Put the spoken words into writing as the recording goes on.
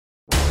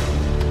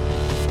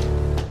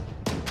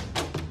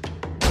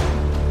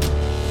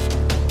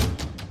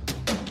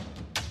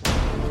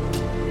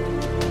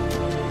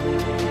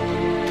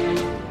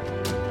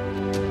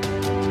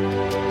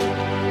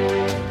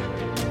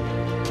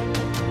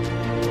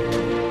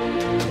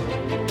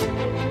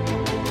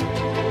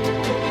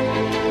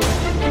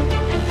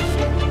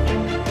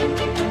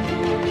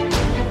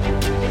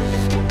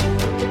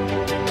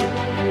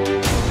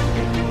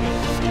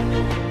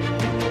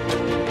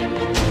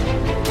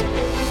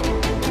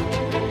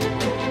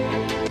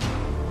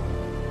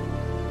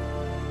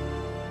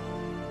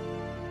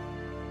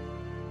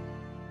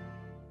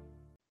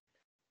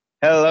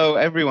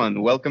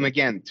everyone. Welcome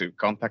again to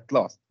Contact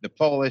Lost, the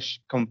Polish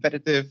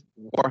competitive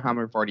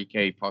Warhammer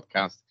 40k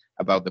podcast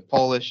about the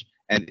Polish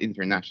and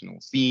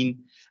international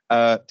scene.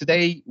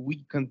 Today,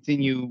 we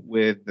continue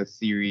with the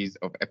series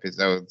of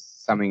episodes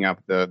summing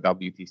up the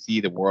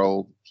WTC, the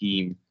World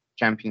Team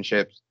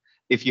Championships.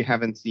 If you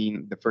haven't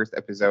seen the first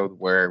episode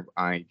where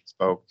I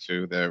spoke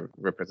to the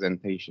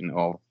representation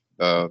of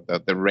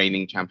the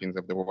reigning champions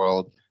of the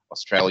world,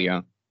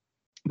 Australia,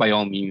 by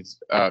all means,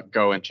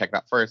 go and check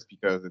that first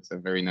because it's a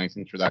very nice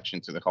introduction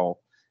to the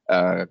whole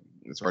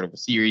sort of a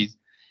series.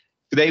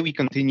 Today we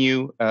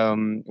continue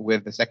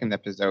with the second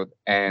episode,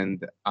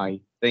 and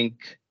I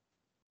think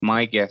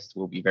my guest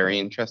will be very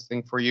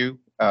interesting for you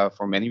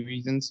for many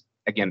reasons.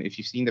 Again, if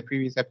you've seen the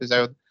previous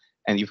episode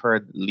and you've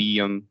heard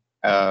Liam,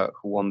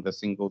 who won the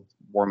single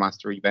War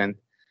Master event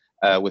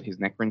with his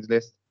Necrons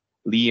list,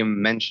 Liam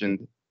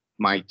mentioned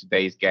my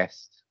today's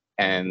guest,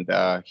 and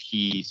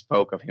he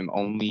spoke of him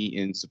only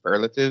in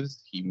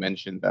superlatives. He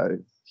mentioned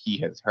that he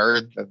has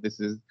heard that this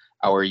is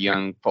our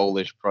young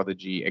Polish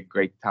prodigy, a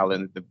great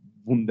talent, the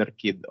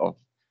wunderkid of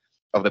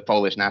the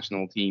Polish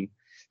national team.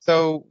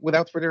 So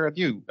without further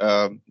ado,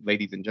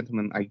 ladies and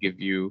gentlemen, I give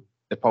you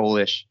the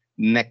Polish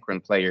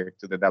Necron player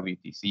to the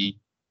WTC,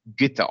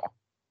 Gyto.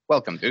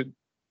 Welcome, dude.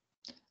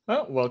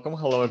 Welcome.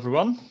 Hello,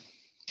 everyone.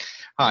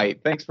 Hi.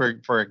 Thanks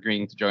for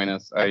agreeing to join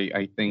us.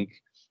 I think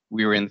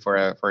we're in for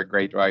a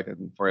great ride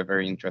and for a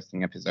very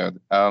interesting episode.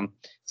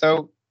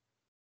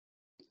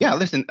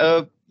 Listen.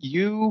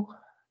 You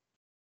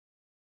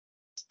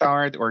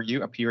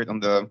appeared on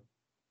the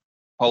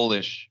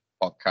Polish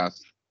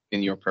podcast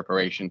in your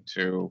preparation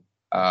to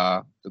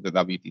the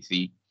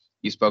WTC.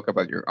 You spoke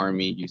about your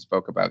army. You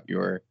spoke about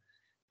your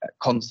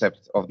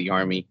concept of the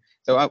army.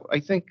 So I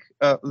think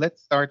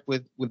let's start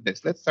with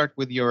this. Let's start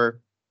with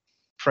your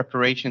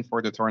preparation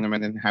for the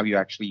tournament and how you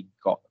actually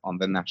got on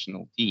the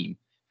national team.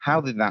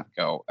 How did that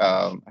go?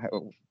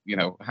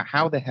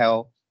 How the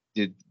hell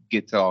did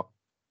Gyto,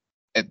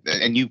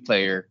 a new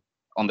player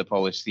on the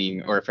Polish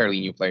scene, or a fairly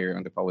new player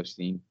on the Polish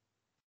scene,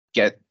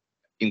 get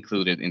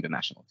included in the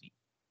national team?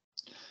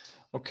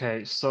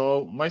 Okay,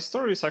 so my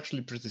story is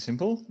actually pretty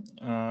simple.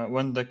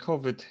 When the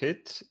COVID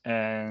hit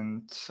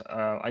and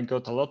I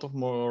got a lot of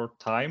more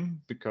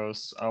time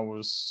because I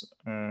was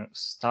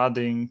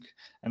studying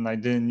and I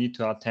didn't need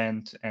to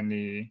attend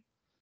any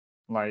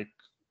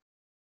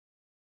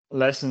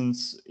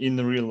lessons in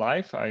real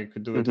life. I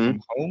could do it from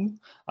home.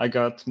 I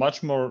got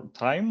much more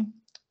time,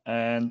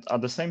 and at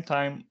the same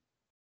time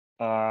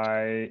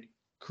I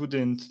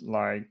couldn't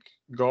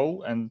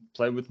go and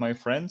play with my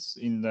friends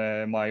in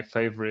my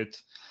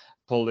favorite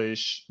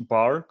Polish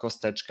bar,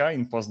 Kosteczka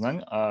in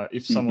Poznań.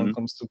 If someone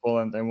comes to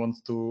Poland and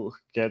wants to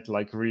get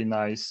really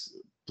nice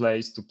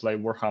place to play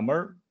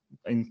Warhammer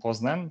in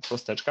Poznań,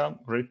 Kosteczka,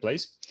 great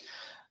place.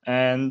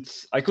 And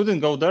I couldn't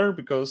go there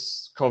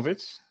because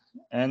COVID,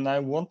 and I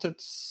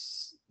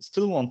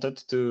still wanted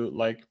to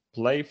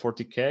play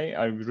 40k.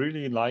 I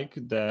really like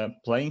the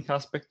playing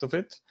aspect of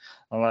it.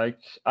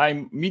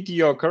 I'm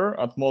mediocre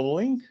at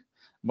modeling,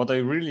 but I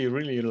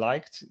really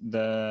liked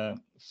the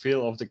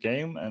feel of the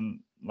game and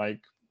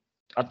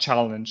a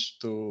challenge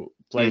to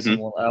play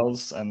someone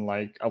else and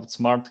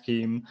outsmart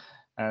him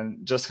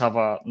and just have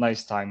a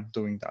nice time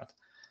doing that.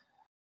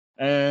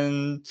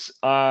 And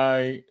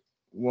I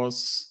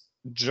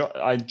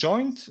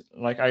joined,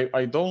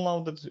 I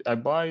downloaded, I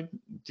buy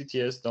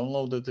TTS,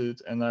 downloaded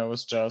it, and I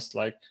was just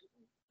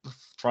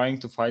trying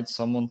to find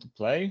someone to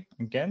play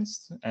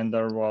against. And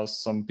there was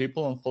some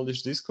people on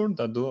Polish Discord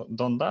that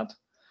done that.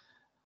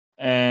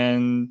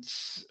 And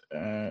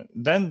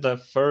then the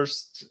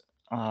first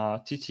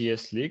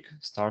TTS league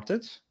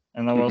started,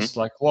 and I was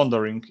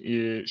wondering,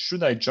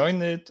 should I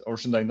join it or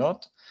should I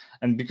not?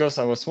 And because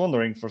I was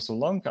wondering for so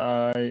long,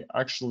 I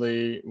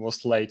actually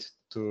was late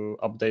to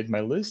update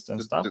my list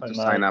and stuff. To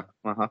sign up.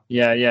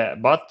 Yeah.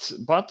 But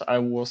I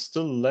was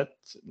still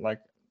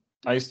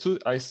I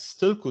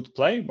still could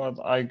play, but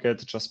I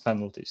get just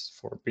penalties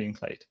for being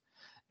late.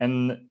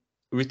 And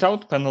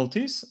without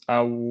penalties,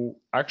 I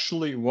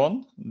actually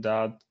won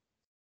that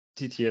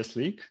TTS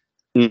league.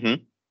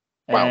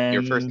 Wow,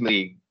 your first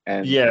league,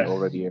 and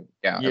already a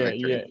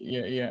victory.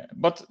 Yeah.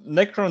 But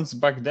Necrons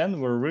back then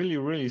were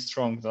really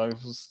strong. That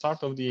was the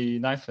start of the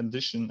 9th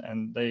edition,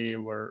 and they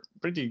were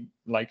pretty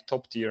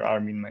top tier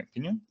army in my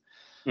opinion.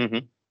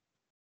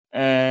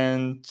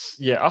 And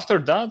after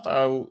that,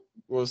 I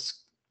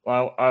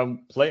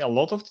play a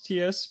lot of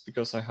TTS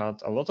because I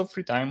had a lot of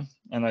free time,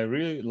 and I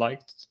really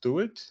liked to do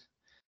it.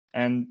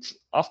 And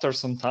after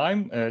some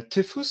time,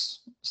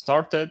 Typhus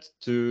started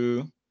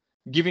to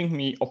giving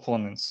me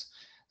opponents.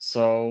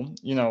 So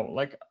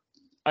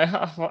I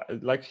have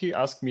he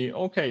asked me,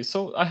 okay,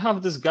 so I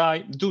have this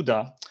guy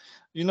Duda,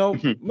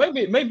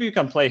 maybe you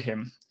can play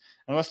him.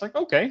 And I was like,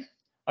 okay.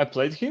 I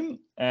played him,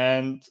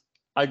 and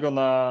I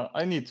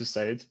need to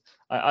say it,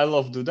 I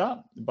love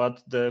Duda,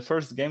 but the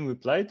first game we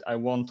played, I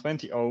won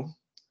 20-0,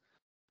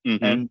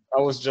 and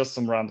I was just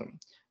some random.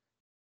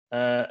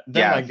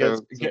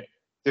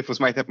 Tifus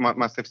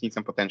must have seen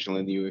some potential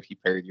in you if he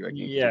paired you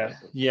against Yeah,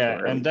 so yeah.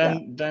 early.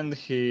 And then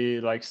he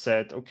like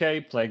said,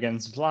 okay, play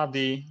against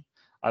Vladi.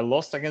 I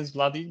lost against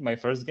Vladi my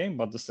first game,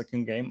 but the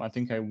second game I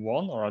think I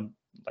won or I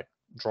like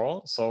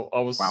draw. So I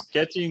was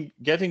getting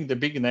the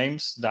big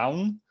names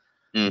down.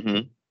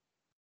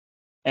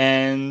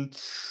 And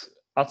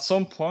at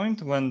some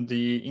point when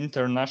the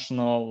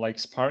international like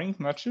sparring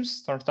matches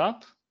start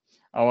up,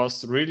 I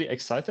was really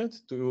excited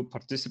to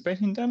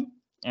participate in them,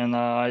 and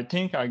I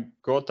think I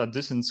got a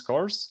decent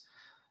scores.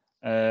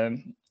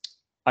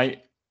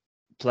 I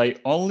play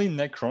only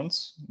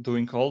Necrons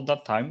during all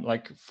that time.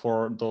 Like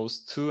for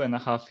those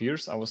 2.5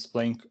 years, I was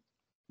playing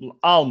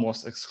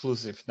almost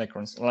exclusive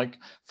Necrons. Like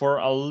for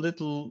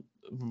a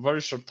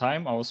very short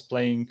time, I was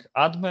playing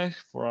Admech.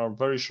 For a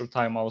very short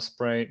time, I was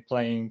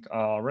playing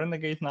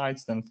Renegade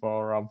Knights. Then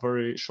for a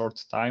very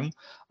short time,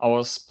 I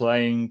was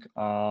playing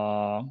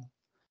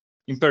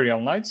Imperial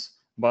Knights.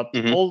 But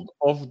all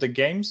of the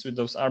games with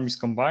those armies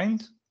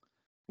combined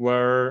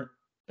were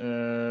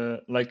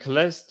like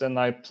less than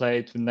I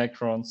played with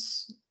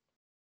Necrons.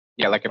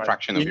 Yeah, like a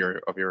fraction of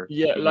your.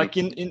 Yeah, like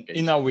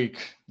in a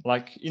week.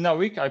 Like in a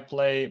week, I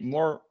play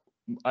more.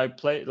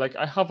 Like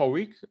I have a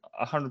week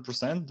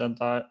 100%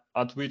 that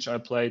at which I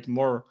played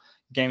more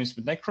games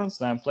with Necrons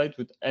than I played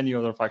with any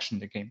other faction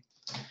in the game.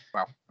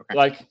 Wow. Okay.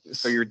 Like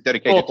so you're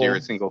dedicated to your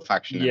single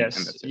faction. Yes,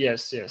 and that's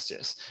it.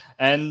 yes.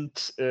 And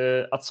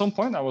at some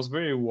point, I was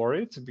very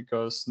worried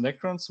because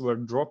Necrons were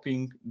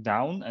dropping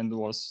down and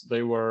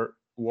they were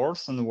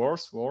worse and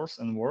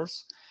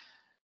worse.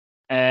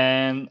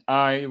 And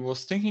I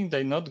was thinking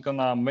they're not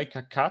gonna make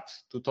a cut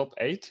to top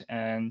 8,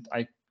 and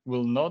I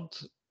will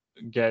not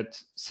get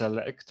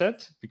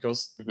selected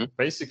because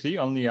basically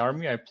only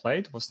army I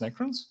played was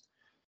Necrons,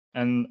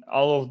 and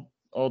all of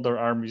other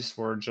armies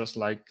were just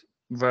like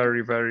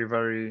very, very,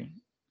 very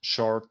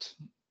short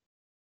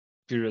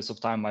periods of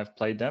time I've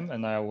played them,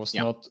 and I was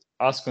not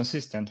as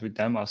consistent with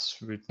them as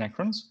with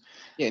Necrons.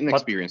 Yeah,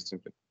 inexperienced.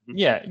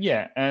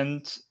 Yeah,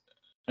 and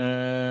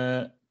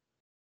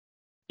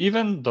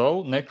even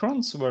though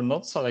Necrons were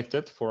not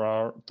selected for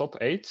our top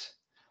 8,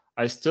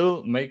 I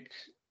still make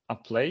a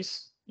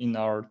place in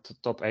our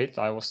top 8.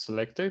 I was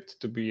selected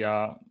to be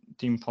a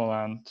Team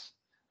Poland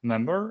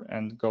member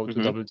and go to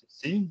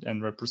WTC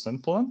and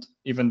represent Poland,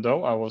 even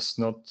though I was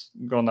not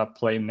gonna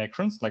play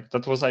Necrons. Like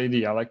that was the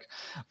idea. Like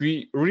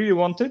we really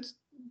wanted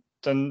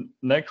the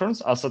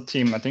Necrons as a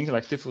team. I think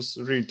like Tifus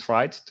really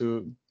tried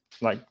to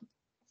like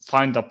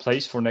find a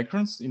place for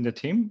Necrons in the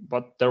team,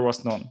 but there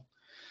was none.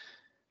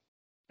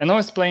 And I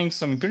was playing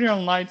some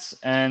Imperial Knights,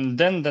 and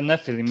then the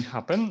Nephilim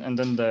happen, and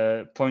then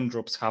the point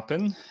drops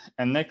happen,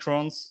 and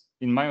Necrons,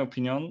 in my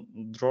opinion,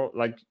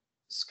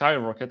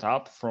 skyrocket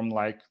up from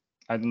like,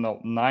 I don't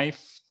know,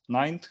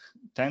 9th,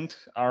 10th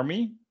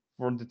army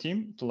for the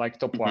team to like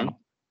top 1.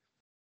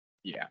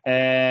 Yeah.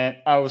 And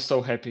I was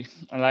so happy.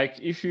 Like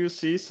if you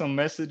see some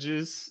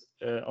messages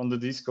on the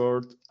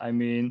Discord, I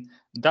mean,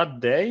 that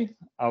day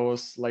I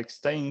was like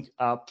staying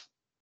up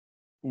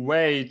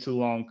way too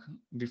long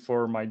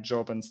before my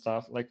job and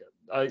stuff. Like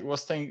I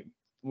was staying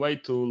way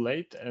too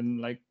late and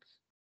like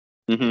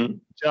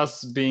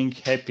just being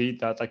happy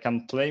that I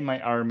can play my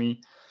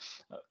army.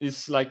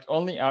 It's like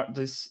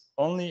this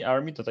only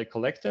army that I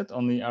collected,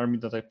 only army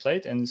that I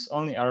played, and it's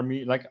only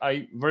army like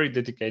I very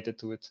dedicated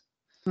to it.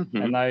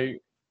 And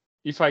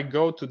if I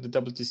go to the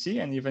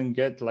WTC and even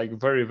get like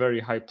very, very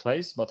high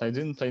place, but I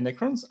didn't play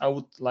Necrons, I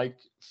would like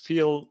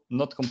feel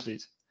not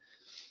complete.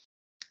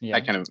 Yeah,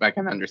 I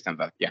can understand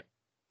that. Yeah.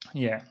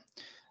 Yeah.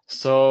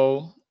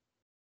 So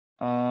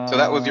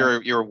that was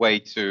your way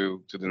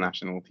to the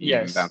national team.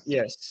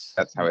 Yes.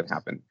 That's how it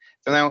happened.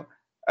 So now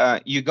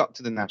you got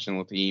to the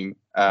national team.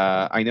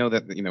 I know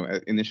that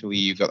initially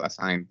you got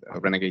assigned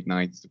Renegade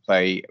Knights to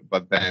play,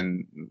 but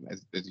then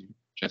as you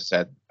just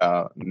said,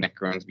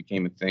 Necrons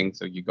became a thing,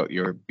 so you got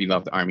your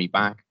beloved army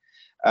back.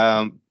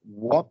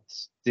 What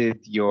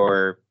did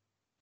your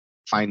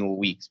final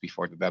weeks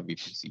before the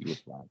WTC look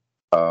like?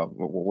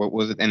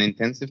 Was it an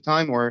intensive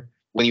time, or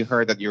when you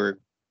heard that you're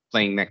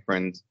playing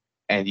Necrons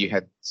and you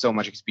had so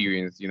much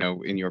experience,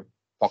 in your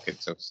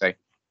pocket, so to say,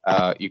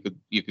 you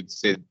could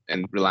sit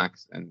and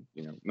relax and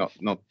not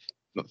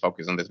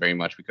focus on this very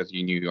much because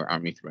you knew your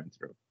army through and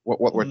through?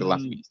 What were the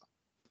last weeks?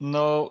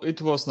 No,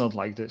 it was not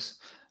like this.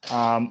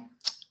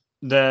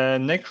 The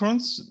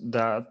Necrons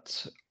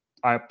that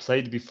I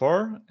played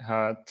before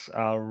had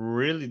a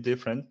really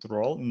different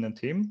role in the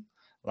team.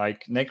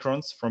 Like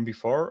Necrons from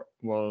before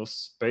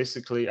was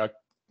basically a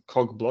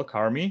cog block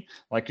army.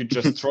 Like you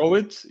just throw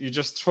it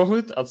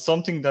at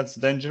something that's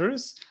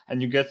dangerous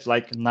and you get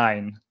like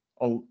 9.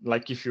 Or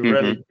like if you're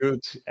really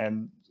good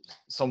and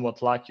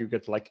somewhat lucky, you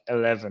get like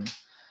 11.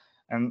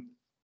 And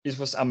it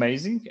was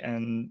amazing.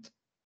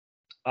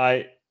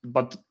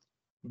 But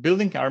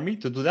building army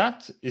to do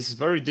that is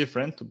very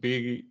different to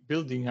be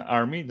building an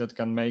army that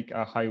can make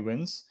a high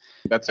wins.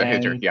 That's a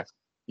hitter, yeah.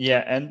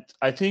 Yeah, and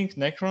I think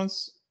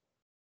Necrons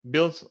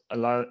built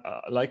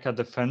like a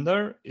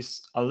defender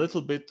is a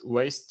little bit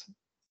waste.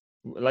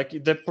 Like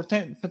the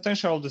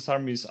potential of this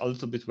army is a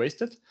little bit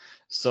wasted.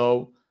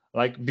 So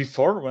Like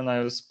before, when I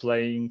was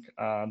playing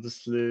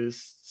these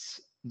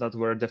lists that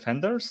were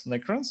defenders,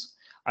 Necrons,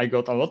 I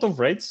got a lot of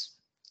raids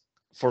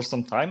for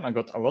some time. I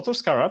got a lot of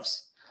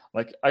Scarabs.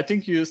 Like, I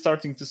think you're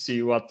starting to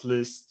see what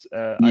list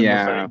I'm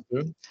referring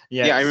to.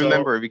 Yeah, I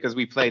remember because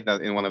we played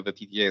that in one of the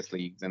TTS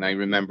leagues, and I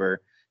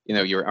remember,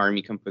 your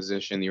army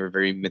composition, your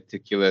very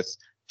meticulous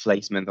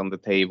placement on the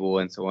table,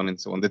 and so on and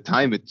so on. The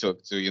time it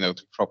took to,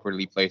 to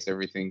properly place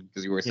everything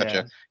because you were such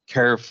a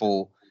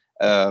careful,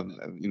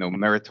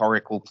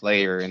 meritorical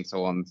player and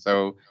so on.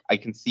 So I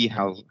can see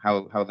how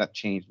that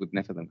changed with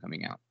Nephilim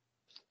coming out.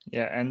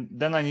 Yeah, and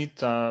then I need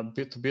to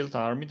build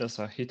an army that's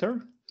a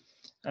hitter.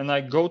 And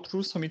I go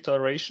through some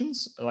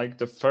iterations. Like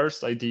the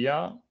first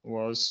idea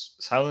was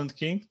Silent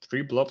King,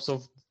 3 blobs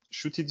of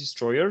shooty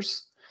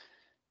destroyers.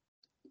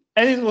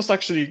 And it was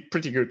actually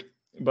pretty good.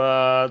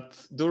 But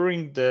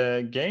during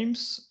the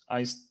games,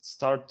 I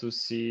start to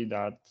see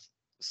that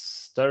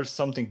there's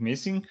something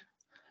missing.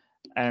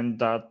 And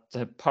that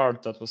the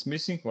part that was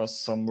missing was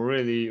some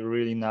really,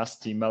 really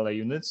nasty melee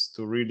units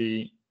to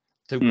really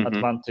take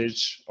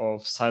advantage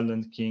of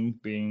Silent King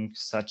being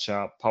such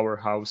a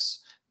powerhouse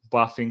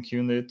buffing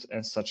unit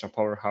and such a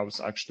powerhouse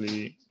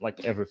actually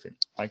like everything.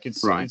 Like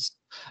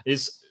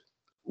it's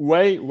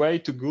way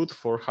too good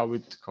for how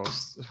it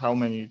costs, how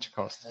many it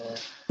costs.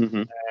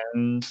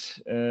 And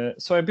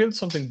so I built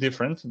something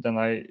different than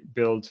I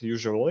build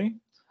usually.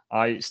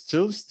 I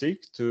still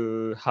stick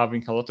to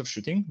having a lot of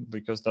shooting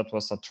because that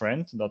was a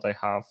trend that I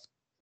have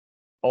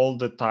all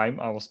the time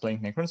I was playing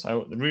Necrons. I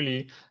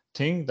really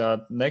think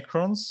that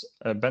Necrons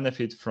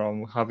benefit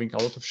from having a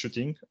lot of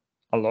shooting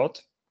a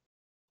lot,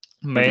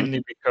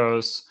 mainly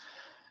because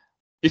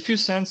if you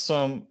send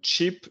some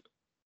cheap,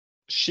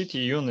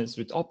 shitty units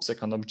with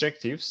OPSEC on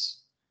objectives,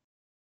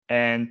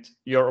 and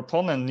your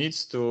opponent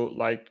needs to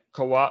like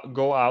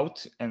go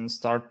out and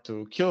start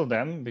to kill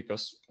them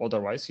because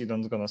otherwise he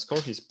don't gonna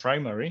score his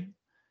primary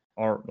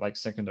or like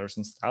secondaries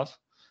and stuff.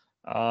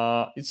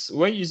 It's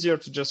way easier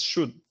to just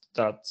shoot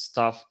that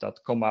stuff that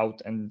come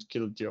out and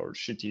kill your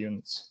shitty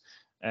units.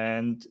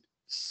 And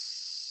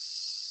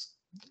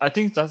I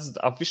think that's the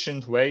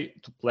efficient way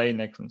to play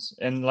Necrons.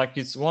 And like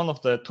it's one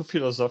of the 2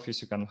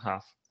 philosophies you can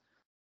have.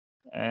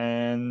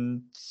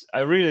 And I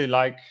really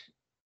like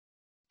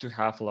to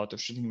have a lot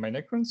of shooting my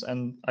Necrons,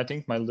 and I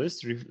think my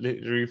list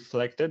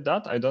reflected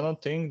that. I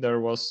don't think there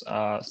was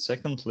a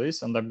second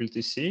list on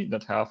WTC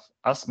that have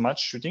as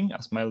much shooting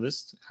as my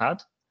list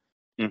had.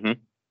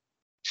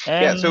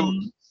 Yeah, so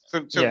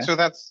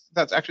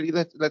that's actually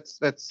let's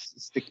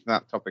stick to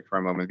that topic for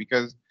a moment,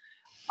 because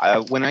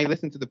when I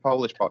listen to the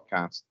Polish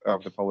podcast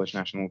of the Polish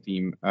national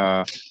team,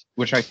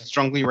 which I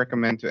strongly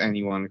recommend to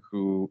anyone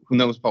who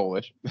knows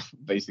Polish,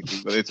 basically,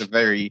 but it's a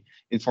very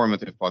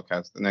informative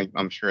podcast, and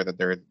I'm sure that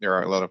there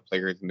are a lot of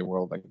players in the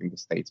world, like in the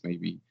States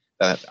maybe,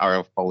 that are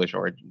of Polish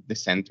or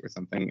descent or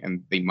something,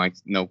 and they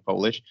might know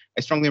Polish.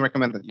 I strongly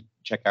recommend that you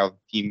check out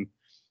Team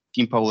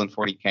Poland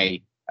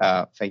 40K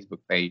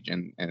Facebook page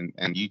and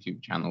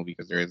YouTube channel,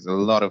 because there is a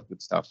lot of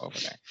good stuff over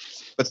there.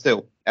 But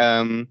still,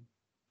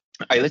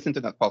 I listened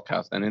to that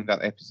podcast, and in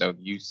that episode,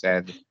 you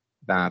said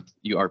that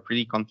you are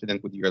pretty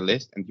confident with your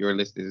list, and your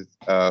list is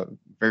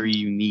very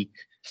unique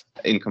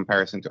in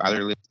comparison to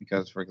other lists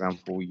because, for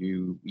example,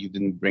 you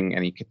didn't bring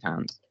any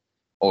Catans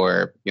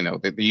or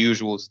the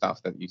usual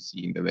stuff that you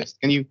see in the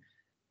list. Can you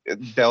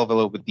delve a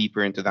little bit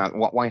deeper into that?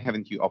 Why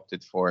haven't you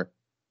opted for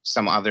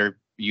some other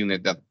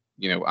unit that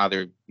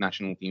other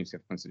national teams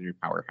have considered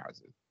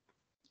powerhouses?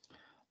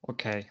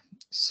 Okay,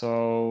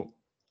 so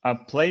I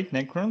played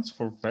Necrons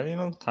for a very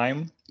long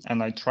time,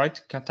 and I tried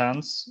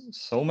Catans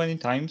so many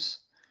times.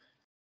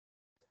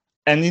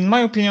 And in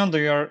my opinion,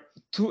 they are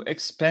too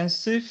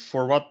expensive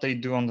for what they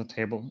do on the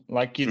table.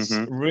 Like it's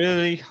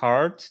really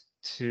hard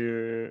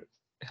to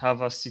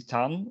have a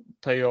Citan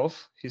pay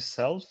off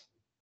himself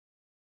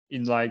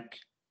in like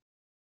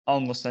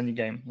almost any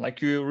game.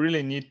 Like you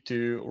really need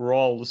to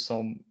roll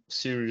some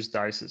serious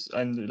dice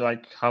and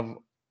like have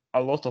a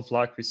lot of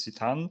luck with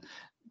Citan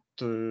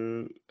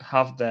to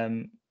have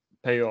them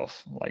pay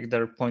off like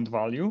their point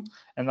value.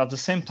 And at the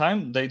same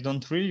time, they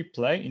don't really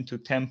play into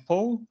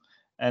tempo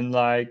and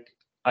like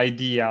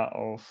idea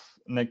of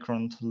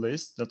Necron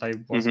list that I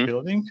was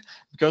building,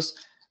 because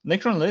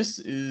Necron list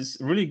is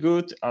really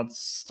good at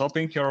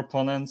stopping your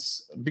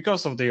opponents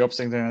because of the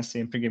OPSEC Dynasty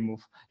and pregame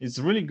move. It's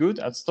really good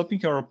at stopping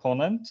your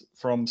opponent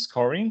from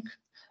scoring,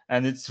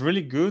 and it's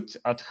really good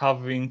at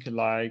having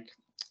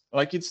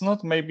like it's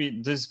not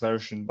maybe this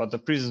version, but the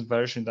previous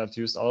version that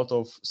used a lot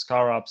of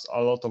Scarabs, a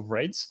lot of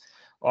raids,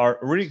 are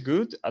really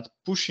good at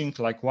pushing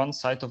like one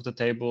side of the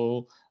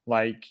table,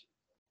 like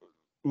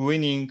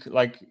winning,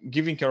 like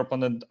giving your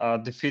opponent a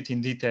defeat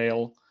in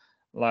detail,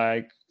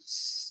 like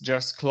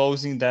just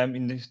closing them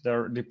in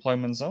their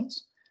deployment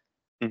zones.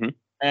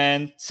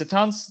 And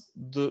Cetans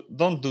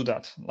don't do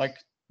that. Like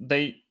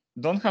they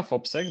don't have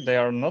OPSEC, they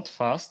are not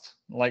fast.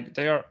 Like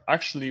they are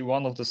actually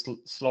one of the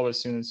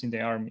slowest units in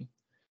the army,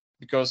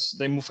 because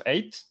they move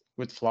 8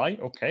 with fly,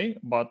 okay,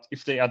 but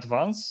if they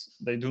advance,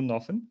 they do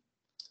nothing.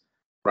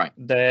 Right.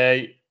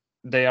 They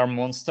they are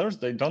monsters.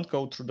 They don't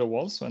go through the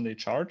walls when they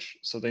charge,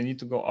 so they need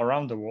to go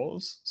around the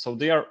walls. So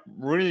they are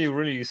really,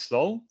 really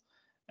slow,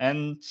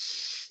 and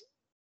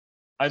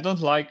I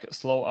don't like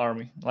slow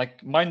army.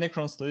 Like my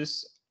Necrons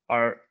lists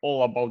are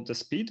all about the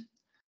speed.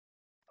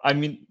 I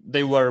mean,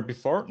 they were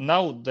before.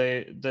 Now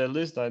the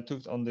list that I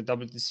took on the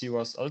WTC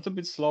was a little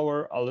bit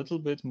slower, a little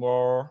bit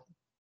more.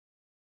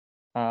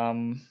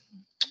 I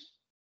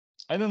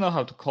don't know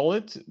how to call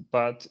it,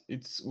 but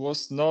it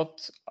was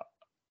not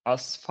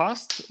as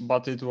fast,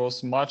 but it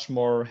was much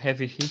more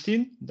heavy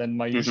hitting than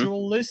my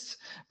usual list.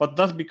 But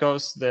that's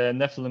because the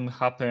Nephilim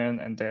happen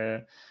and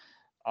the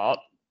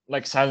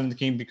like Silent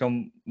King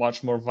become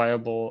much more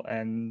viable,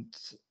 and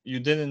you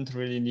didn't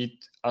really need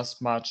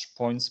as much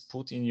points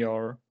put in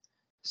your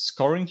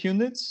scoring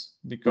units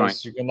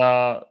because you're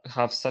gonna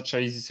have such a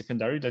easy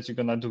secondary that you're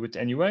gonna do it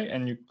anyway,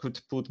 and you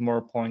could put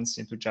more points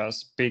into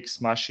just big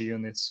smashy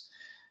units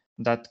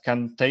that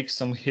can take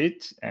some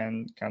hit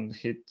and can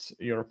hit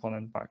your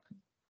opponent back.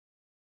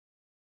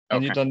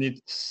 And you don't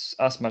need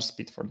as much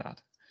speed for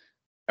that.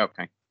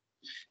 Okay.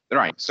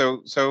 Right.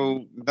 So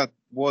that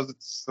was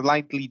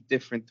slightly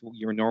different to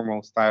your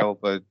normal style,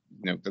 but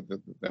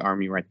the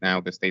army right now,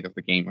 the state of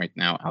the game right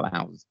now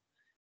allows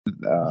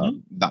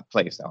that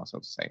play style, so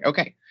to say.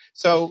 Okay.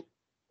 So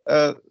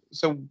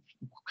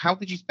how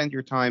did you spend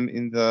your time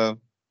in the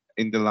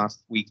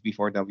last weeks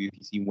before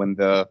WTC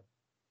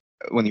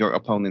when your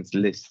opponent's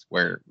lists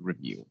were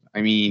reviewed?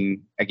 I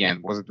mean,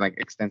 again, was it like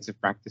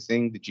extensive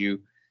practicing? Did you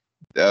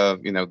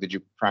did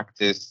you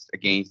practice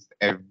against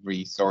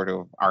every sort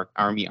of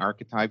army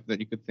archetype that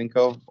you could think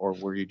of, or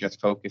were you just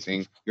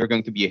focusing? You're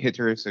going to be a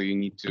hitter, so you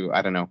need to,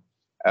 I don't know,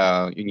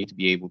 you need to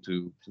be able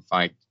to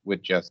fight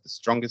with just the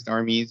strongest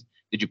armies.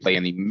 Did you play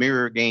any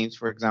mirror games,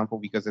 for example?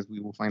 Because as we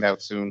will find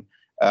out soon,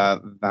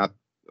 that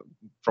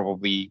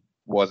probably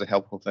was a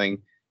helpful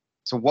thing.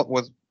 So what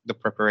was the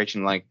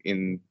preparation like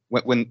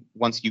when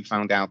once you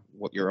found out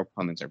what your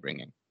opponents are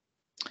bringing?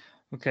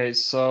 Okay,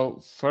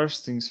 so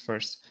first things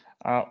first.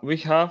 We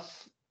have,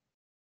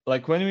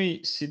 like, when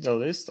we see the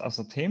list as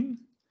a team,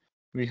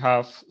 we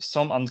have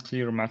some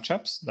unclear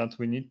matchups that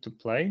we need to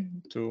play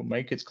to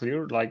make it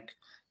clear, like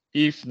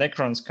if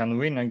Necrons can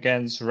win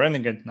against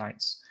Renegade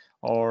Knights,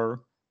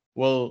 or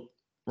will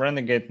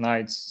Renegade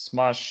Knights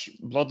smash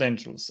Blood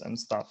Angels and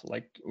stuff.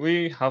 Like,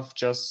 we have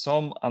just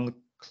some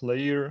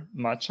unclear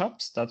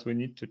matchups that we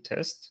need to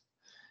test,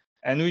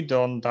 and we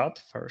done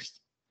that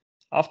first.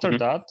 After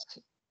that,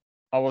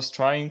 I was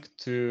trying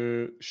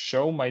to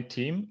show my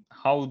team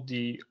how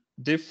the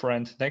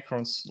different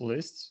Necrons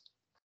lists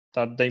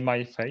that they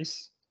might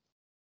face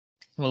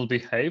will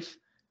behave.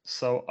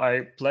 So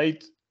I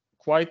played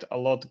quite a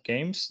lot of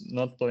games,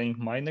 not playing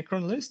my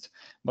Necron list,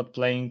 but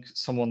playing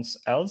someone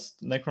else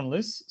Necron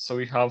list. So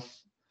we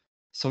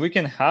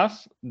can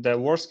have the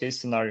worst case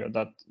scenario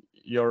that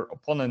your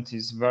opponent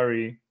is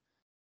very,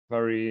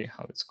 very,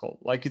 how it's called,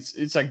 like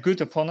it's a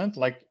good opponent.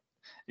 Like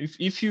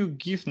if you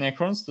give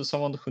Necrons to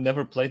someone who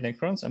never played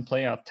Necrons and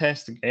play a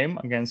test game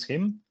against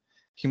him,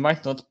 he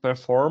might not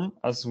perform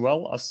as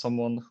well as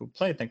someone who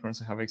played Necrons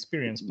and have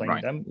experience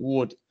playing them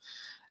would.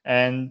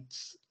 And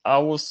I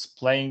was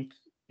playing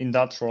in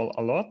that role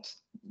a lot,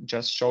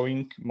 just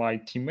showing my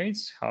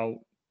teammates how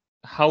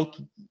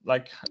to,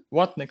 like,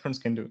 what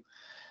Necrons can do.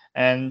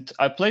 And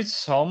I played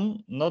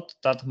some, not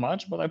that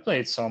much, but I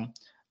played some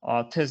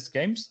test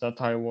games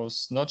that I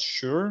was not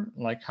sure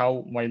like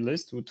how my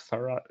list would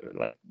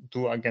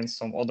do against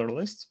some other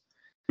lists.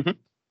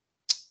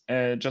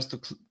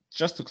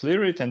 Just to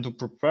clear it and to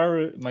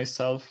prepare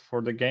myself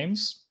for the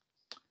games.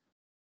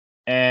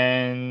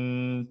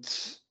 And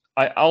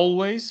I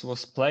always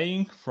was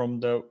playing from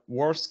the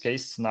worst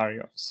case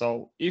scenario.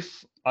 So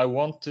if I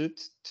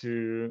wanted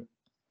to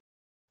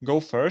go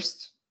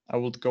first, I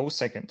would go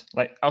second,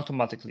 like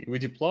automatically. We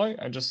deploy,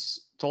 I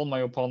just told my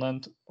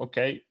opponent,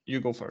 okay,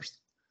 you go first.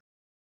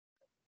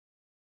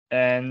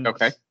 And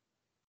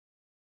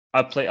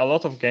I play a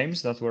lot of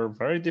games that were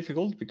very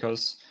difficult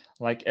because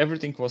like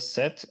everything was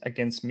set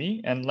against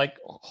me, and like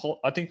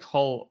I think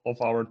whole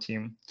of our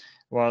team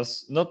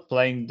was not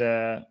playing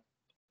the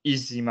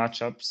easy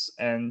matchups,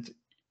 and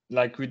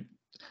like we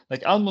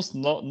like almost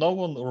no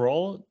one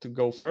role to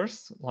go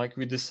first. Like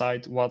we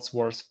decide what's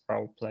worse for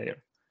our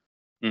player.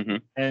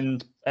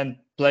 And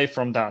play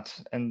from that,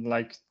 and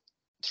like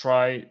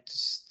try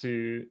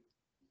to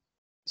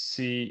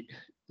see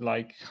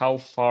like how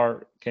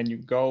far can you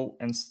go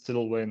and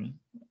still win.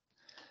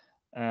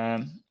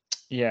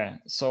 Yeah,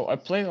 so I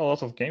played a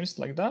lot of games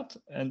like that,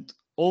 and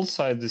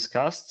also I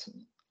discussed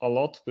a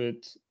lot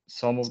with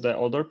some of the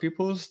other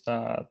peoples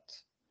that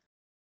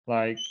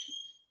like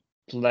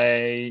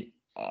play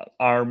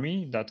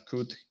army that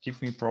could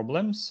give me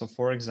problems. So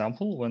for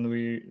example, when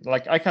we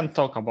like, I can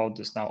talk about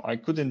this now. I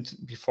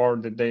couldn't before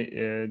the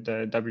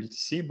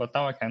WTC, but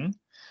now I can.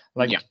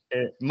 Like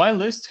my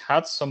list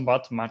had some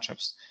bad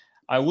matchups.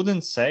 I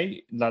wouldn't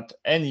say that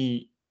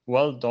any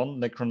well done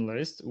Necron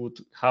list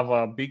would have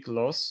a big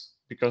loss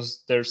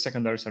because their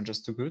secondaries are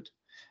just too good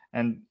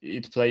and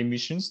it play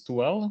missions too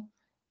well.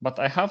 But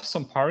I have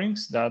some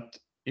pairings that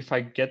if I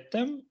get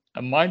them,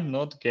 I might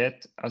not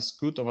get as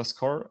good of a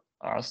score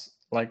as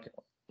like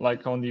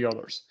on the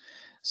others.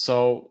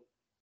 So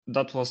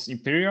that was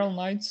Imperial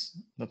Knights,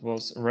 that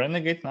was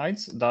Renegade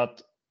Knights.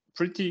 That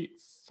pretty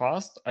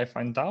fast I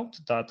find out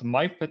that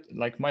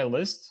my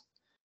list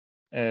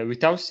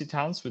without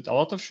Titans, with a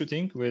lot of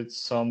shooting, with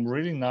some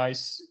really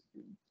nice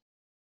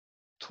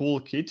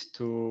toolkit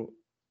to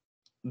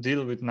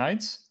deal with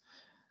knights,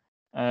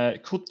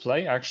 could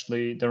play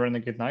actually the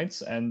Renegade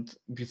Knights. And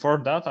before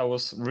that, I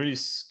was really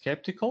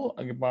skeptical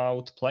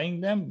about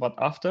playing them. But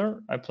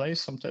after I played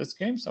some test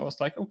games, I was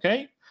like,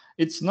 okay,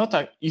 it's not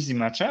an easy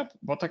matchup,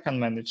 but I can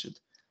manage it.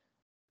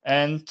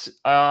 And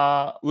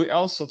we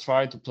also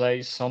try to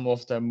play some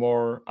of the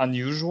more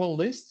unusual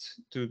lists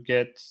to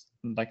get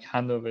like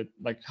hand of it,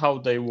 like how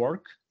they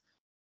work.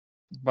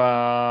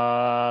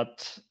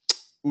 But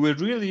we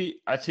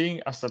really, I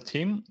think, as a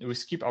team, we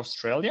skip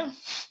Australia.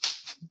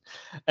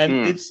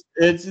 And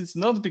it's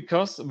not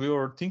because we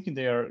were thinking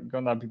they are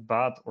gonna be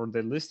bad or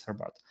the list are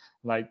bad.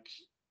 Like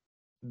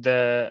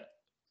the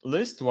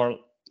list were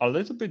a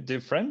little bit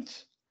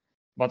different,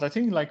 but I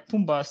think like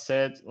Pumba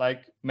said,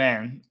 like,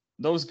 man,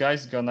 those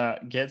guys gonna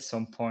get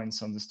some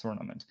points on this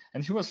tournament,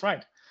 and he was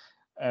right.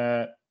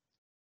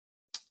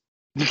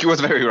 He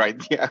was very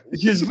right. Yeah,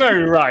 He's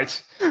very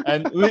right.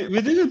 And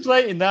we didn't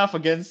play enough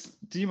against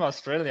Team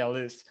Australia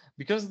list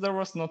because there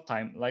was no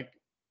time. Like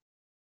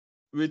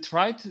we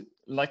tried,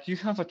 like you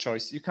have a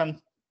choice. You can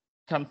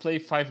play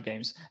 5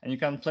 games, and you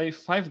can play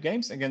 5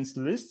 games against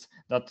lists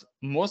that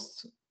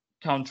most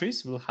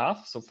countries will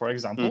have. So for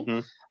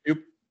example,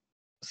 you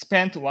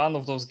spent one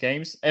of those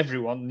games,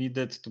 everyone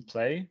needed to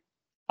play,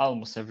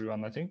 almost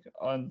everyone I think,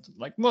 and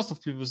like most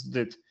of people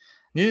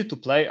needed to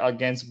play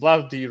against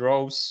Bloody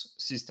Rose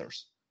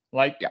Sisters.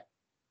 Like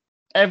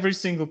every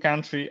single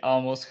country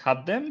almost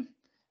had them.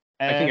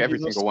 And I think every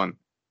single one.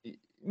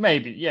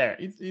 Maybe, yeah,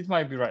 it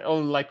might be right. Or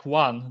like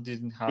one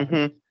didn't have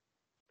it.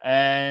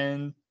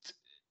 And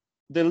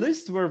the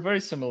lists were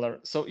very similar.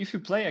 So if you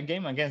play a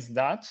game against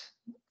that,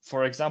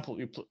 for example,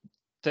 you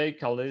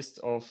take a list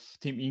of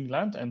Team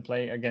England and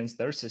play against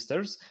their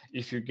sisters.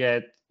 If you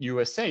get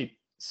USA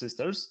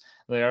sisters,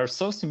 they are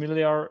so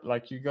similar,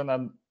 like you're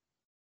gonna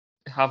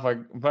have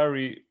a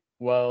very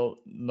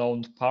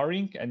well-known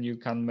pairing, and you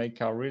can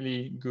make a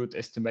really good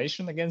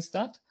estimation against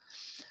that.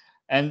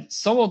 And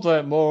some of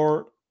the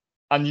more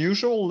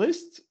unusual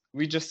lists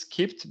we just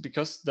skipped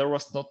because there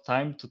was not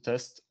time to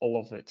test all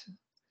of it.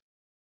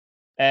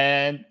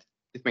 And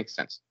it makes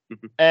sense.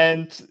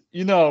 And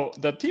you know,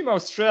 the Team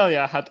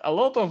Australia had a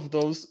lot of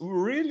those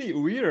really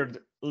weird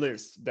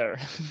lists there.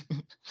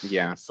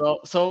 Yeah.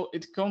 So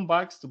it comes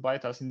back to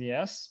bite us in the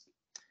ass.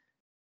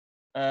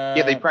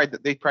 Yeah,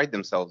 they pride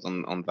themselves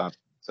on that.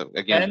 So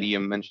again,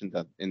 Liam mentioned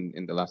that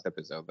in the last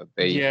episode that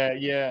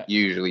they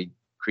usually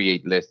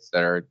create lists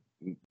that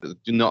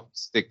do not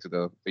stick to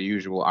the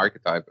usual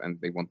archetype, and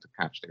they want to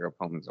catch their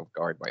opponents off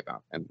guard by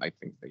that. And I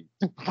think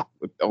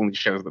it only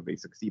shows that they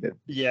succeeded.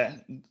 Yeah,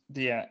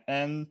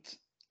 and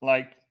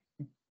like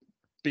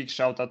big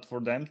shout out for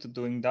them to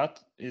doing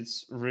that.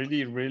 It's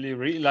really, really,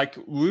 really, like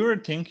we were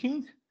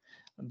thinking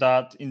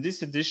that in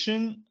this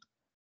edition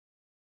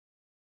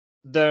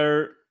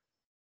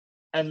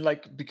and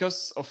like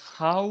because of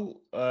how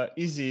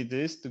easy it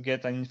is to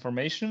get an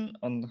information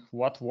on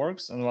what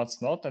works and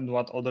what's not, and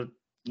what other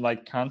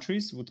like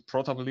countries would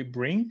probably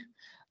bring,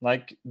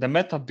 like the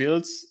meta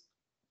builds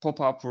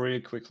pop up really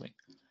quickly.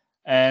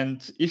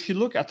 And if you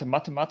look at the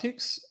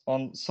mathematics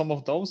on some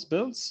of those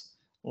builds,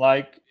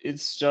 like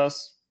it's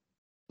just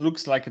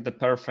looks like the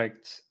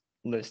perfect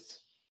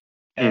list,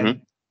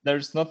 and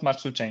there's not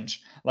much to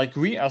change. Like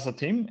we as a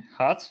team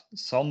had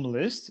some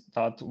lists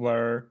that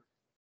were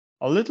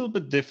a little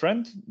bit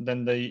different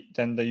than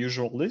the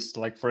usual list.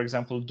 Like for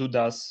example,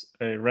 Duda's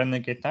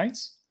Renegade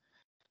Knights,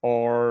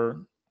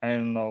 or I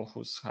don't know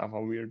who's have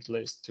a weird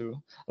list too.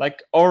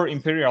 Like our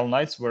Imperial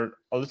Knights were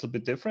a little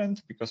bit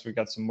different because we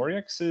got some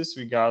Moriaxes,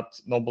 we got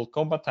Noble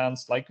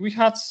Combatants. Like we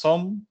had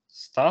some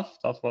stuff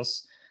that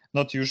was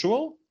not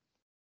usual.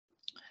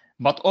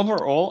 But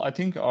overall, I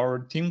think our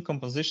team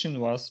composition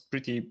was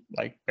pretty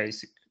like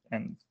basic,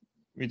 and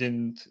we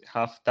didn't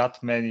have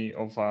that many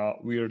of a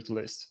weird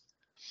list.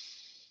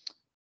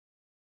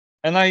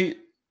 And I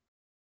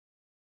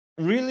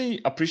really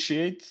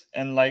appreciate,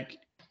 and like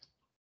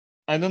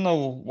I don't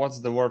know what's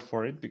the word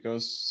for it,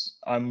 because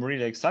I'm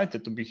really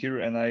excited to be here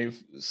and I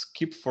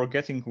keep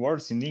forgetting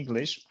words in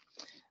English.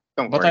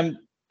 Don't worry.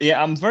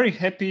 I'm very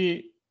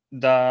happy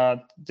that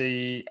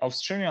the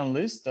Australian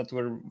lists that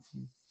were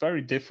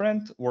very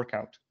different work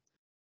out.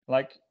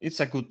 Like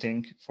it's a good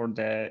thing for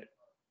the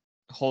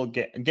whole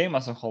game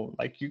as a whole.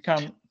 Like you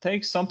can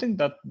take something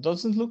that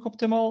doesn't look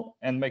optimal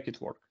and make it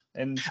work.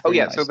 And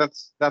nice. So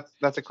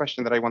that's a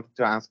question that I wanted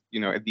to ask,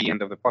 at the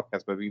end of the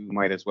podcast, but we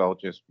might as well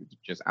just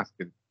ask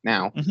it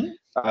now.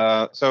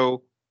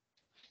 So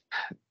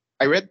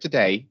I read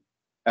today,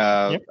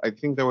 I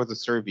think there was a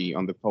survey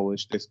on the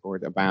Polish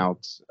Discord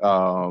about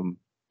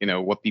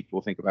what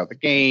people think about the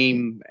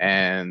game,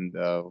 and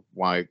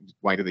why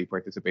do they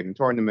participate in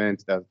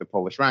tournaments? Does the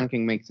Polish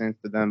ranking make sense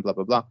to them? Blah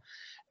blah blah.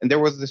 And there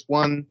was this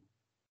one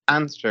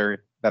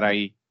answer that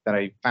I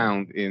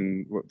found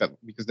in that,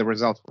 because the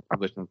results were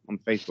published on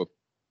Facebook.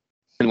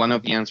 And one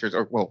of the answers,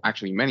 or well,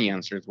 actually many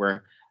answers,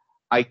 were,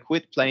 I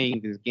quit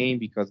playing this game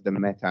because the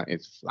meta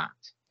is flat.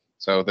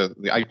 So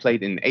I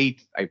played in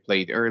 8th, I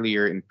played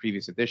earlier in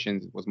previous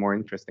editions, it was more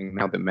interesting.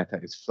 Now the meta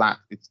is flat,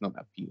 it's not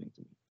appealing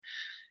to me.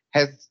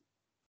 Has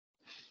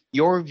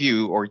your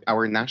view, or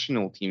our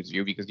national team's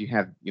view, because you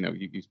had,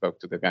 you spoke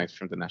to the guys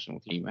from the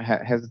national team,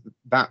 has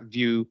that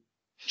view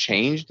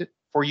changed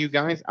for you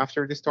guys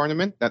after this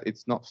tournament, that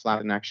it's not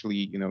flat and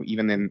actually,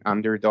 even an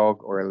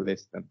underdog or a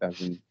list that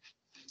doesn't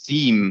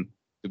seem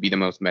to be the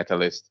most meta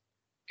list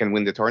can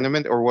win the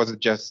tournament? Or was it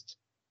just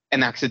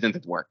an accident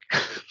at work?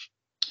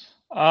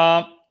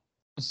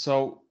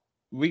 So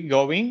we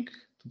going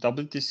to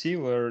WTC,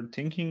 we're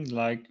thinking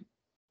like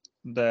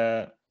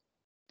the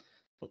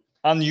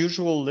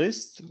unusual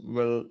list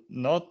will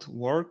not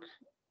work,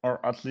 or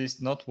at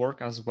least not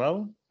work as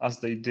well as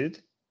they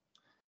did.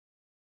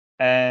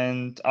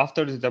 And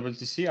after the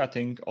WTC, I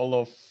think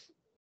I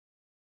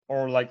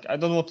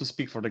don't want to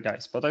speak for the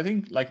guys, but I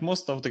think like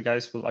most of the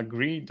guys will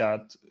agree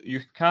that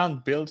you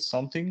can build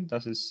something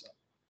that is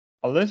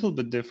a little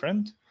bit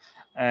different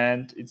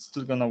and it's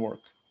still gonna work.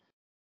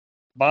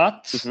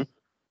 But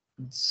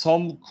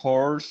some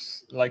core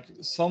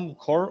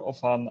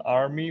of an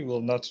army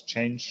will not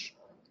change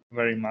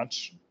very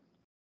much.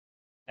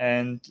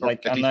 And Or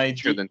like at an least idea,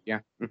 shouldn't,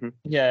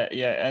 yeah.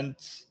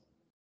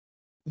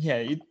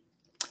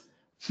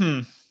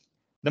 And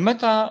the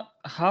meta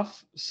have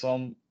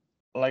some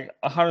like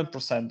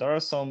 100%. There are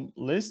some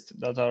lists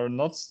that are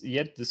not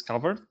yet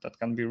discovered that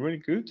can be really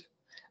good,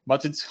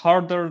 but it's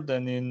harder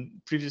than in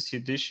previous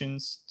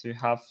editions to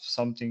have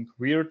something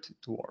weird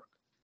to work.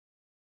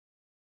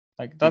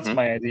 Like that's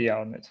my idea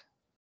on it.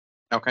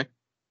 Okay,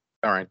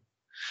 all right,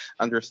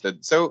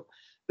 understood. So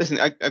listen,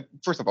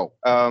 first of all,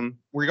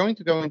 we're going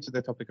to go into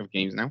the topic of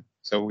games now.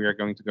 So we are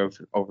going to go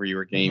over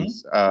your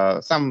games.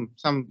 Some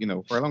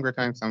for a longer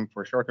time, some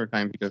for a shorter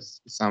time, because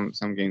some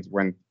games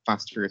went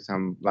faster,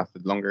 some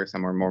lasted longer,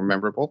 some are more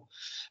memorable.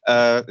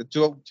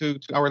 To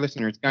our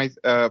listeners, guys,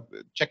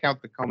 check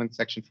out the comment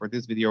section for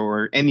this video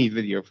or any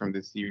video from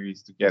this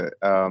series to get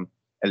a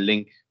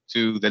link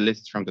to the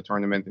lists from the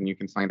tournament, and you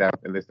can find out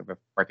a list of a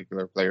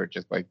particular player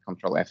just by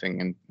Control Fing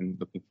and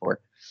looking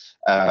for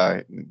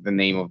the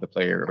name of the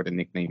player or the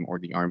nickname or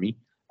the army.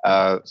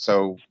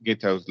 So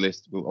Gito's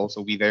list will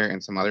also be there,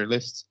 and some other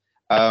lists.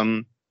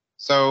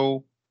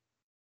 So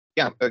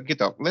yeah,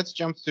 Gito, let's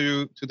jump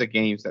to the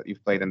games that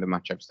you've played and the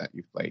matchups that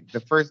you've played.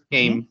 The first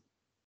game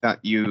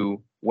that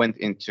you went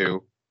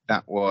into,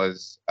 that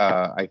was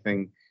I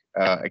think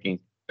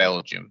against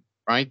Belgium,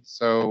 right?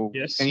 So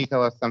yes. Can you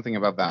tell us something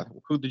about that?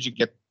 Who did you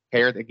get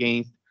paired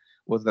against?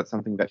 Was that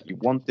something that you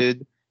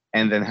wanted?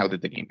 And then how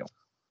did the game go?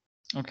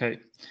 Okay,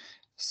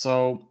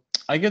 so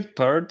I get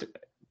paired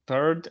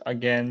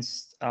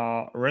against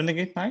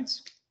Renegade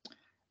Knights,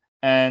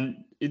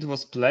 and it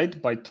was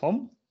played by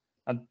Tom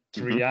at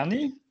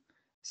Triani.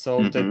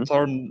 So the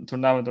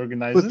tournament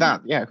organizer. Who's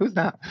that? Yeah, who's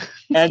that?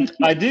 And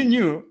I didn't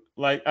knew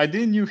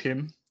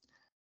him.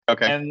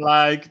 Okay. And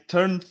like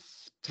turn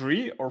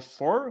 3 or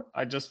 4,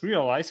 I just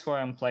realized who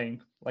I am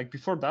playing. Like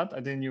before that, I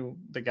didn't knew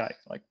the guy.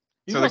 Like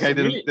so the guy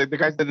didn't. The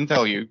guys didn't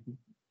tell you.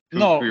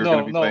 No.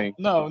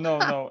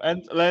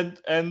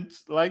 And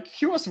like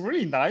he was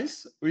really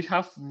nice. We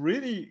have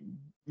really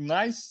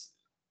nice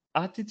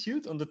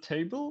attitude on the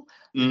table.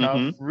 We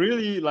have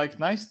really like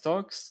nice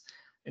talks.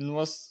 It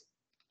was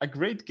a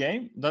great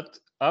game that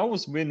I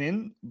was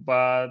winning,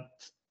 but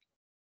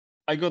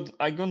I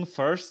gone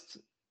first,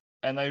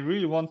 and I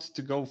really wanted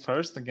to go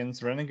first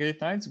against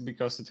Renegade Knights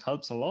because it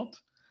helps a lot.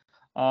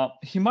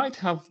 He might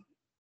have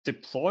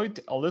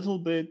deployed a little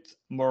bit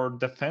more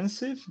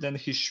defensive than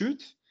he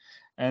should.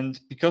 And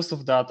because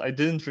of that, I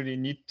didn't really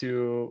need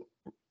to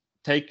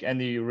take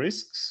any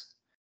risks.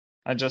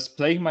 I just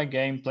play my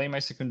game, play my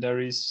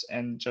secondaries,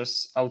 and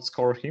just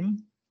outscore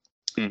him,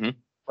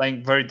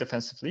 playing very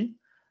defensively.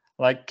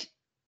 Like,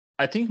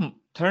 I think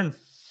turn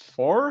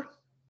 4,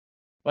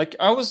 like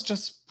I was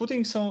just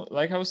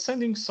I was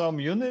sending some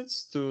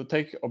units to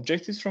take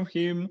objectives from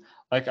him.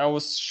 Like I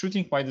was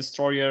shooting my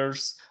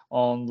destroyers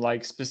on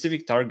like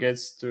specific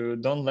targets to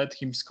don't let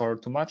him score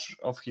too much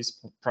of his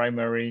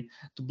primary,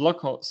 to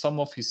block some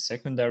of his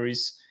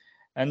secondaries.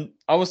 And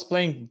I was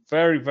playing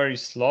very, very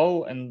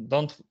slow, and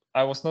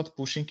I was not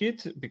pushing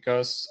it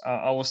because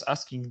I was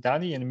asking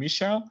Danny and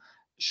Misha,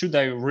 should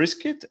I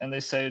risk it? And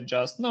they said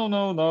just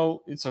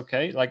no, it's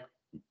okay. Like,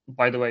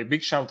 by the way,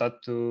 big shout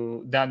out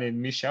to Danny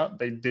and Misha.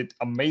 They did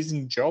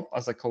amazing job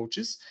as a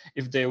coaches.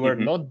 If they were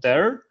not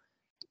there,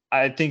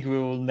 I think we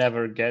will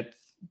never get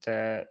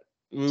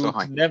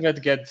never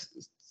get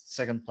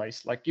second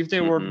place. Like if they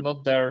were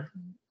not there,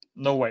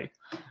 no way.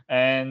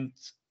 And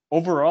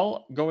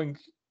overall, going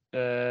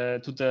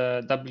to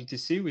the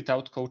WTC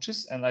without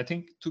coaches, and I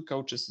think 2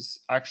 coaches is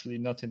actually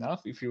not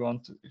enough if you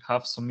want to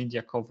have some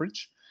media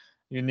coverage.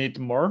 You need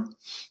more.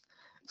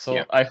 So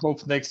yeah. I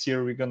hope next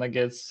year we're gonna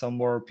get some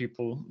more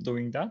people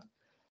doing that.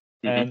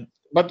 And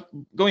but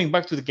going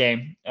back to the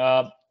game,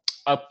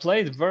 I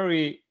played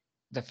very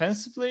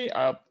defensively.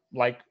 I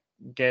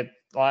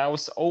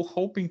was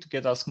hoping to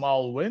get a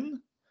small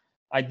win.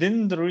 I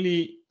didn't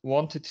really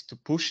wanted to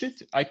push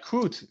it. I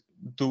could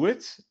do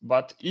it,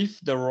 but if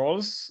the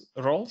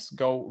rolls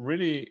go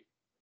really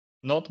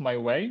not my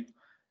way,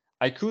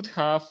 I could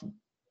have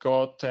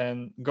got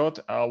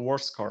a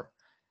worse score.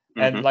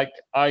 And like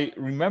I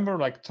remember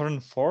like turn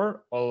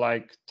 4 or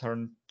like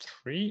turn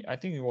 3, I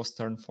think it was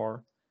turn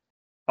 4.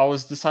 I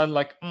was decided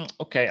like,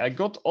 okay, I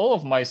got all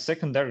of my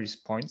secondaries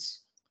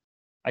points.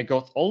 I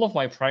got all of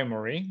my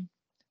primary.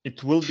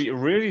 It will be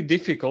really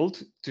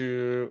difficult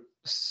to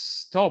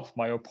stop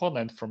my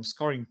opponent from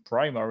scoring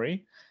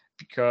primary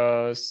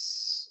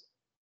because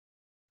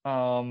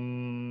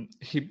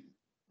he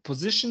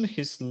positioned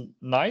his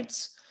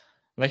knights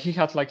like he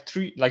had like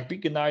 3 like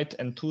big knight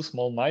and 2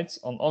 small knights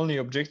on only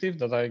objective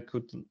that I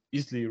could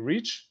easily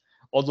reach.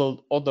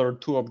 Although other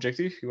 2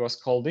 objectives he was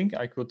holding,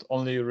 I could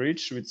only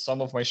reach with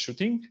some of my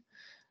shooting.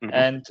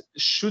 And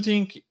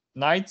shooting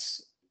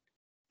knights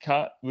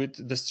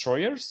with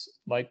destroyers,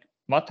 like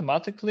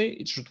mathematically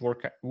it should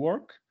work,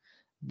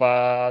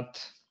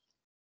 but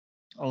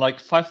like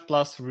 5+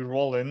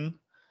 rerolling,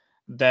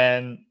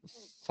 then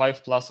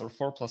 5+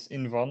 or 4+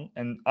 invuln,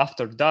 and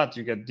after that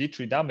you get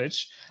D3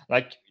 damage.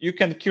 Like you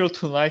can kill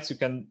 2 knights, you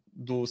can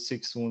do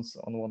 6 wounds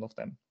on one of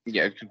them.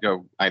 Yeah, it could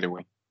go either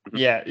way.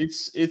 Yeah,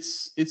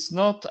 it's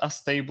not as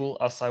stable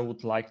as I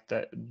would like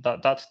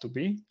that to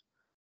be.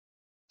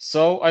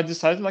 So I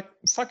decided like,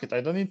 fuck it, I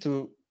don't need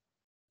to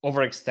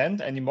overextend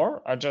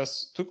anymore. I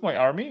just took my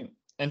army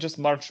and just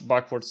marched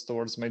backwards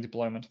towards my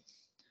deployment.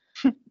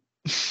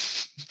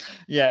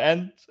 Yeah,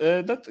 and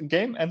that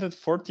game ended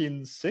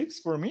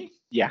 14-6 for me.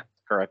 Yeah,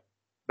 correct.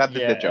 That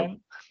did the job.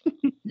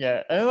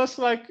 Yeah, and it was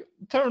like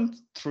turn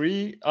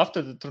 3,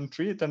 after the turn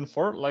 3, then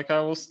 4, like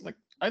I was like,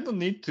 I don't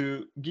need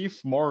to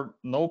give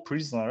no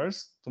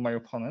prisoners to my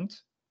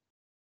opponent.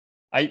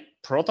 I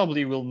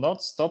probably will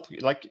not stop,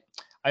 like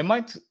I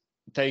might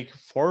take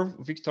 4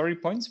 victory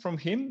points from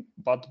him,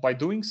 but by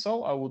doing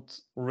so, I would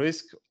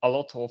risk a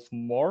lot of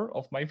more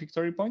of my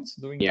victory points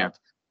doing that.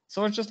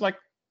 So it's just like,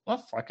 oh,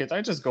 fuck it,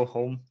 I just go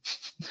home.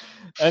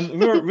 And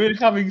we're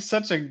having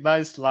such a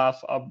nice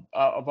laugh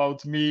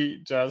about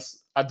me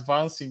just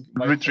advancing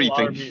my retreating.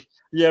 whole army.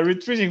 Yeah,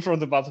 retreating from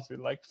the battlefield,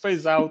 like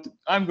phase out,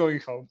 I'm going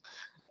home.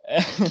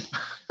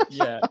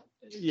 Yeah.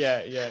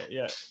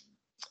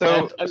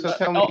 So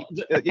tell me,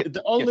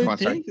 the only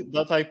thing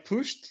that I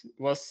pushed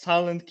was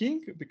Silent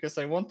King because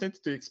I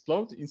wanted to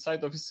explode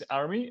inside of his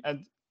army,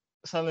 and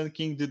Silent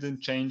King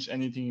didn't change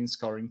anything in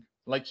scoring.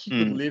 Like he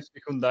could live, he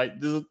could die,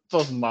 it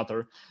doesn't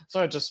matter. So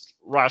I just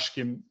rushed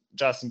him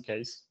just in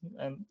case,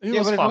 and it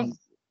was fun.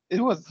 It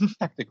was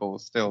tactical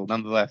still,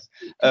 nonetheless.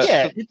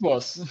 It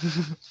was.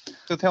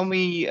 So tell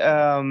me,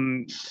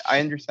 I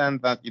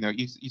understand that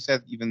you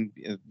said even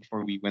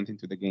before we went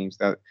into the games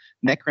that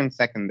Necron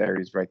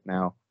secondaries right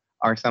now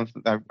are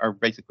something that are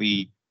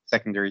basically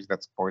secondaries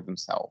that support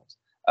themselves.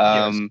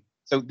 Yes.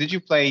 So did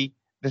you play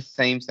the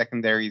same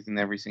secondaries in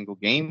every single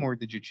game, or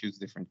did you choose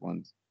different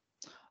ones?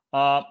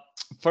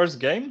 First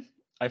game,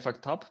 I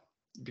fucked up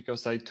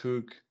because I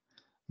took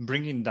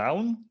Bringing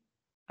Down,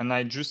 and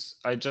I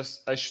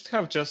should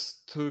have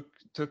just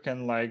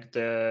taken like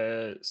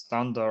the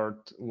standard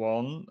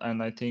one,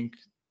 and I think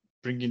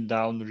Bringing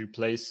Down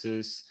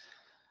replaces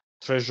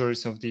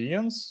Treasuries of the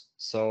Eons,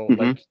 so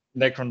like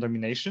Necron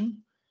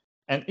Domination.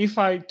 And if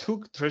I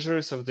took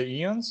Treasuries of the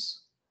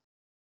Eons,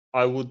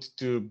 I would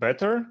do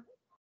better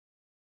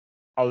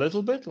a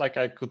little bit. Like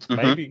I could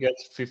maybe get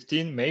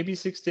 15, maybe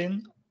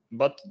 16,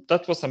 but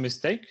that was a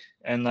mistake,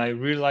 and I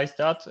realized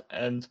that.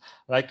 And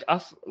like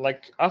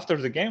after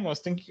the game, I was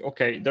thinking,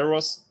 okay, there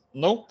was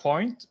no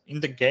point in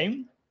the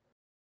game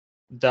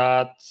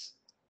that,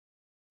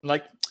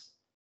 like,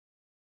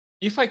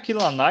 if I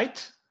kill a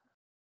knight,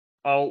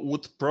 I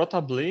would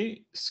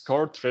probably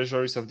score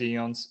Treasuries of the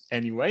Eons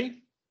anyway.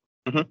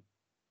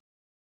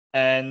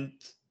 And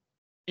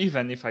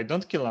even if I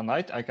don't kill a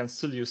knight, I can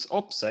still use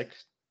OPSEC,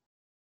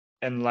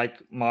 and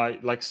like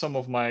some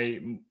of my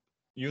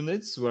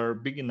units were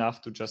big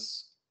enough to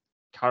just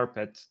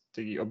carpet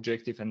the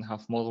objective and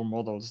have more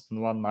models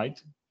than one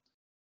knight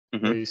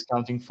is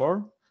counting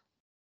for.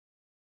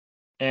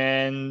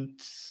 And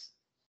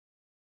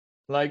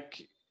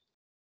like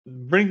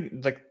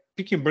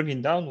picking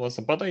Bringing Down was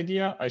a bad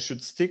idea. I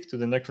should stick to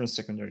the Necron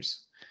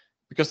secondaries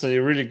because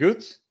they're really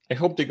good. I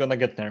hope they're gonna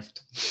get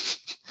nerfed.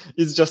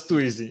 It's just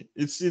too easy.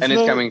 It's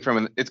coming from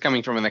a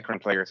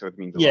Necron player, so it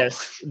means a lot.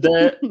 Yes,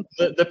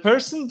 the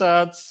person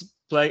that's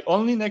play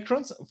only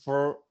Necrons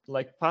for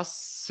like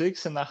past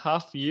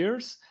 6.5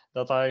 years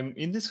that I'm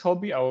in this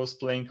hobby, I was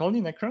playing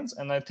only Necrons,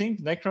 and I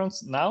think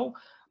Necrons now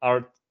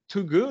are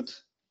too good,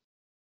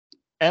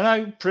 and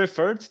I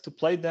preferred to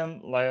play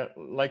them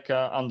like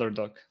an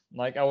underdog.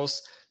 Like I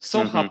was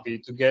so happy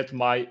to get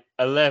my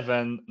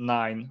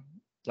 11-9,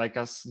 like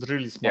a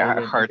really small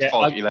win.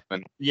 Hard-fought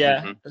 11.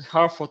 Yeah,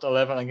 hard-fought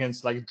 11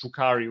 against like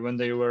Drukhari when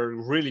they were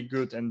really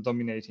good and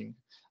dominating.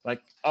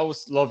 Like I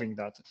was loving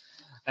that.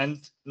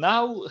 And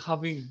now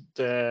having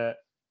the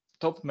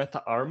top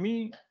meta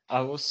army,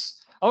 I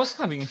was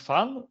having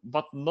fun,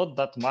 but not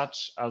that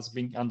much as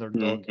being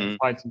underdog and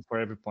fighting for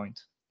every point.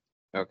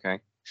 Okay.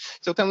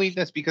 So tell me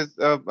this, because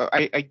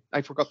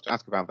I forgot to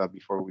ask about that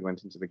before we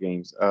went into the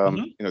games.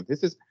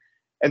 This is,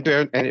 and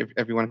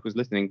everyone who's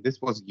listening, this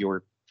was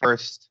your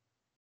first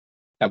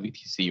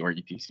WTC or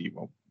ETC.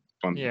 Well,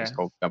 one was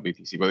called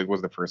WTC, but it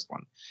was the first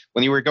one.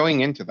 When you were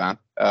going into that,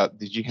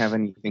 did you have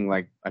anything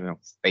like, I don't know,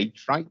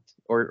 stage fright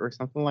or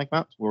something like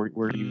that?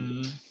 Were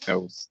you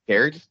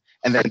scared?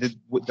 And then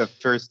the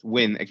first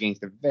win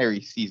against a very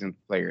seasoned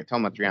player,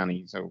 Tom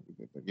Adriani, so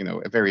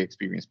a very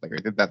experienced player,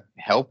 did that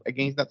help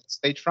against that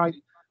stage fright,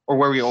 or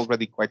were you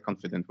already quite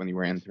confident when you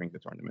were entering the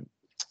tournament?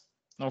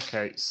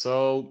 Okay,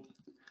 so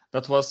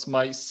that was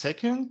my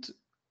second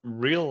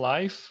real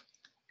life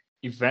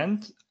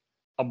event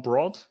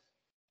abroad,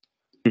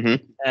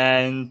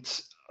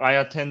 and I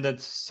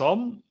attended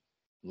some,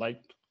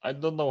 like, I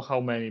don't know how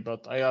many,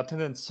 but I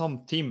attended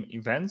some team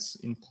events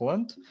in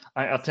Poland.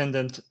 I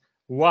attended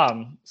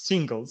one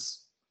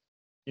singles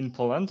in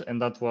Poland,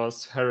 and that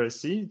was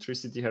Heresy,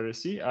 Tri-City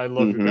Heresy. I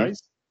love you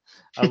guys.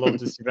 I love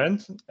this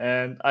event,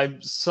 and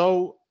I'm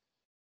so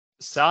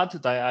sad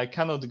that I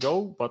cannot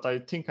go, but I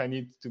think I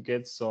need to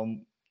get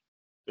some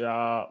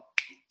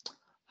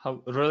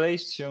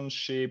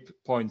relationship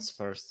points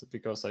first,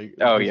 because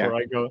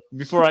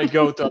before I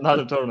go to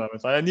another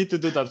tournament, I need to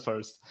do that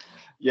first.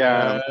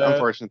 Yeah,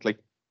 unfortunately.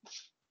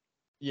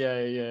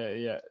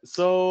 Yeah.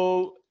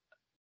 So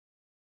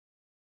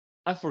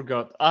I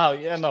forgot. Oh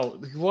yeah,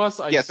 no.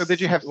 So did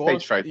you have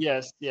stage fright?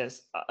 Yes.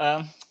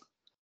 A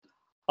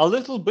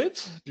little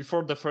bit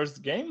before the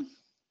first game.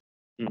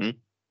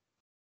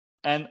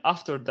 And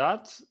after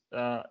that,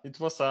 it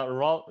was a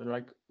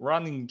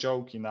running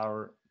joke in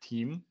our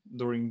team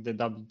during the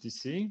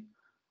WTC.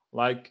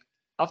 Like,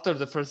 after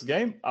the first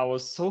game, I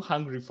was so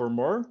hungry for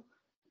more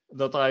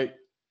that I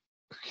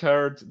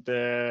heard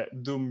the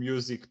Doom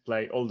music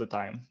play all the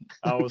time.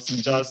 I was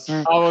just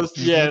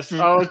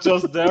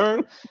there,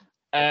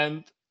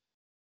 and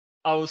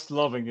I was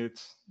loving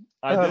it.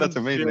 I didn't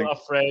feel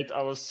afraid.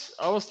 I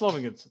was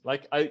loving it.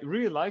 Like, I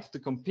really like to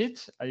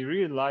compete. I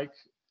really like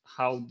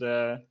how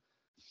the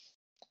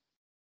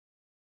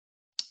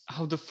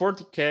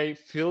 40K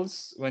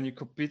feels when you're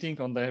competing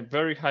on the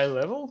very high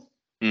level.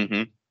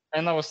 And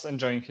I was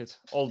enjoying it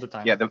all the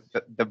time. Yeah,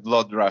 the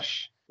blood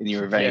rush in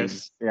your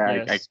veins.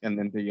 Yes. And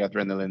then the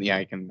adrenaline. Yeah,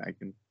 I can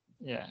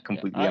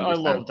completely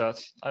understand.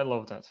 I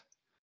love that.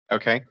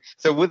 Okay,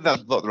 so with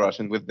that blood rush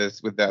and with the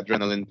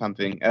adrenaline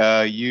pumping,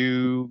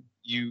 you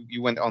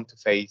went on to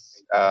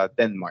face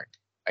Denmark,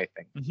 I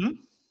think.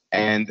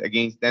 And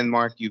against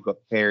Denmark, you got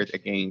paired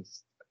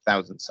against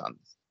Thousand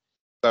Suns.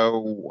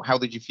 So how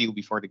did you feel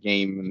before the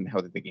game, and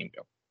how did the game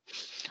go?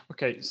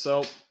 Okay,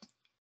 so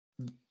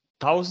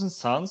Thousand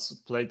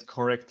Suns played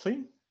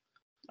correctly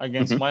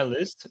against my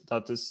list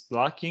that is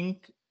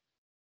lacking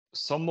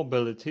some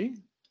mobility,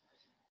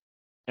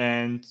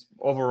 and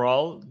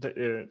overall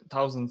the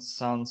Thousand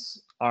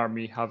Suns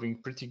army having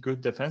pretty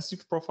good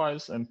defensive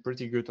profiles and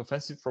pretty good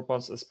offensive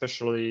profiles,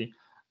 especially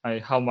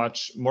how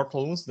much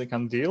mortal wounds they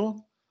can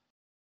deal.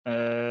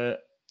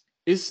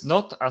 Is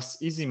not as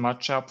easy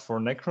matchup for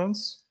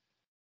Necrons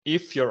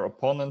if your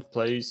opponent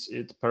plays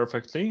it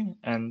perfectly,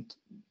 and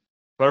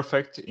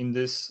perfect in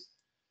this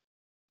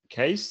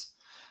case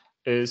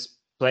is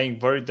playing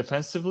very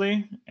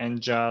defensively and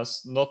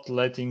just not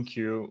letting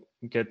you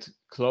get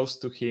close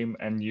to him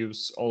and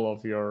use all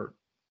of your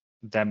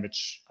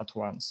damage at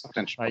once.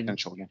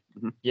 Potential, yeah.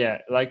 Yeah,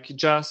 like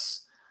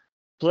just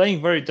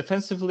playing very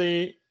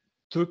defensively,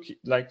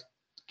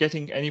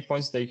 getting any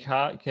points they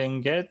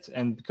can get,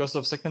 and because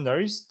of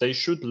secondaries, they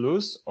should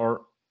lose,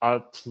 or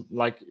at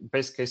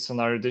best case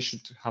scenario, they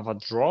should have a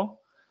draw.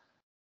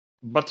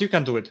 But you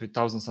can do it with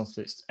Thousand Suns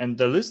list, and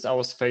the list I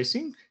was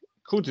facing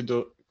could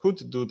do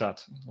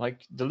that.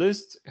 Like, the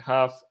list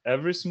have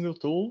every single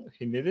tool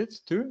he needed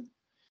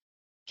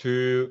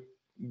to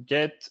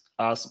get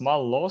a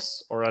small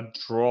loss or a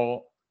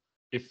draw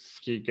if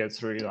he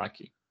gets really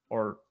lucky,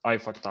 or I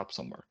fucked up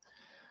somewhere.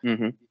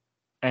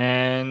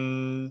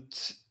 And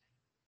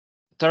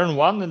turn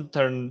 1 and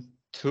turn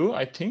 2,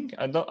 I think,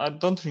 I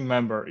don't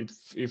remember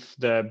if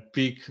the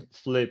big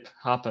flip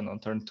happened on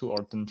turn 2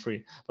 or turn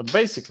 3. But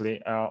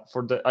basically,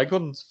 I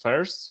got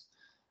first.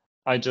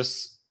 I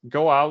just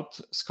go out,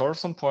 score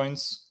some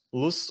points,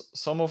 lose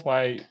some of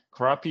my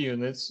crappy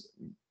units,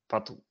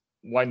 but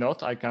why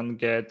not? I can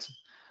get,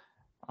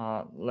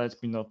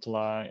 let me not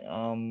lie,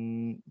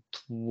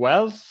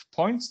 12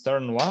 points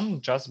turn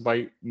 1 just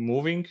by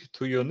moving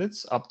 2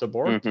 units up the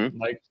board,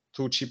 like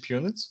 2 cheap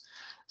units.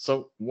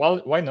 So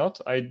why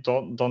not? I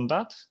done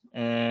that,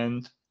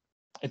 and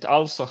it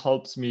also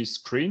helps me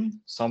screen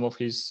some of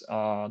his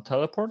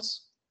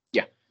teleports.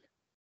 Yeah.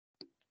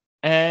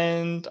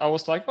 And I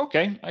was like,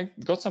 okay, I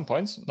got some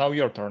points. Now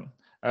your turn.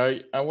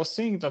 I was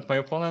seeing that my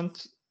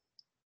opponent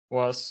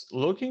was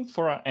looking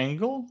for an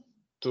angle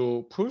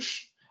to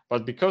push,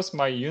 but because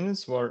my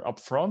units were up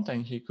front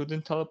and he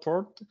couldn't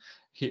teleport,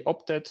 he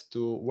opted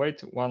to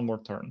wait one more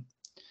turn.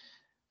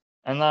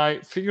 And I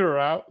figure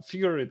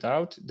it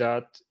out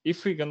that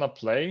if we're gonna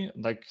play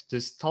like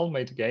this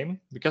stalemate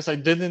game, because I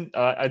didn't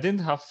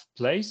have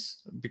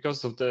place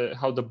because of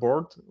how the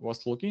board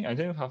was looking. I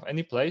didn't have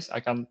any place.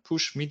 I can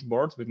push mid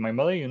board with my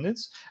melee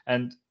units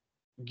and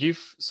give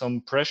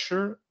some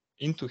pressure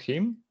into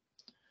him.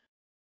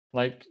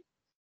 Like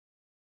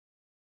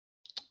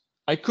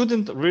I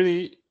couldn't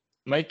really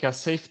make a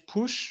safe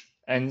push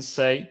and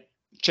say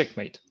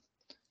checkmate.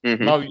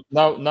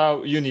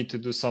 Now you need to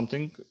do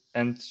something,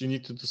 and you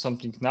need to do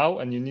something now,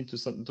 and you need to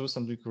do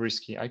something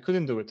risky. I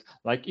couldn't do it.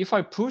 Like if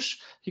I push,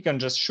 he can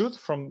just shoot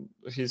from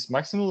his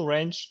maximal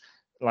range,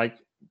 like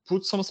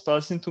put some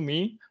spells into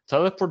me,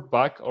 teleport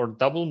back, or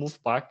double move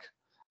back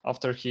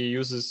after he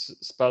uses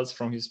spells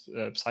from his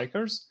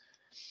psychers,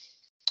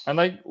 and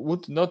I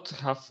would not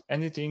have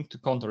anything to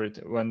counter it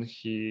when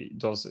he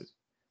does it.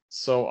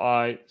 So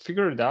I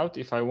figured out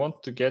if I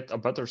want to get a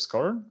better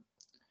score,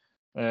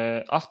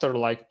 after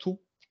like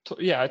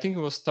I think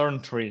it was turn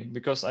 3,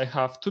 because I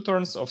have 2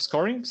 turns of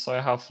scoring, so I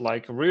have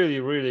like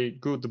really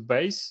good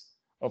base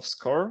of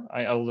score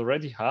I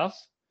already have,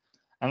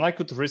 and I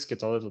could risk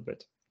it a little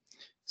bit.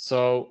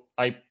 So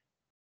I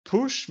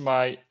push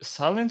my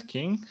Silent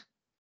King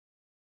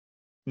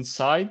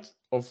inside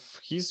of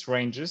his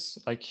ranges.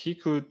 Like he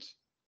could,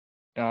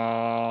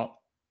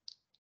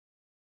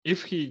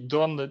 if he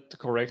done it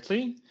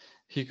correctly,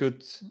 he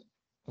could.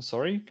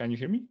 Sorry, can you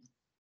hear me?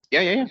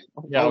 Yeah.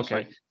 Yeah,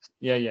 okay.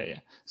 Yeah.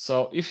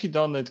 So if he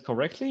done it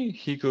correctly,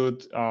 he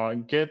could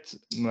get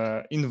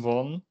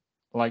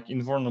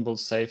invulnerable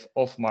save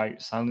of my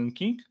Silent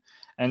King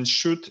and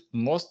shoot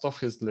most of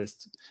his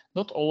list.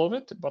 Not all of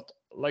it, but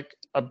like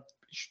a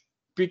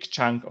big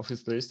chunk of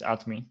his list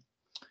at me.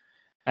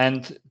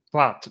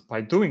 But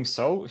by doing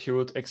so, he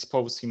would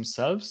expose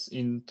himself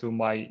into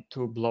my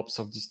 2 blobs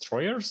of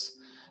destroyers.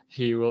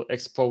 He will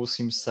expose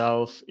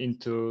himself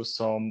into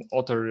some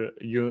other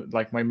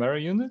like my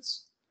melee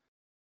units.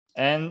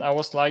 And I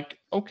was like,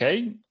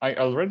 okay, I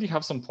already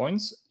have some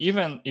points,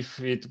 even if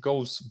it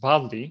goes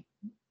badly,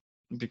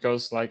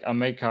 because like I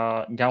make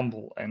a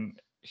gamble and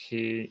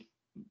he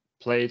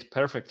played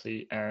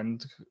perfectly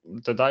and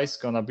the dice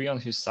gonna be on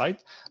his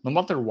side, no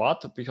matter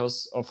what,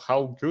 because of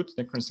how good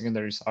Necron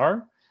secondaries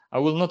are, I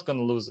will not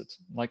gonna lose it.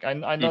 Like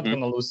I'm not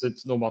gonna lose it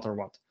no matter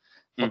what.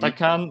 But I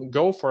can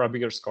go for a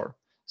bigger score.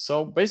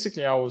 So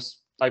basically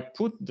I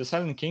put the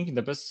Silent King in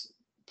the best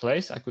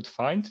place I could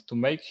find to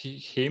make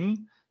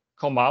him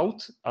come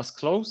out as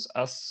close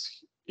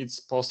as it's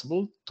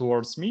possible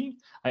towards me.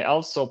 I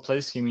also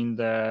place him in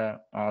the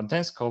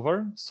dense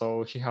cover,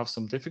 so he have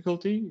some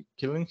difficulty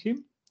killing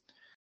him.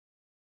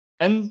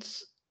 And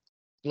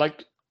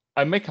like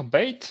I make a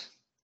bait,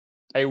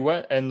 I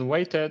went and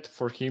waited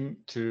for him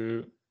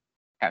to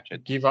Catch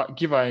it. give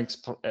a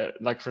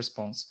like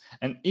response.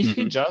 And if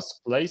he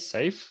just plays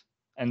safe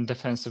and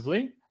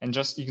defensively and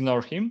just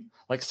ignore him,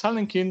 like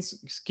Silent King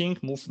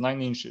move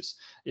 9 inches.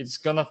 It's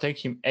gonna take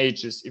him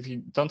ages if he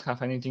don't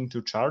have anything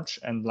to charge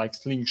and like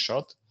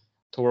slingshot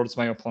towards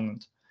my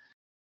opponent.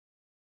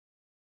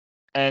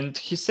 And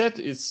he said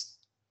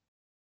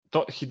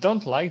he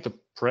don't like the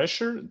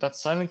pressure that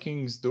Silent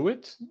King is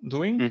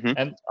doing,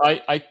 and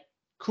I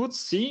could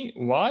see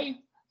why,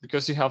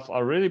 because you have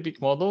a really big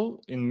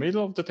model in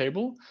middle of the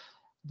table,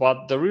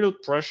 but the real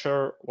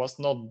pressure was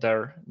not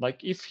there.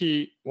 Like if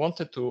he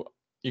wanted to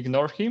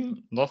ignore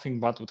him, nothing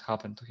bad would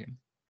happen to him.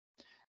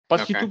 But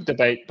he took the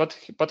bait.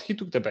 But he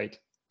took the bait,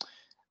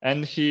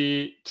 and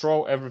he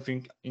throw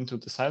everything into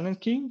the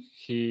Silent King.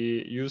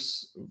 He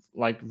used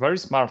like very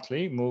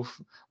smartly move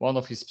one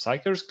of his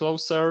psychers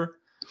closer.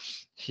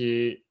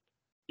 He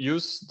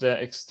used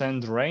the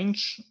extend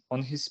range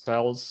on his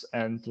spells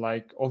and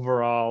like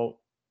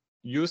overall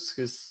use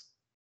his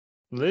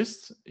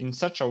list in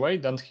such a way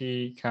that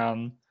he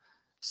can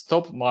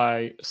stop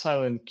my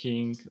Silent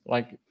King,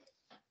 like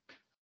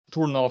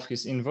turn off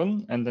his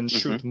invuln and then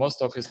shoot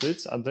most of his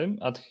lists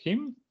at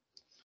him.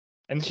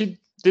 And he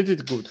did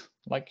it good.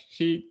 Like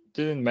he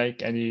didn't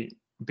make any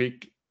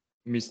big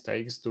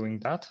mistakes doing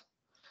that.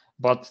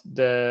 But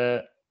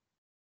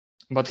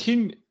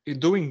him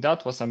doing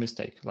that was a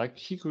mistake. Like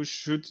he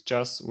should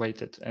just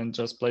waited and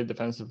just play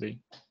defensively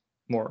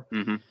more.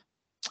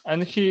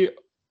 And he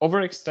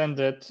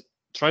overextended,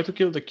 tried to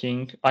kill the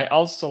king. I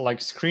also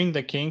like screened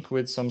the king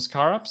with some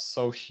scarabs,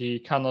 so he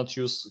cannot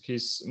use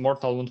his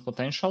mortal wound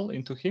potential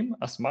into him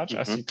as much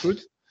as he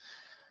could.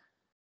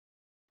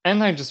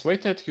 And I just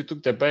waited. He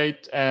took the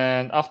bait,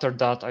 and after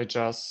that, I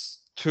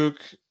just took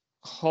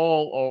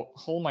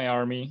whole my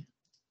army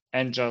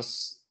and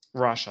just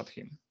rush at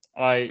him.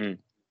 I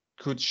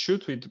could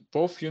shoot with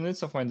both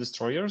units of my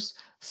destroyers.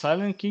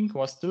 Silent King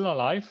was still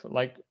alive,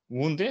 like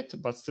wounded,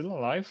 but still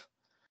alive.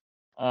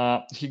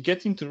 He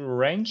get into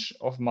range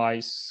of my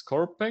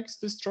Scorpex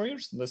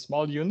destroyers, the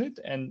small unit,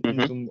 and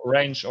into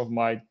range of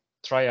my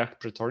Triarch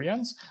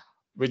Praetorians,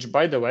 which,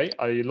 by the way,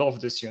 I love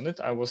this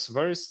unit. I was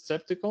very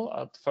skeptical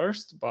at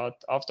first, but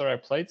after I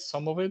played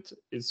some of it,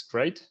 it's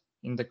great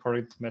in the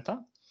current meta.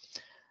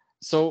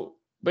 So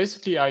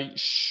basically, I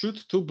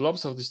shoot 2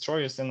 blobs of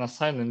destroyers and a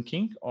Silent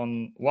King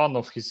on one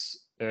of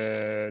his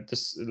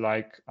this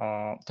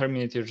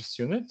Terminator's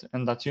unit,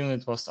 and that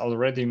unit was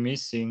already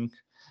missing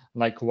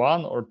like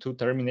 1 or 2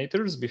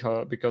 Terminators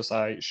because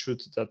I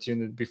shoot that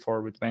unit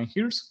before with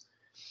Menhirs,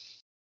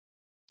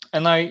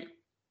 and I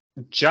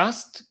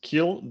just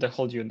kill the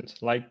whole unit,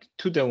 like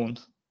to the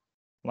wound.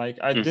 Like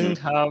I didn't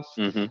have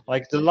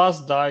like the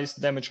last dice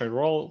damage I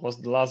roll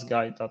was the last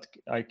guy that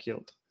I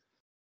killed,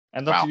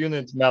 and that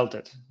unit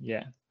melted.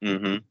 Yeah.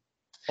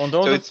 On the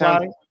other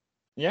flank,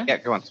 yeah.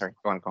 Go on. Sorry.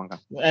 Go on.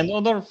 And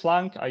other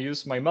flank, I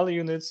use my melee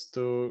units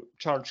to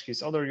charge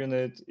his other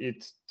unit.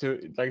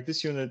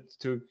 This unit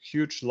took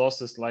huge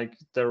losses. Like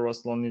there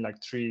was only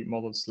like 3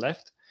 models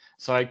left,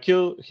 so I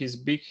kill his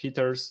big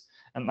hitters,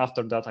 and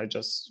after that I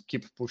just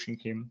keep pushing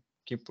him.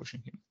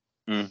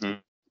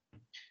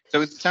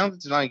 So it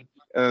sounds like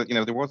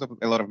there was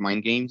a lot of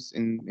mind games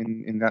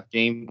in that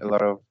game. A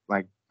lot of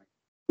like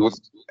it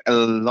was a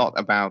lot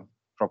about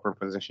proper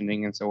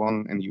positioning and so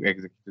on, and you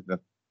executed that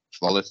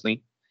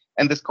flawlessly.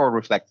 And the score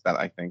reflects that,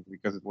 I think,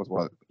 because it was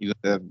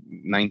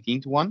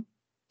 19-1.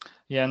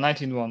 Yeah,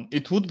 19-1.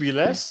 It would be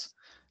less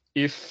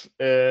if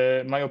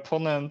my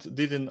opponent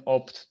didn't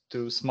opt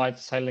to smite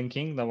Silent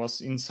King that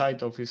was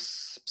inside of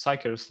his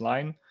Psyker's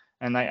line,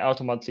 and I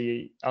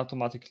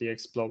automatically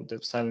explode the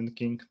Silent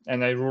King,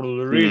 and I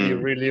rule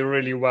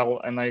really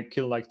well, and I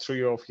kill like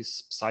 3 of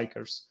his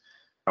Psykers.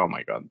 Oh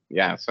my god!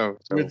 Yeah, so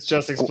with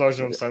just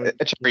explosion of Silent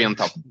a cherry on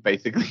top,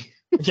 basically.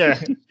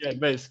 yeah,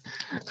 basically.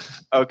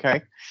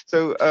 Okay,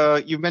 so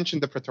you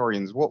mentioned the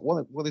Praetorians.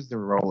 What is their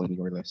role in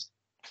your list?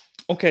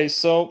 Okay,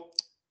 so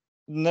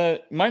my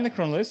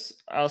Necron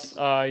list, as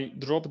I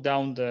drop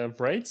down the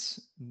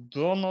Wraiths,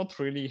 do not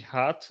really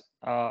have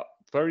a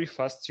very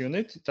fast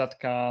unit that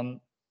can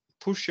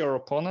push your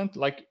opponent.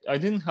 Like I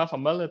didn't have a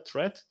melee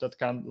threat that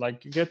can like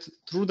get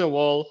through the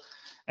wall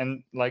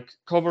and like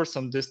cover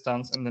some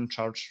distance and then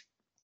charge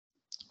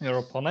your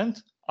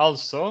opponent.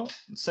 Also,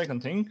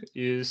 second thing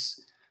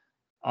is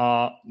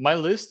my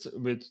list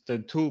with the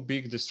 2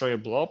 big destroyer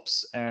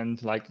blobs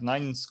and like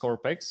 9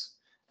 Scorpex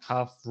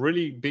have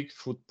really big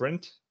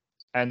footprint,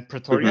 and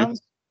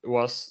Praetorians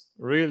was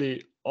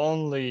really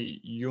only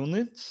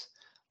units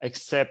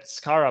except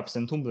Scarabs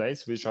and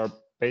Tombblades, which are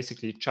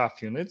basically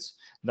chaff units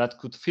that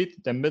could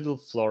fit the middle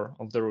floor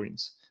of the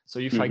ruins. So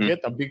if I get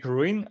a big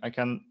ruin, I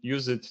can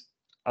use it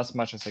as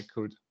much as I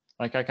could.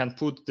 Like I can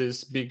put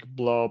this big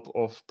blob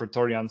of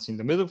Praetorians in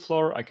the middle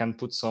floor. I can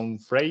put some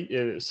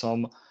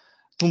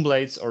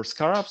Tombblades or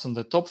Scarabs on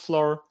the top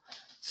floor,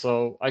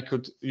 so I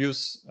could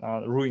use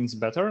ruins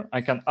better.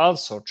 I can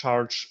also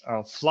charge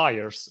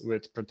flyers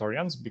with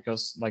Praetorians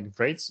because like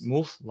Wraiths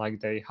move like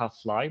they have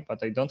fly,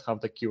 but they don't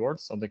have the keyword,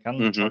 so they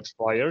can charge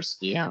flyers.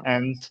 Yeah.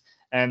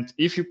 And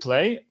if you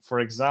play, for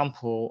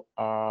example,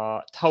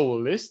 Tau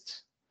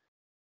list,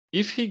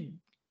 if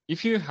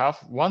you have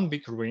 1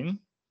 big ruin,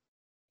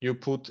 you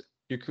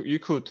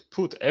could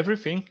put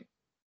everything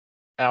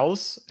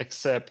else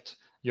except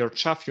your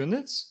chaff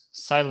units,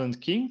 Silent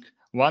King,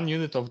 1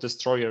 unit of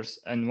destroyers,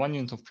 and 1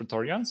 unit of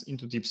Praetorians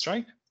into Deep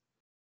Strike,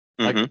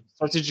 like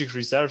strategic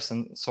reserves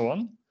and so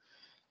on.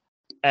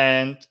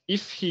 And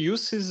if he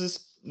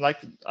uses,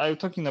 like I'm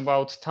talking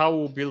about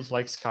Tau build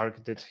like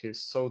Skark did his,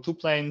 so 2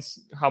 planes,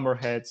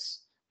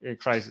 hammerheads,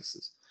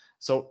 crises.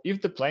 So if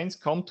the planes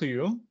come to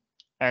you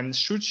and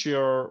shoot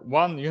your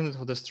 1 unit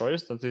of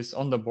destroyers that is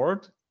on the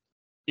board,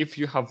 if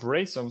you have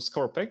Wraiths or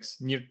Scorpex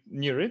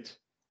near it,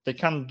 they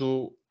can't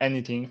do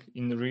anything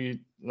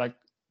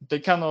they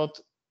cannot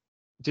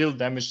deal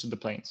damage to the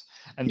planes.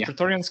 And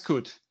Praetorians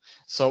could.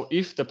 So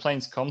if the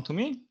planes come to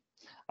me,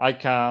 I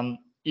can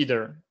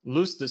either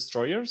lose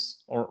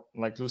destroyers or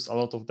like lose a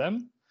lot of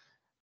them,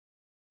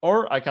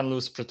 or I can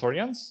lose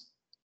Praetorians.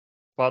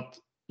 But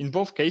in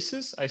both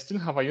cases, I still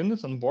have a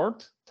unit on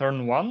board,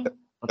 turn 1,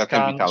 that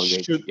can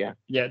retaliate.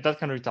 That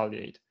can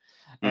retaliate.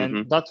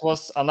 And that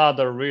was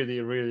another really,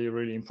 really,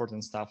 really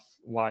important stuff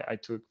why I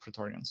took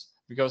Praetorians.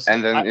 Because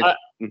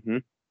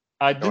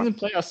I didn't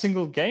play a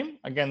single game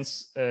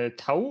against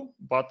Tau,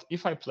 but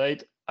if I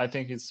played, I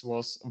think it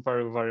was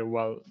very, very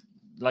well.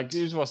 Like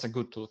it was a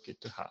good toolkit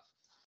to have.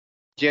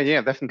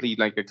 Yeah, definitely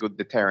like a good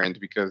deterrent,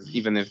 because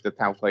even if the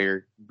Tau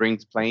player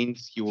brings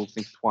planes, he will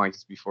think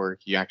twice before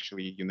he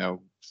actually,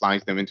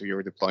 flies them into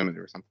your deployment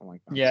or something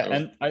like that. Yeah, so,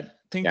 and I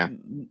think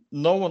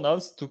no one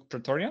else took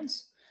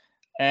Praetorians,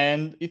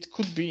 and it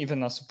could be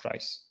even a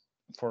surprise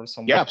for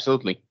someone. Yeah,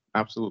 absolutely.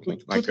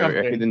 Like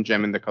a hidden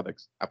gem in the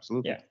codex.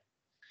 Absolutely.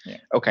 Yeah.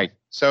 Okay,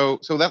 so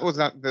that was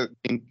the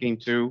game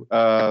 2.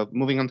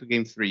 Moving on to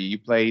game 3, you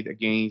played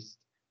against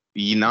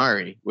the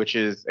Ynnari, which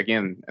is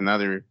again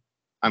another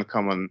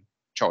uncommon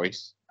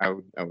choice, I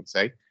would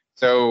say.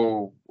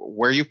 So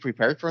were you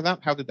prepared for that?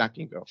 How did that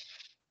game go?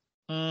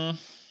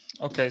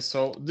 Okay,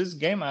 so this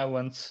game I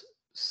went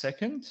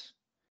second,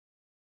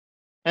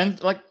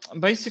 and like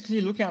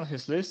basically looking at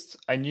his list,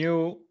 I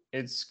knew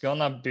it's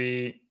gonna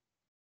be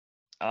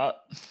I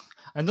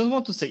don't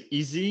want to say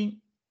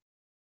easy,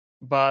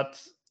 but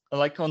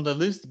like on the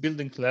list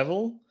building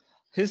level,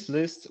 his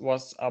list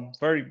was a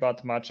very bad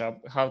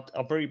matchup, had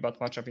a very bad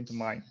matchup into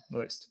my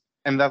list.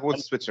 And that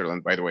was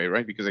Switzerland, by the way,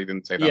 right? Because I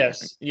didn't say that.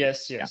 Yes,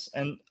 yes. Yeah.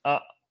 And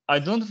I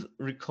don't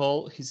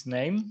recall his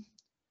name,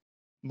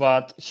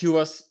 but he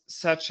was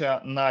such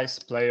a nice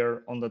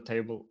player on the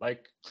table.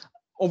 Like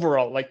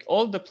overall, like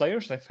all the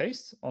players I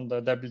faced on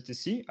the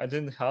WTC, I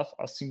didn't have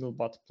a single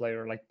bad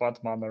player, like bad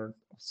manner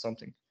or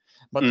something.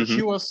 But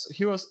he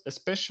was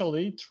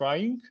especially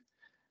trying.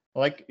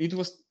 Like it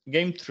was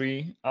game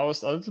 3. I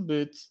was a little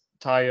bit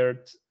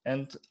tired,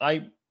 and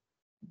I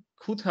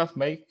could have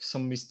made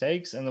some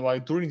mistakes. And while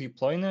during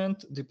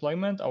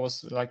deployment, I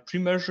was like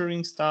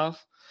pre-measuring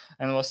stuff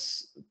and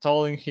was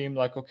telling him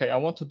like, okay, I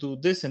want to do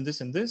this and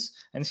this and this.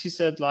 And he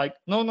said like,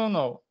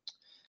 no.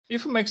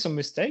 If you make some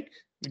mistake,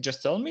 you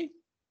just tell me,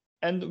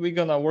 and we're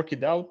gonna work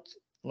it out.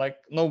 Like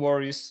no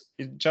worries,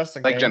 it's just a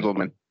like game.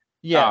 gentlemen.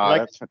 Yeah,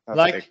 that's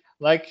fantastic.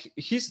 like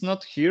he's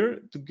not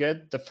here to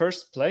get the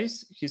first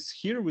place. He's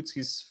here with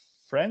his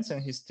friends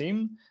and his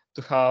team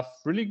to have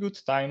really good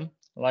time.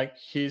 Like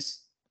he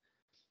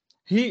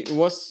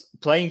was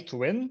playing to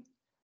win,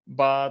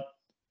 but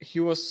he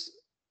was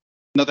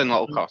not at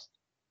all cost.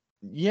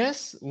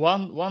 Yes,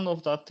 one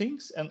of the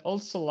things, and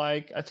also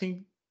like I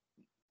think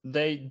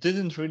they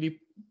didn't really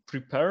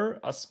prepare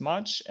as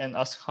much and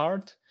as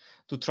hard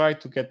to try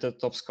to get the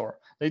top score.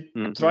 They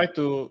tried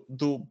to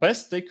do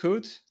best they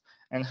could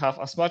and have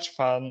as much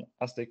fun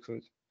as they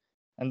could.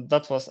 And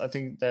that was, I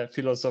think, the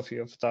philosophy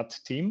of that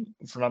team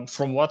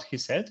from what he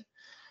said.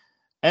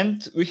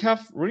 And we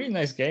have really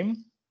nice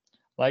game.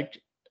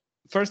 Like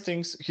first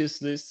things,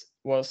 his list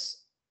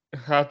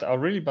had a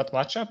really bad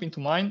matchup into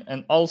mine,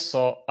 and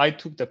also I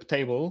took the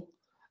table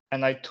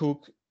and I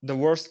took the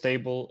worst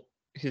table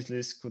his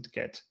list could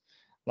get.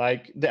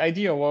 Like the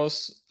idea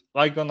was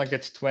I gonna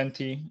get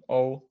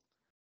 20-0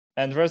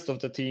 and rest of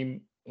the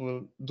team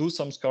will do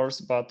some scores,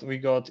 but we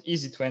got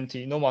easy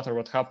 20 no matter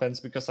what happens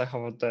because I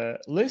have the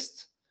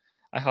list,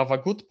 I have a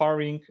good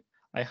pairing,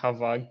 I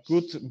have a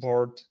good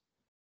board.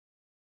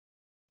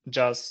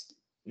 Just,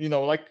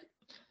 like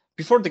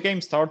before the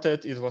game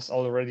started, it was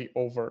already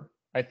over,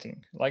 I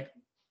think. Like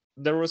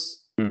there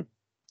was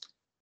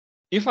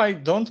if I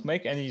don't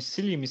make any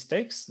silly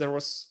mistakes, there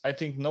was, I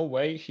think, no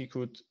way he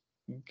could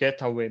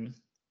get a win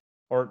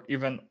or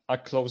even a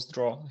close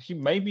draw. He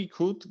maybe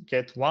could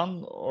get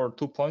 1 or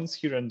 2 points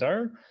here and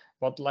there,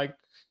 but like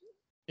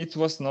it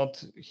was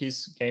not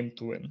his game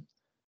to win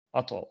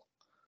at all.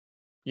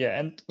 Yeah,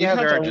 and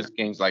there are just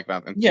games like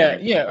that. And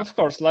yeah, of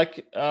course.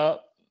 Like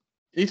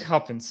it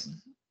happens.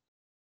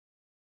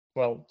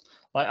 Well,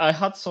 I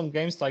had some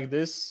games like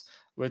this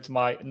with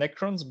my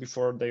Necrons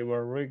before they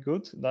were really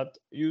good. That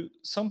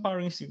some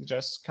pairings you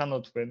just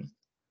cannot win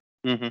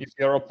if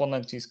your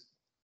opponent is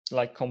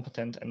like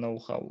competent and know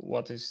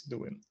what is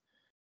doing.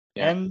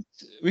 Yeah. And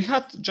we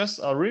had just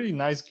a really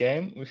nice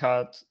game. We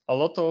had a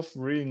lot of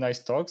really nice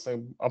talks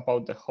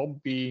about the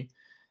hobby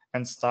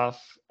and stuff.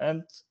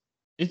 And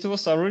it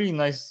was a really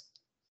nice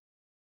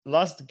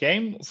last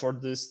game for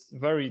this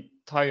very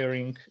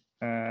tiring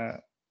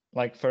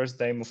like first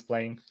day of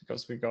playing,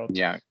 because we got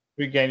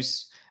 3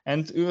 games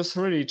and it was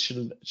really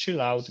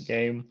chill out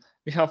game.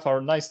 We have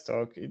our nice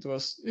talk. It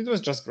was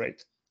just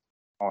great.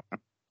 Awesome.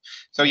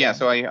 So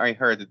so I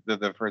heard that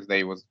the first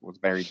day was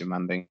very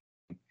demanding.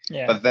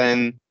 Yeah. But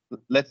then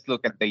let's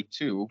look at day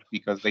 2,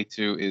 because day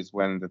 2 is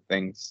when the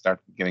things start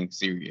getting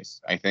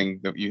serious. I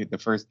think that you hit the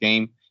first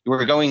game. You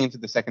were going into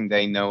the second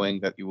day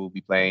knowing that you will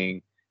be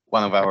playing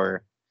one of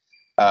our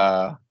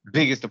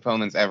biggest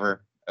opponents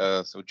ever,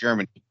 so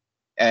Germany.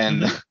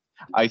 And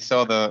I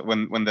saw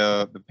when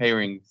the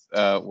pairings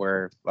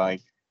were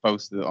like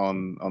posted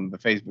on the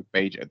Facebook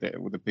page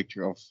with a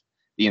picture of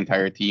the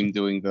entire team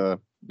doing the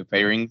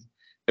pairings.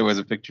 There was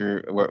a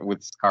picture with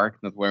Skark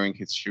not wearing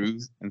his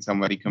shoes, and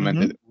somebody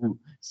commented, "Ooh,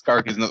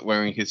 Skark is not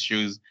wearing his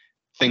shoes.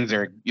 Things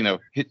are,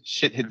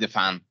 shit hit the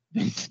fan."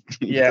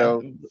 Yeah,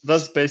 so,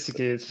 that's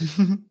basically it.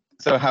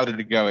 So how did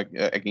it go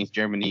against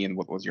Germany, and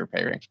what was your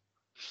pairing?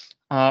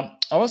 I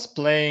was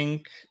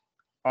playing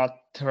a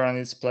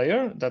Tyranids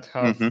player that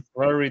have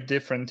very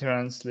different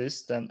Tyranids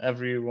list than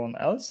everyone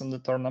else in the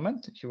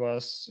tournament.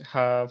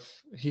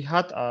 He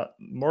had a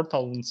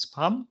Mortal Wound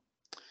spam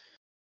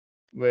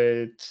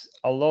with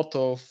a lot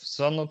of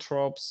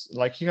Xenotropes.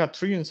 Like he had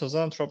 3 units of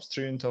Xenotropes,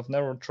 3 units of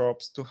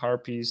Neurotropes, 2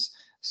 Harpies,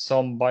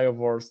 some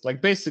Biowars.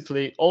 Like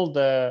basically all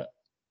the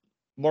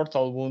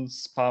Mortal Wound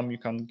spam you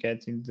can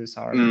get in this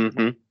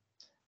army.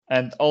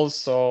 And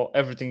also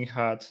everything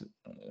had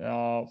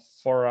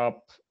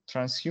 4-up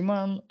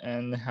Transhuman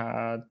and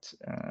had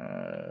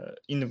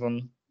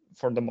Invon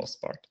for the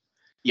most part.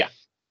 Yeah.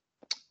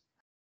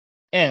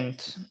 And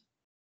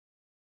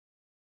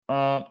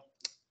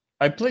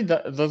I played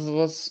that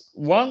was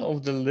one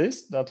of the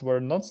lists that were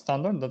not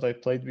standard that I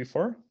played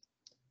before.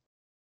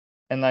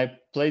 And I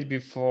played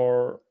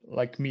before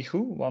like Mihu,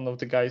 one of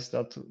the guys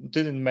that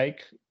didn't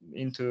make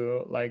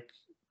into like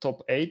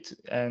top 8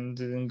 and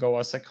didn't go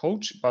as a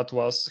coach, but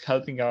was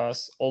helping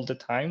us all the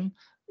time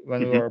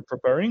when we were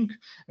preparing.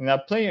 And I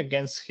play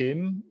against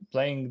him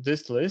playing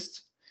this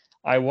list.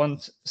 I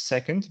went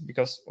second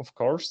because, of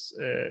course,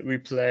 we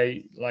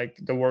play like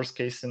the worst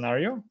case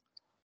scenario.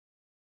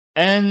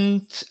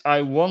 And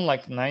I won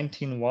like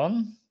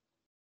 19-1.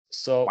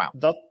 So Wow.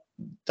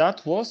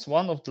 that was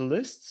one of the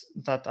lists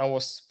that I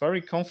was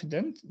very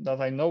confident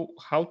that I know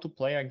how to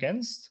play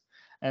against,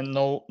 and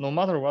no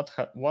matter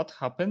what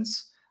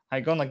happens, I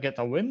gonna get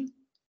a win.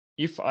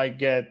 If I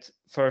get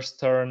first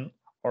turn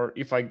or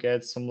if I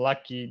get some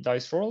lucky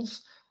dice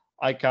rolls,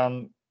 I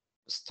can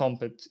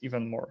stomp it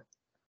even more.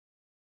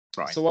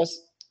 Right. So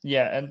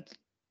and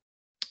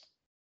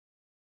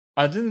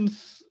I didn't.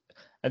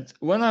 And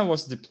when I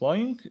was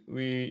deploying,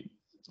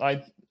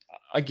 I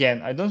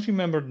again, I don't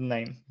remember the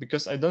name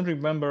because I don't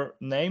remember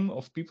name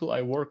of people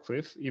I work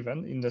with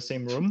even in the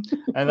same room,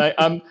 and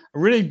I'm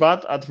really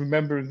bad at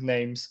remembering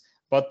names.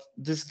 But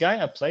this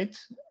guy I played,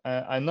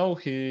 I know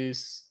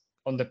he's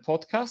on the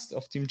podcast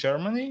of Team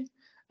Germany,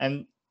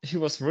 and he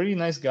was really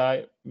nice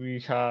guy.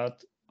 We had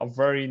a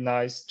very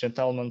nice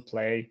gentleman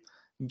play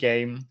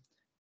game,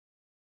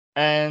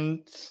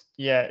 and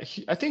yeah,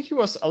 I think he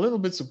was a little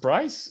bit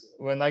surprised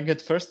when I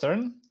get first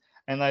turn,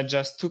 and I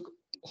just took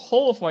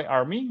whole of my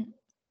army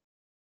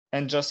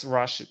and just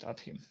rush it at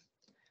him.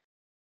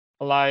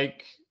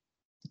 Like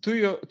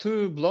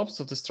two blobs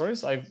of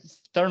destroyers. I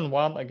turn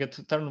one. I get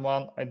to turn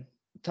one. I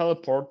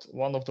teleport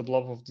one of the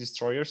blob of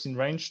destroyers in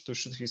range to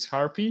shoot his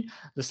harpy.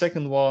 The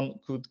second one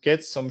could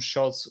get some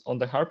shots on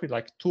the harpy,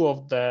 like two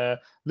of the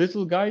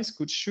little guys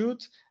could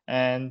shoot,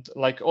 and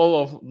like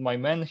all of my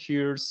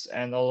menhirs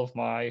and all of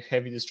my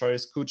heavy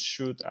destroyers could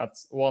shoot at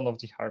one of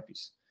the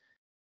harpies.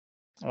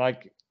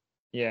 Like,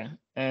 yeah,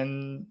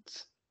 and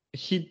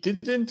he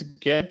didn't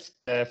get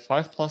the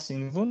 5+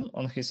 invuln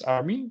on his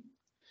army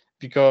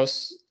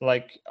because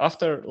like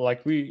after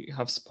like we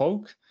have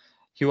spoke,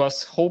 he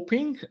was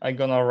hoping I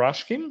gonna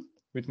rush him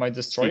with my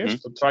destroyers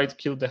to try to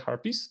kill the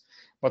harpies,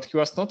 but he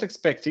was not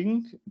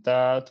expecting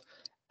that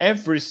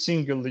every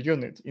single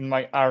unit in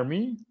my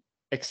army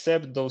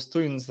except those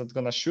two units that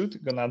gonna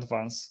shoot gonna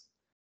advance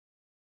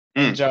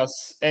and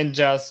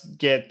just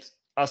get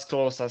as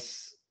close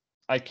as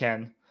I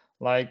can.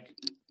 Like,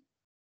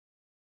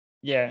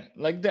 yeah,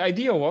 like the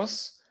idea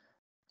was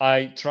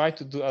I tried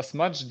to do as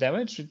much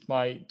damage with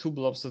my two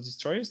blobs of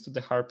destroyers to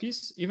the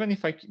harpies. Even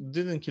if I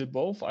didn't kill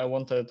both, I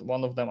wanted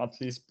one of them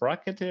at least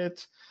bracketed,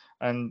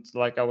 and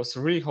like I was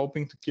really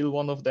hoping to kill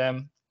one of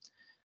them.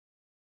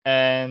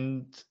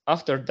 And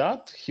after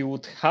that, he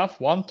would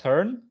have one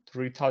turn to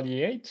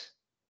retaliate,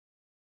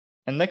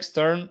 and next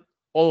turn,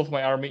 all of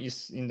my army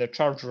is in the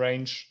charge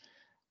range,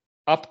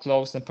 up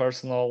close and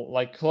personal,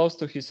 like close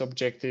to his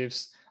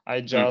objectives. I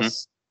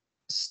just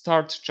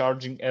start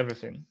charging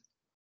everything,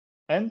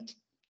 and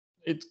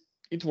it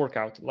it worked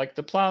out. Like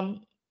the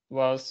plan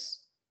was,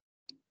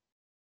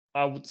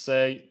 I would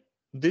say,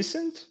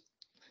 decent,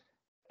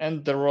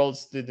 and the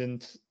rolls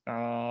didn't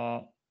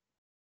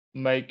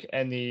make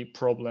any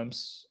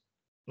problems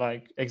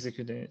like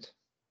executing it.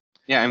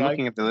 Yeah, I'm Like,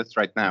 looking at the list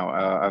right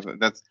now.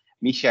 That's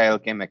Michael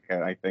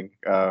Gemeke, I think,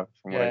 from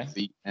what I yeah,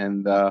 see,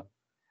 and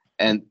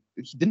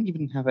he didn't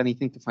even have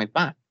anything to fight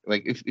back.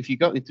 Like if you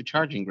got into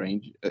charging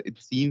range, it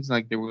seems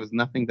like there was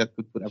nothing that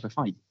could put up a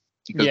fight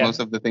because yeah, most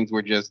of the things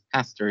were just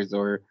casters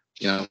or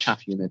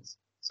chaff units.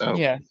 So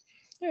yeah.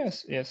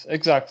 Yes,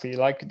 exactly.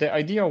 Like the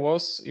idea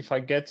was if I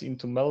get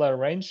into melee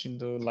range,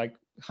 into like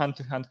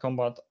hand-to-hand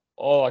combat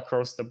all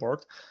across the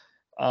board,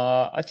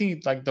 I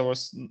think like there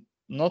was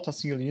not a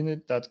single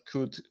unit that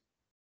could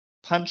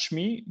punch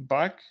me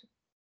back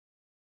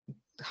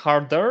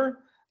harder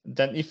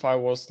than if I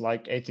was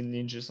like 18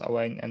 inches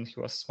away and he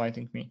was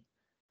smiting me.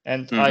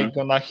 And I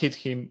gonna hit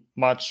him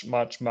much,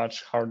 much,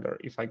 much harder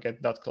if I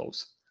get that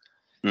close.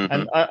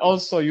 And I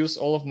also use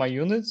all of my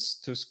units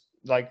to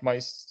like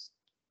my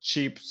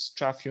cheap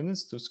straff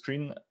units to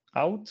screen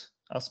out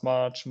as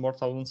much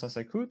mortal wounds as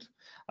I could.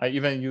 I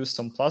even used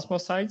some plasma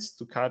sights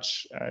to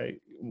catch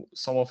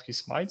some of his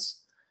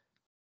smites.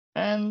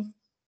 And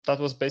that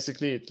was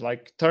basically it.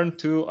 Like turn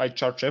two, I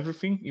charge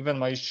everything. Even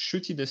my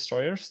shooty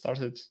destroyer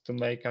started to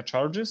make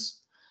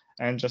charges,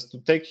 and just to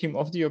take him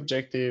off the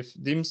objective,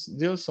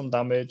 deal some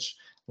damage.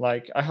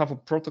 Like I have a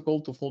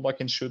protocol to fall back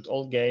and shoot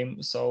all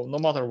game, so no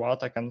matter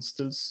what, I can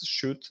still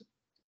shoot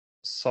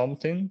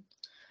something.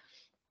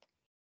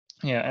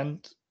 Yeah,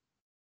 and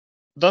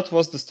that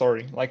was the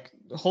story. Like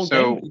the whole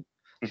game,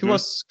 he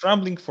was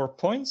scrambling for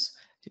points.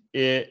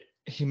 He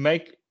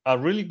make a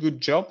really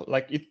good job.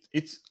 Like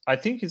it's I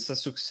think it's a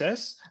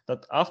success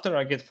that after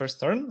I get first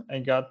turn, I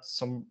got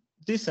some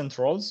decent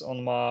rolls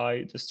on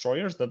my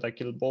destroyers that I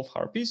killed both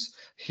harpies.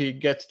 He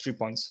get 3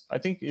 points. I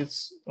think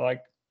it's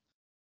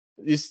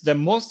the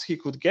most he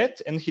could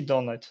get, and he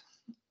done it.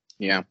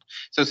 Yeah.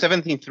 So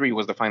 17-3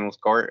 was the final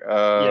score.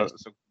 Yes.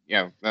 So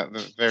yeah,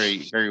 very,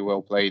 very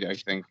well played. I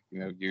think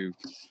you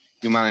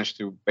managed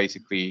to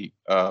basically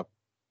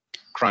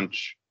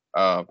crunch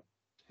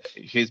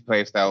his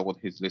playstyle, what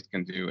his list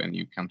can do, and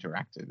you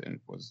counteracted, and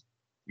it was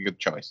a good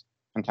choice.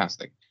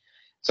 Fantastic.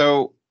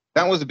 So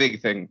that was a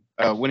big thing.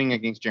 Winning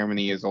against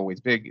Germany is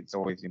always big. It's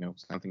always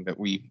something that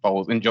we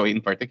both enjoy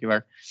in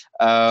particular.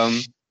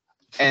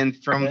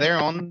 And from there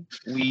on,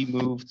 you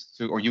moved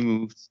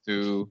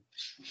to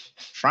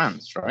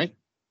France, right?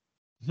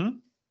 Mm-hmm.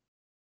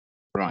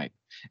 Right.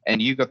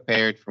 And you got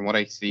paired, from what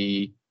I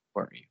see,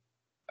 where are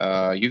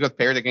you? You got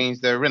paired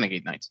against the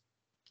Renegade Knights.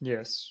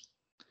 Yes.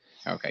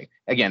 Okay.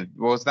 Again,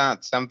 was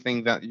that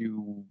something that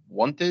you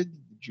wanted?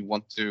 Did you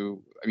want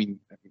to? I mean,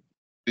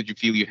 did you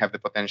feel you have the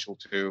potential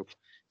to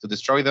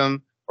destroy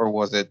them, or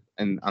was it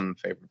an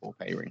unfavorable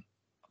pairing?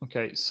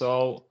 Okay,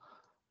 so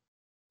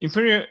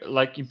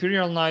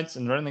Imperial Knights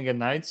and Renegade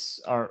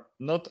Knights are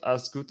not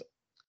as good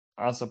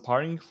as a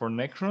pairing for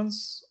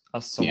Necrons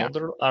as some Yeah.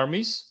 other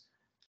armies.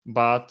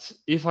 But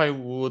if I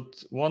would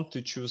want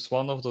to choose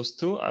one of those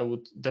two, I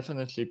would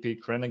definitely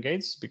pick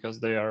Renegades because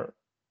they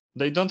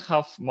don't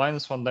have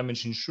 -1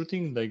 damage in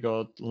shooting. They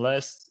got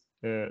less.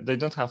 They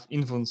don't have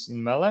influence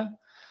in melee,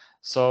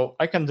 so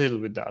I can deal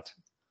with that.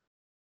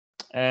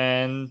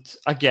 And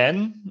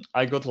again,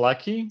 I got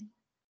lucky.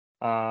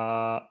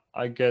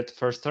 I get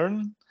first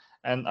turn,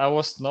 and I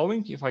was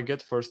knowing if I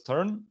get first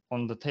turn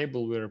on the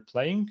table we're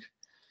playing,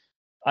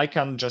 I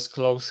can just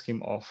close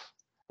him off.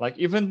 Like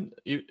if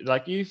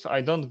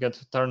I don't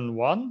get turn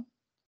 1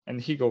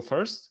 and he go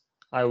first,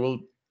 I will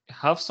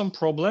have some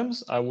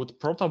problems. I would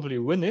probably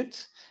win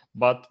it,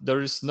 but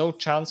there is no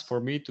chance for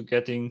me to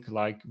getting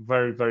like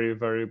very very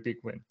very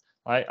big win.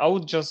 I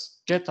would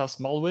just get a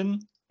small win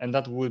and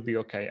that would be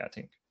okay, I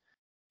think.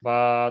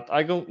 But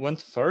I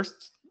went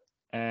first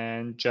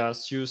and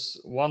just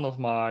use one of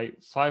my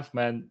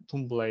 5-man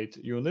Tombblade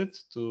unit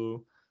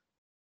to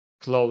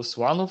close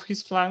one of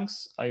his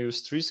flanks. I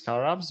used 3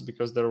 Scarabs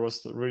because there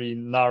was a really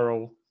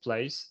narrow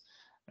place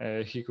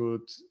he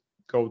could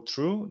go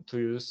through to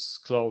use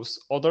close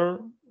other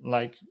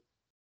like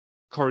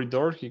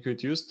corridor he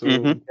could use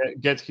to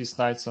get his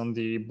knights on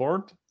the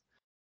board.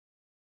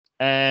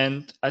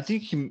 And I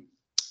think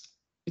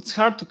it's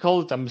hard to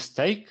call it a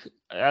mistake.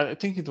 I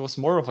think it was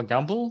more of a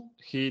gamble.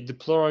 He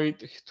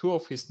deployed 2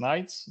 of his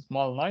knights,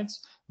 small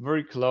knights,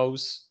 very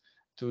close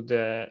to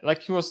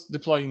he was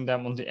deploying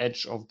them on the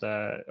edge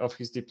of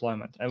his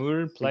deployment, and we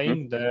were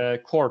playing the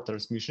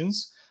quarters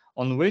missions,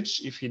 on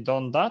which if he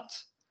done that,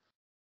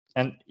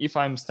 and if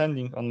I'm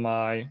standing on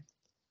my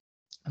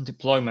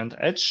deployment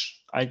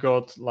edge, I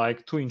got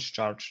like 2-inch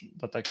charge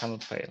that I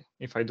cannot fail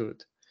if I do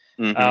it.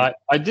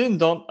 I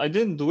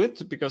didn't do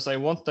it because I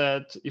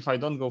wanted, if I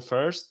don't go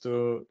first,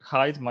 to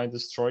hide my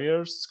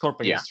destroyers,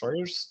 Scorpion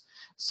destroyers.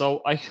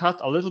 So I had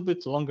a little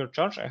bit longer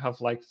charge. I have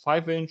like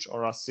 5-inch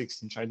or a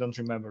 6-inch. I don't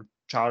remember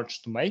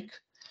charge to make.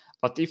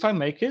 But if I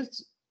make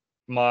it,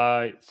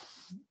 my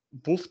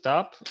buffed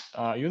up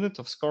unit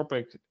of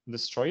Scorpion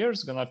destroyer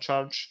is gonna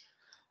charge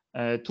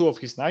 2 of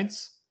his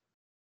knights,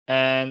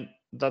 and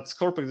that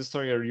Scorpion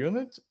destroyer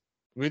unit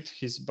with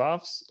his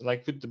buffs,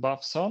 like with the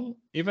buffs on,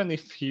 even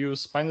if he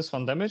use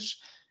 -1 damage,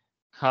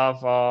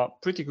 have a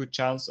pretty good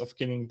chance of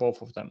killing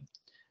both of them.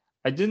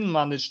 I didn't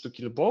manage to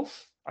kill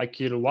both. I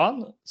killed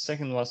one.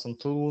 Second was on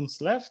 2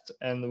 wounds left,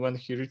 and when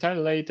he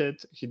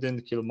retaliated, he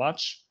didn't kill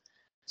much.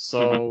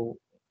 So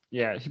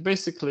yeah, he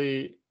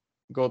basically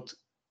got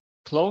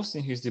close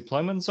in his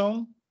deployment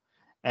zone,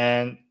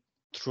 and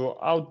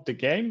throughout the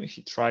game,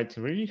 he tried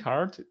really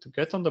hard to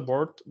get on the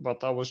board,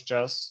 but I was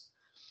just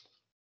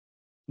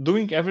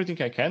doing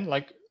everything I can.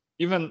 Like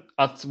even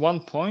at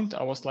one point,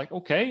 I was like,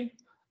 okay,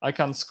 I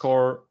can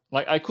score.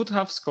 Like I could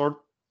have scored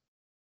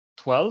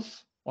 12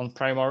 on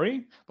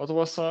primary, but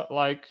was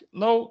like,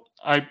 no,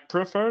 I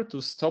prefer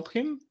to stop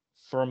him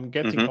from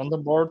getting on the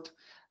board.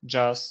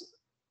 Just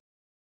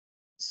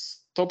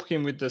stop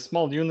him with the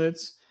small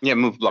units. Yeah,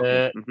 move block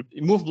him.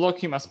 Move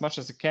block him as much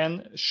as I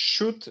can.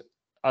 Shoot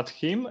at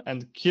him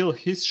and kill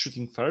his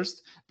shooting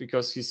first,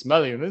 because his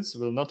melee units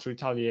will not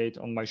retaliate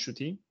on my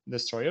shooting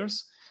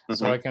destroyers.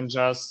 So I can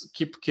just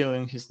keep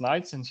killing his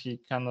knights and he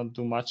cannot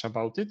do much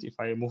about it if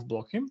I move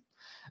block him.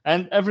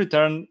 And every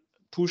turn,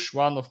 push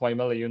one of my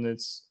melee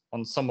units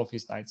on some of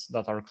his knights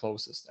that are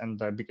closest and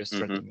the biggest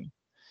threat to me.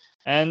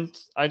 And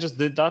I just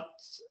did that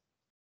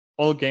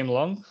all game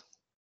long.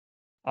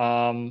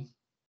 A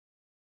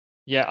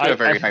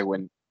very high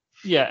win.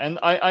 Yeah, and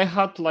I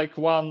had like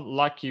one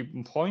lucky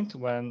point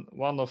when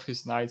one of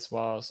his knights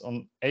was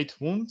on 8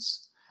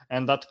 wounds,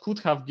 and that could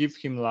have give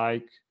him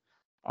like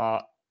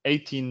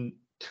 18-2.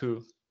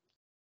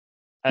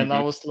 And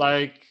I was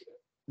like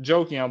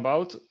joking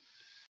about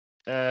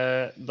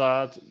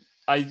that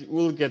I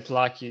will get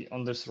lucky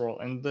on this roll.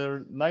 And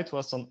the knight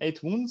was on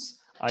 8 wounds.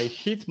 I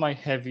hit my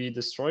heavy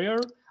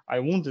destroyer. I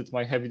wounded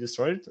my heavy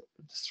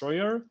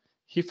destroyer.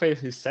 He failed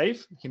his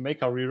save. He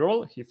make a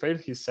reroll. He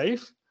failed his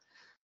save.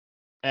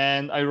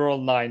 And I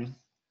rolled 9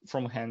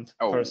 from hand,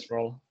 first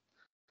roll.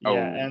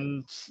 Yeah,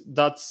 and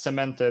that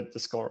cemented the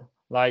score.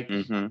 Like,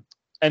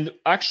 and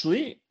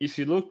actually, if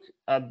you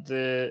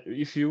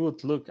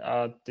would look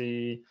at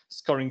the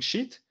scoring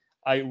sheet,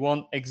 I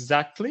won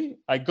exactly.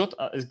 I got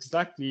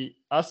exactly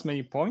as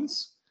many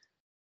points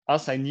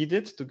as I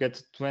needed to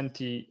get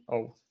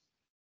 20-0.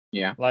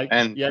 Yeah, like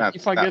and yeah,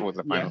 if I that get was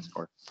the final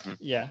score.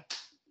 Yeah,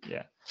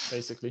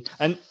 basically.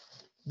 And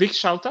big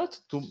shout out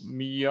to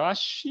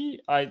Miyashi.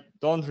 I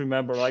don't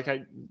remember. Like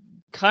I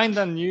kind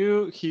of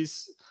knew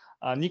his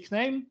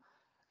nickname.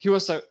 He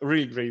was a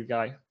really great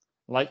guy.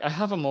 Like I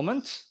have a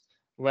moment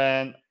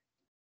when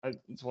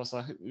it was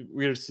a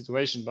weird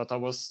situation, but I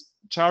was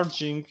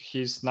charging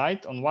his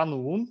knight on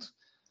 1 wound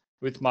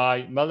with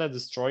my melee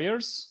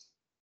destroyers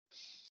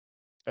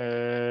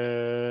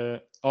on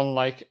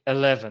like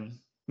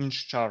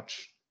 11-inch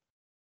charge.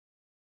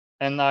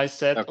 And I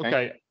said,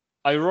 okay,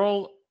 I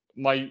roll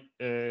my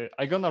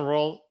I gonna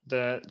roll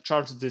the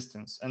charge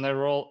distance, and I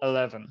roll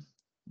 11,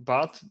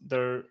 but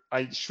there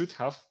I should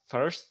have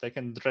first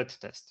taken dread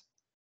test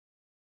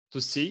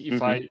to see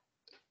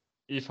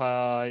if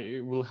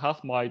I will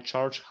have my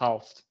charge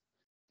halved.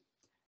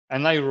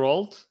 And I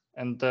rolled,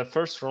 and the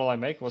first roll I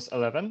make was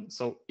 11.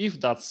 So if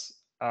that's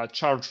a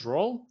charge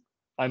roll,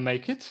 I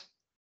make it.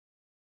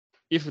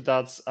 If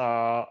that's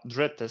a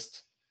dread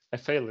test, I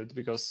fail it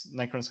because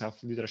Necrons have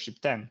leadership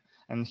 10,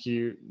 and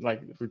he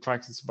like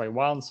retracts it by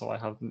 1, so I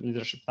have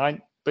leadership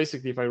 9.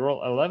 Basically, if I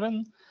roll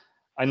 11,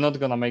 I'm not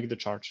gonna make the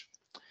charge.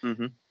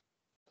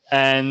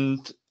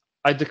 And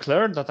I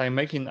declared that I'm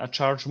making a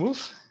charge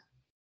move,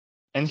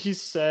 and he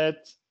said,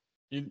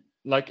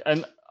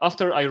 and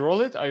after I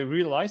roll it, I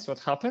realized what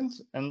happened,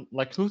 and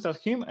like looked at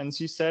him, and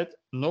he said,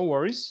 "No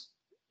worries,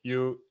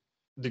 you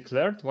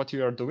declared what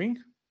you are doing.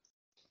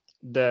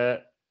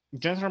 The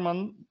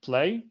gentleman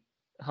play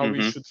how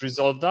we should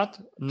resolve that.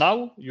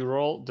 Now you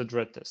roll the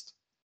dread test,"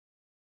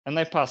 and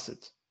I pass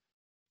it.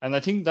 And I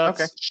think that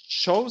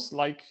shows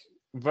like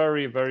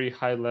very, very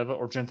high level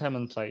or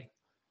gentleman play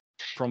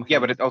from him. Yeah,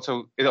 but it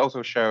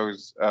also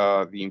shows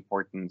the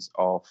importance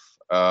of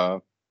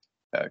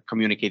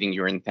communicating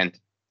your intent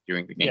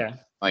during the game.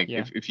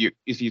 If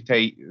you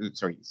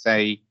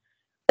say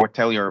or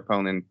tell your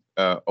opponent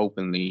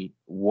openly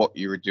what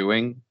you're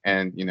doing,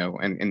 and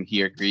and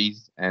he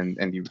agrees,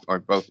 and you are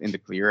both in the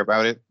clear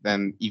about it,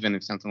 then even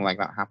if something like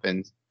that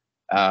happens,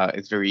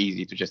 it's very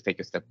easy to just take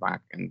a step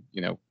back and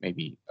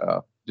maybe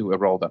do a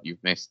roll that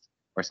you've missed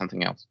or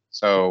something else.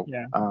 So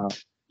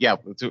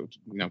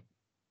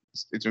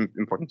it's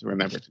important to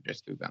remember to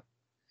just do that.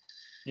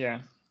 Yeah,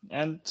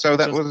 and so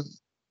that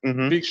was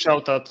big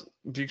shout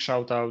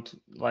out,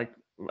 like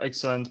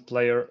excellent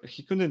player.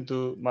 He couldn't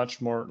do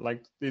much more.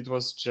 Like it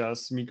was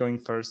just me going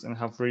first and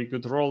have really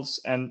good rolls,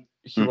 and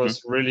he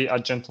was really a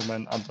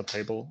gentleman at the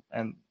table,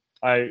 and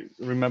I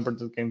remember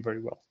the game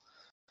very well.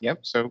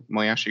 Yep. So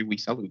Moyashi, we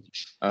salute you.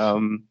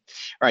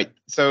 Right.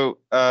 So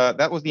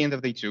that was the end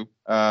of day 2.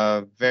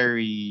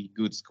 Very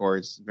good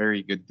scores.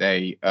 Very good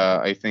day.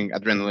 I think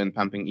adrenaline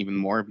pumping even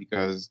more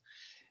because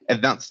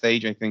at that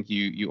stage, I think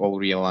you all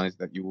realized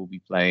that you will be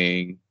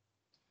playing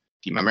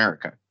Team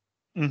America.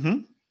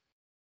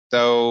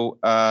 So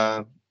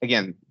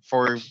again,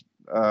 for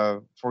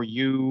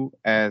you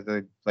as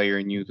a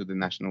player new to the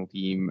national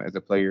team, as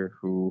a player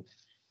who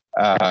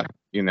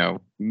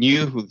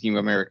knew who Team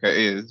America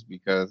is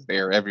because they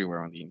are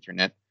everywhere on the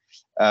internet,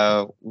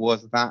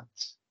 was that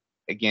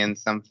again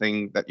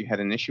something that you had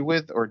an issue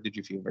with, or did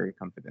you feel very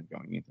confident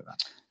going into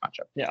that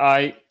matchup? Yeah,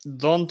 I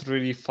don't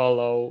really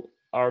follow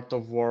Art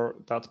of War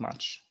that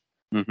much.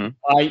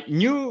 I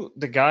knew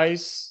the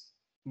guys,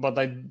 but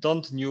I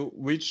don't knew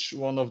which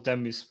one of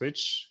them is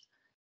which,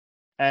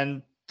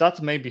 and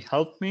that maybe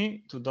helped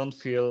me to don't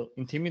feel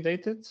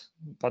intimidated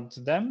by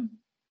them.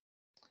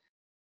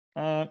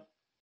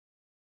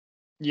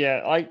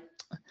 Yeah,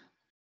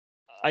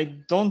 I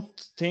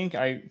don't think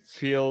I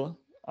feel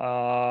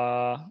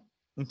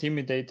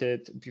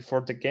intimidated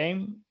before the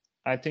game.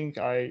 I think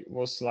I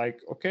was like,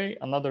 okay,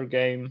 another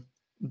game,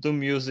 do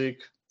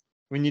music,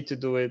 we need to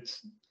do it,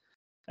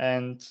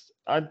 and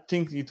I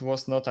think it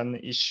was not an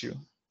issue.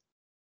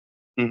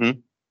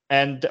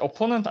 And the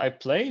opponent I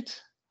played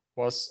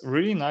was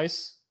really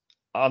nice.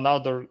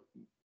 Another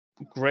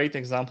great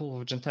example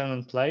of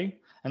gentleman play.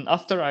 And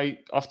after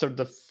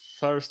the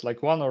first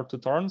like 1 or 2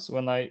 turns,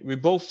 when we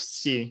both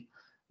see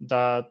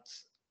that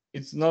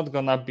it's not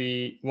gonna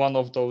be one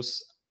of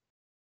those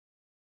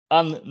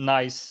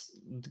unnice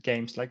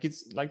games. Like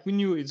it's like we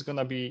knew it's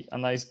gonna be a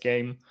nice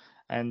game,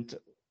 and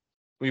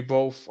we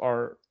both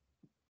are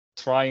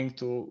trying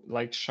to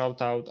like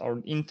shout out our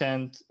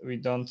intent. We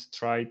don't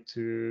try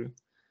to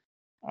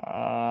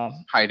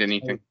hide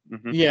anything.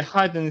 Yeah,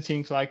 hide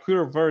anything. Like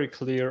we're very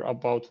clear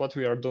about what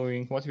we are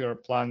doing, what we are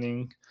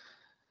planning.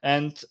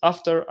 And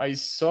after I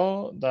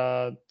saw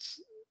that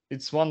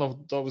it's one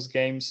of those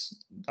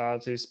games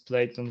that is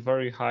played on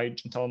very high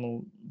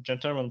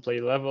gentleman play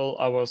level,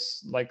 I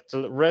was like,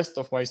 the rest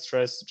of my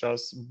stress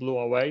just blew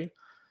away,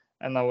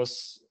 and I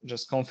was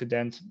just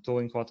confident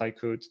doing what I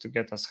could to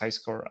get as high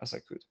score as I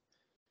could.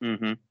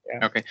 Yeah.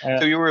 Okay.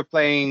 So you were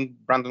playing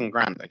Brandon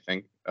Grant, I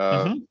think.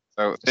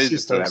 So this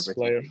is a celebrity.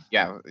 Player.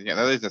 Yeah,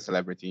 that is a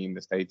celebrity in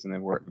the States, and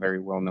a very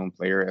well-known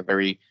player, a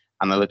very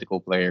analytical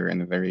player,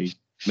 and a very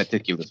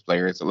meticulous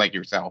player, so like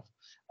yourself.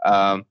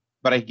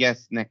 But I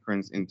guess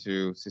Necrons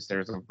into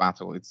Sisters of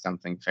Battle, it's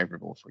something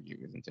favorable for you,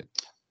 isn't it?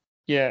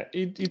 Yeah,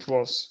 it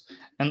was.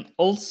 And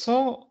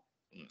also,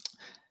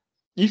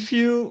 if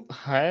you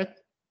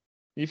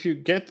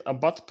get a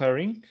bad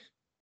pairing,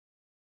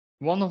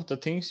 one of the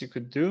things you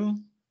could do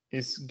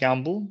is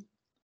gamble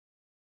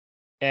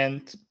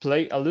and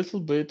play a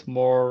little bit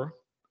more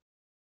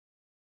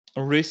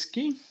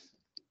risky.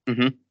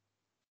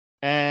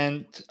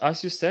 And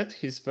as you said,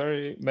 he's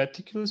very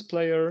meticulous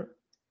player,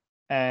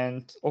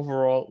 and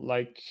overall,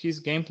 like, his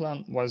game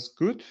plan was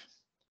good.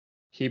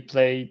 He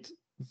played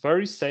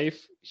very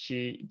safe.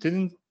 He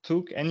didn't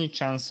took any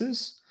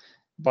chances.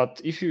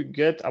 But if you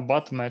get a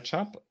bad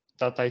matchup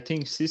that I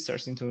think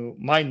Sisters into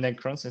my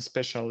Necrons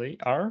especially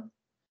are,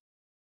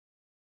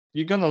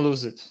 you're gonna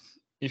lose it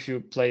if you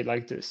play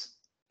like this.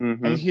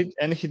 And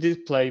he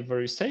did play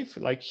very safe.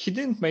 Like, he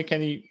didn't make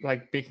any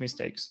like big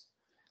mistakes.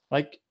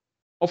 Like,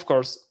 of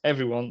course,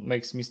 everyone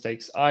makes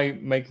mistakes. I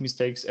make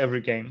mistakes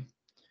every game.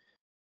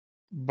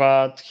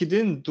 But he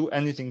didn't do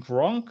anything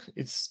wrong.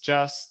 It's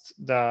just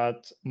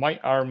that my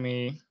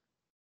army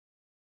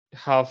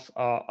have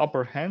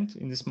upper hand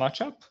in this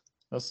matchup.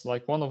 That's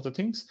like one of the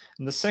things.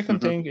 And the second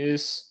thing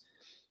is,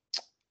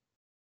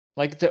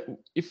 like,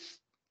 if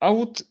I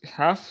would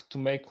have to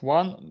make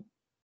one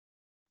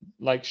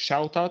like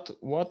shout out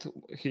what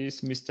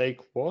his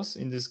mistake was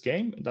in this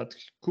game that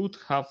could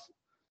have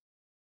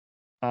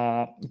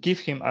give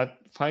him a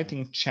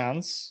fighting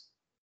chance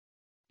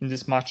in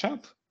this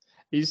matchup,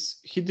 is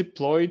he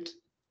deployed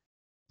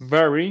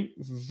very,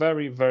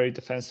 very, very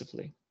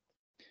defensively.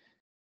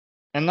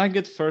 And I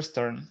get first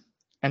turn,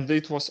 and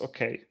it was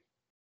okay.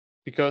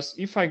 Because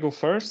if I go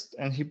first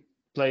and he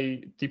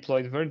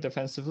deployed very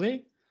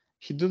defensively,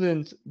 he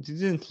didn't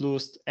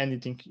lose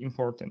anything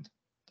important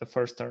the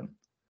first turn.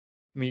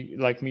 Me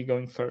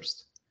going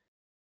first.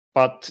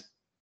 But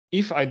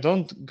if I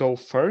don't go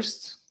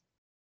first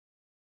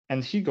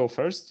and he go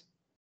first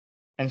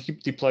and he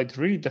deployed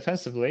really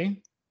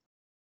defensively,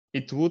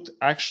 it would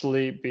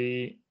actually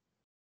be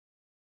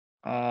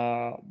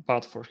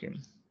bad for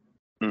him.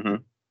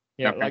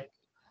 Yeah, okay.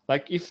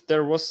 Like if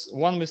there was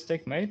one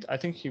mistake made, I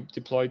think he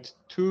deployed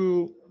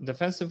too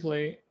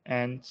defensively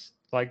and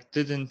like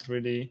didn't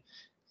really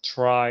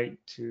try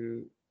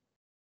to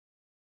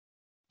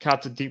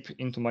cut deep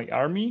into my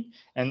army,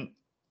 and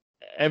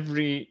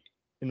every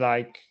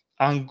like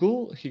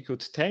angle he could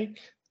take,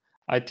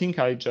 I think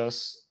I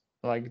just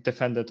like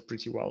defended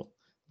pretty well.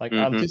 Like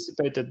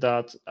anticipated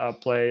that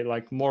play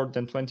like more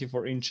than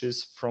 24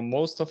 inches from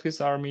most of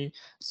his army,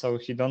 so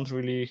he don't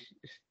really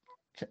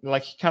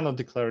like he cannot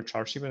declare a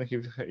charge even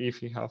if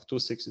he have 2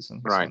 6s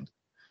on his hand.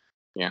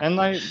 Yeah. And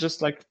I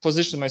just like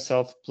positioned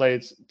myself, play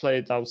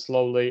it out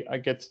slowly. I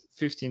get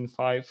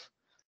 15-5.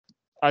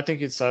 I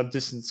think it's a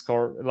decent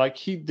score. Like,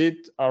 he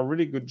did a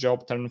really good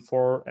job turn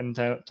 4 and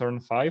turn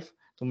 5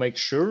 to make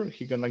sure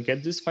he gonna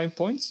get these 5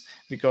 points,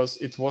 because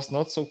it was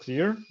not so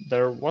clear.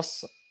 There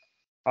was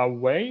a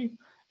way,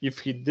 if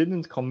he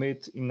didn't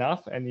commit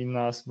enough and in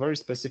a very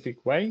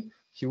specific way,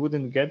 he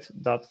wouldn't get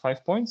that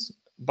 5 points.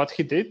 But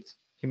he did.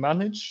 He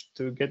managed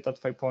to get that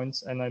 5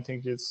 points, and I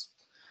think it's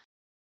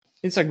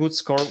a good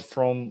score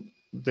from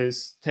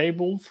this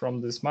table, from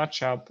this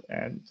matchup,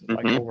 and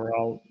like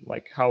overall,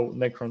 like how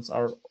Necrons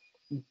are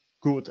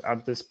good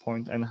at this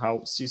point and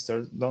how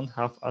Sisters don't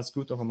have as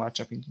good of a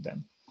matchup into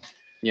them.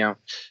 Yeah.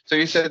 So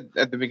you said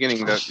at the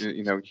beginning that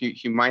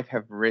he might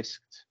have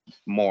risked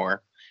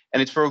more,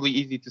 and it's probably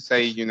easy to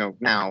say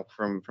now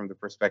from the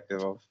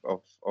perspective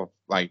of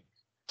like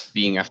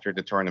being after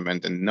the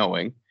tournament and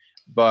knowing,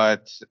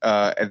 but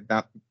at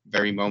that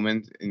very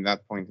moment, in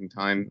that point in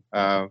time,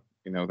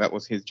 that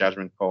was his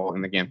judgment call.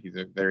 And again, he's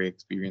a very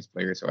experienced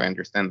player, so I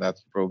understand that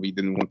he probably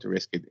didn't want to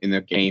risk it in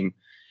a game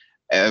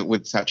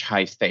with such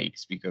high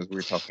stakes, because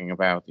we're talking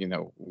about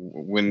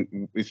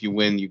if you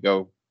win, you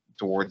go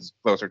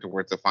closer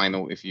towards the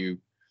final. If you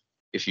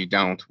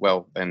don't,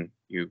 well, then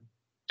you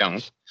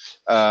don't.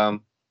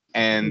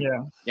 And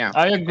yeah,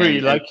 I agree.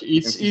 And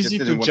it's easy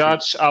to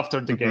judge after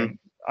the game.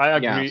 I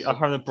agree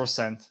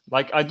 100%.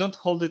 Like, I don't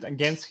hold it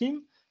against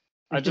him.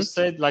 I just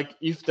said, like,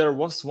 if there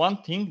was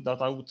one thing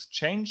that I would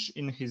change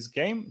in his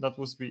game, that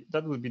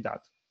would be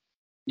that.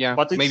 Yeah,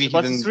 but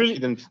it's really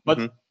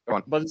Go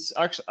on. But it's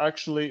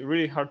actually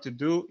really hard to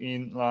do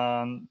in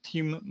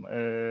team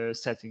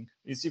setting.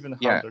 It's even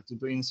harder to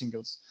do in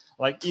singles.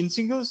 Like, in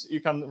singles, you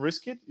can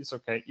risk it. It's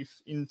okay. If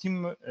in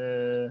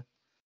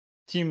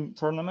team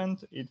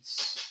tournament,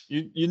 it's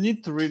you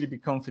need to really be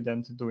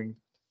confident doing.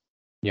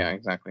 Yeah,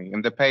 exactly.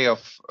 And the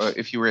payoff,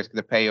 if you risk,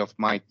 the payoff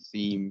might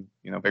seem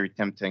very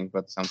tempting,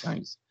 but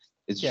sometimes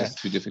it's just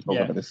too difficult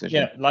of a decision.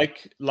 Yeah,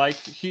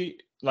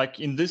 like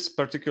in this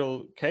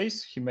particular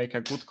case, he make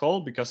a good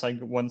call, because I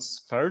went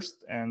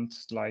first, and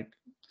like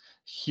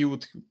he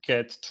would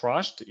get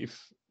trashed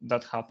if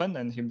that happened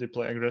and him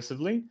deploy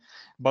aggressively.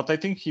 But I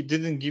think he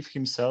didn't give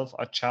himself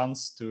a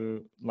chance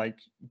to like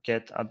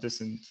get a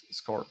decent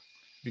score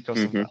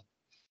because of that.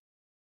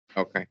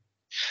 Okay.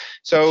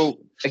 So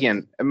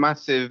again, a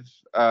massive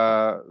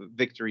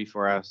victory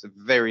for us, a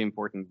very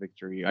important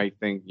victory. I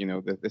think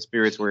the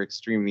spirits were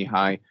extremely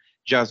high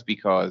just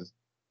because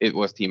it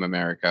was Team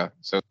America,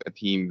 so a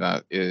team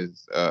that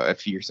is a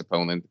fierce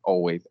opponent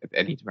always at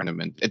any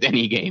tournament, at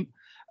any game.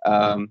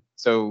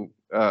 So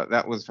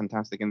that was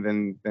fantastic, and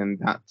then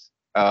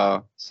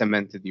that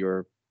cemented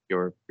your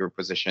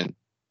position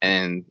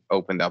and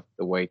opened up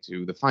the way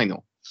to the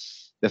final.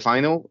 The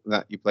final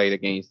that you played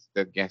against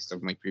the guest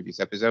of my previous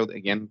episode.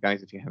 Again,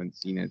 guys, if you haven't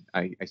seen it,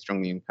 I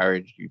strongly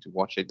encourage you to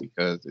watch it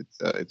because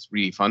it's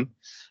really fun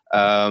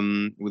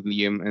with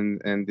Liam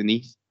and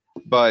Denise.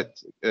 But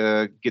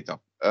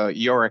Gito,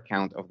 your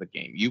account of the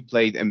game, you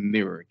played a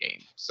mirror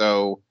game.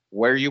 So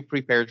were you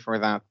prepared for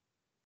that?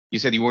 You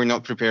said you were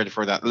not prepared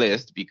for that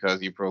list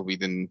because you probably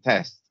didn't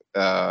test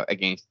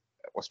against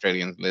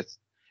Australians list.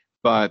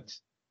 But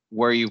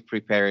were you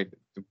prepared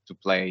to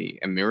play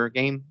a mirror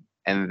game?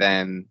 And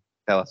then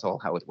tell us all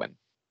how it went.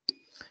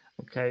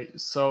 Okay,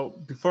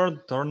 so before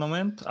the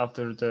tournament,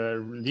 after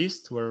the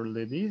list were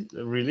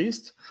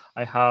released,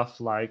 I have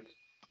like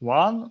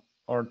 1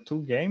 or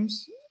 2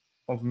 games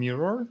of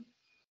mirror,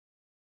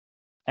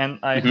 and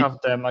I have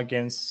them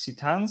against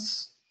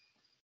Citans,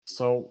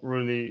 so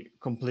really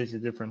completely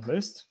different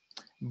list.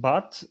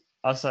 But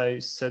as I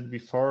said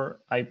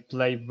before, I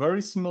play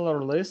very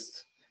similar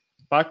list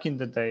back in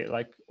the day,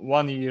 like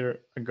 1 year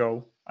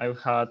ago. I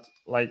had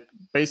like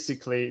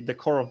basically the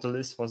core of the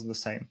list was the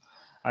same.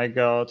 I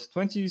got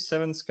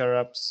 27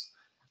 scarabs,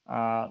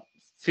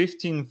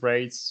 15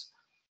 raids,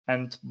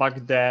 and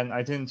back then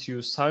I didn't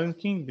use Silent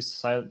King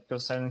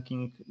because Silent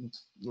King,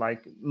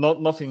 like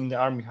nothing in the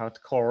army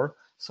had core,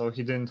 so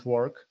he didn't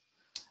work.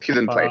 He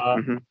didn't play.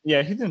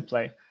 Yeah, he didn't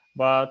play.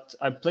 But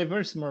I play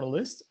very similar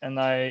list, and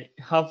I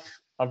have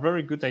a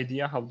very good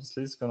idea how this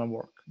list is gonna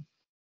work.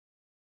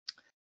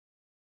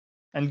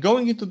 And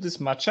going into this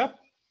matchup,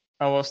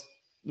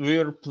 we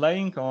were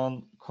playing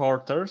on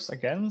quarters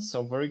again,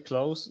 so very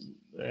close.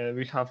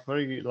 We have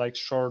very like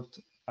short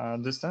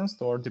distance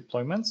to our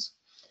deployments.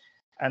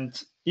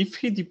 And if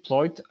he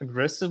deployed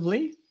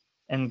aggressively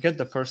and get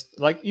the first,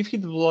 like if he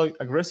deployed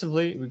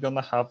aggressively, we're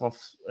gonna have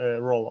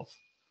a roll off,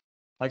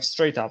 like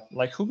straight up.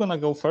 Like who gonna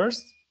go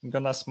first? I'm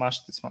gonna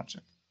smash this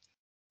matchup.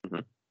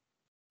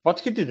 But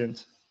he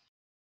didn't.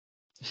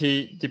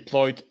 He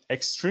deployed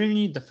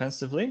extremely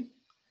defensively,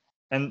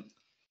 and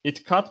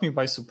it caught me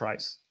by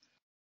surprise.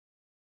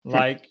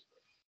 Like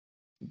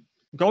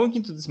going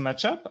into this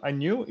matchup, I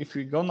knew if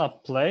we're gonna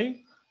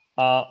play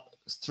a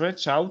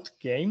stretch out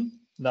game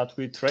that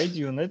we trade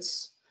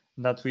units,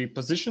 that we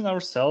position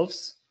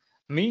ourselves,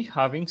 me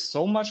having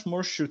so much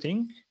more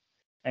shooting,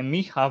 and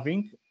me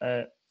having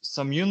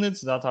some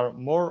units that are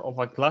more of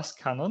a glass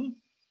cannon,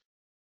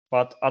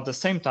 but at the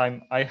same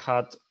time, I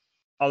had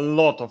a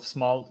lot of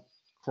small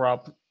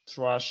crap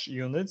trash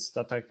units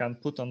that I can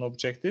put on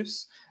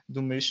objectives,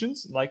 do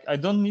missions. Like I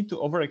don't need to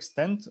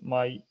overextend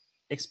my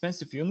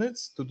expensive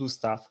units to do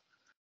stuff.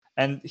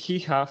 And he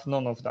have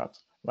none of that.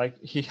 Like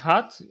he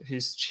had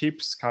his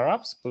cheap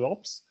scarabs,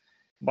 blobs,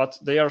 but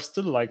they are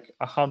still like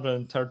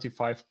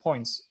 135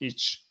 points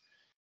each.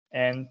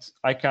 And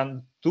I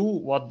can do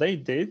what they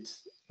did,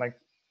 like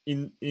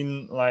in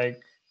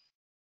like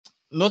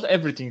not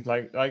everything,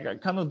 like I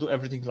cannot do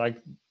everything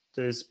like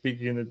this big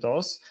unit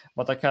does,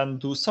 but I can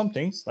do some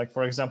things, like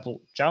for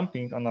example,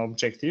 jumping on an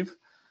objective,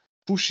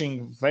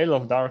 pushing Veil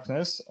of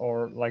Darkness,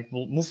 or like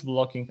move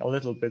blocking a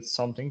little bit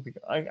something.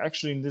 Because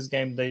actually in this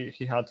game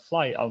he had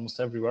fly almost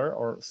everywhere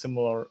or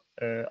similar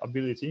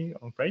ability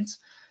on crates,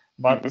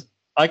 but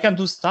I can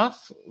do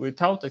stuff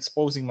without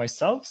exposing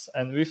myself.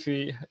 And if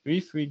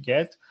we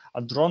get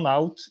a drawn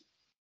out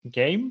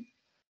game,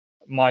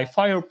 my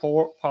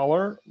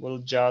firepower will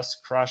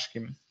just crush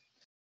him.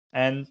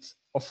 And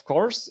of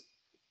course,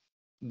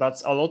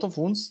 that's a lot of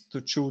wounds to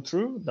chew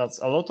through. That's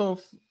a lot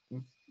of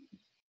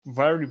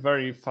very,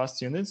 very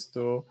fast units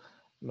to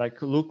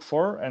like look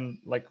for and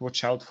like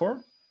watch out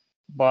for.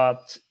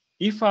 But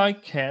if I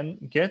can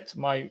get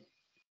my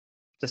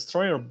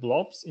destroyer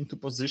blobs into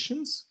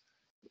positions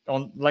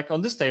on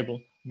this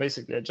table,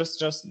 basically,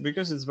 just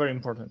because it's very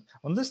important.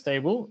 On this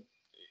table,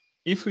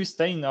 if we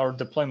stay in our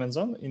deployment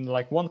zone in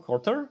like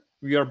 1/4,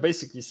 we are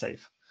basically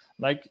safe.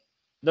 Like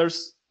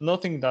there's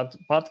nothing that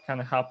bad can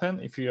happen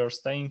if you are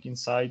staying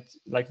inside,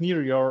 like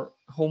near your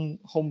home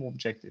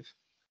objective.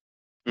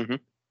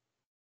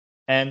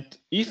 And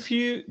if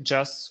you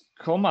just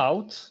come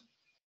out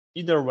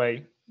either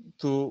way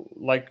to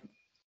like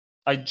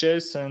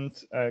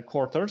adjacent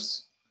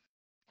quarters,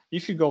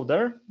 if you go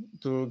there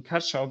to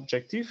catch an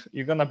objective,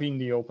 you're gonna be in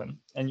the open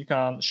and you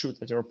can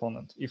shoot at your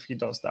opponent if he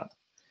does that.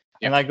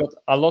 Yeah. And I got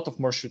a lot of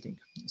more shooting.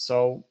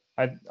 So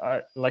I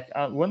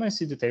when I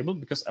see the table,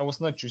 because I was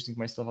not choosing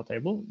myself a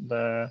table,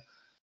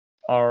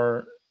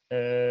 our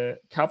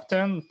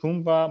captain,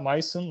 Pumbaa,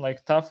 Mason,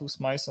 like Tafus,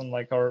 Mason,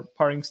 like our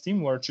pairing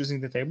team were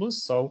choosing the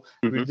tables. So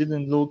we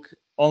didn't look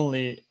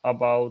only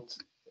about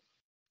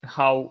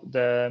how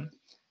the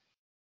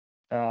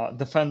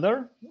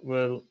defender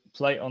will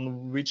play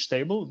on which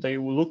table. They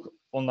will look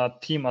on a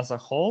team as a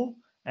whole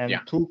and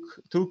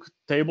took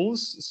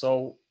tables.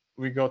 So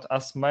we got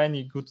as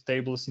many good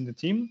tables in the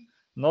team,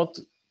 not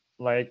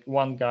like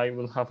one guy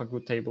will have a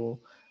good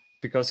table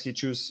because he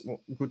choose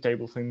good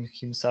table for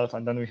himself,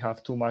 and then we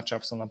have 2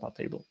 matchups on a bad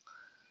table.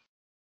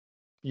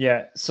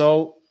 Yeah,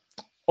 so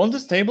on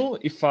this table,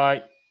 if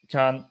I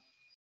can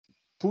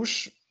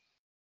push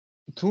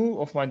 2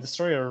 of my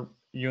destroyer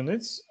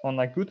units on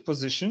a good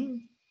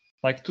position,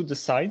 like to the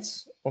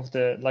sides of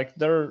the, like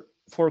they're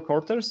 4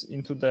 quarters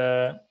into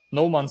the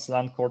no man's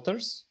land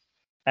quarters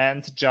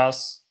and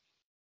just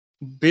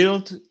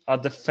build a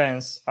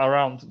defense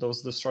around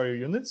those destroyer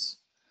units.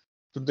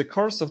 Through the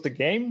course of the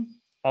game,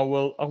 I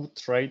will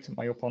outrate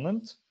my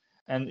opponent,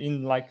 and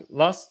in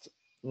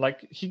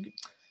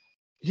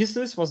his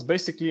list was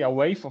basically a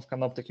wave of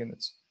Canoptek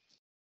units,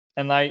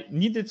 and I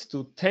needed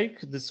to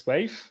take this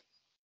wave,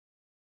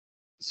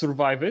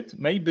 survive it,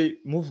 maybe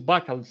move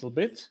back a little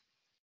bit,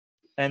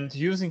 and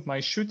using my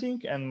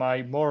shooting and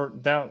my more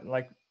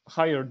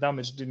higher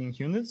damage dealing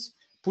units,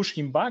 push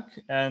him back,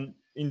 and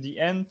in the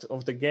end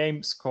of the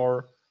game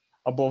score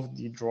above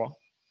the draw.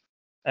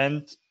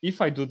 And if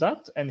I do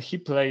that and he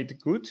played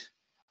good,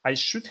 I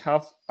should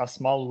have a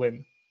small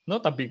win,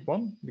 not a big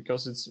one,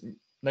 because it's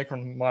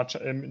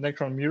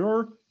Necron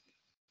Mirror.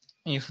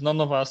 If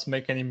none of us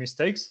make any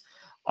mistakes,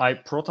 I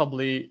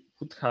probably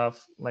would have,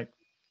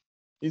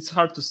 it's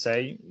hard to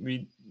say.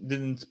 We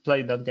didn't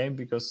play that game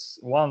because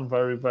one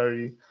very,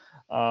 very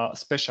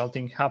special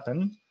thing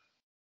happened.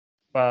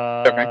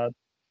 But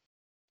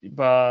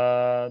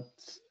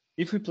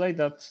if we play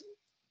that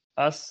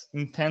as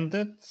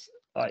intended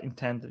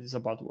is a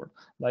bad word.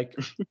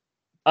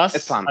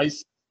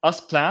 As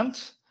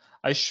planned,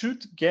 I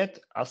should get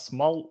a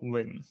small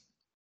win,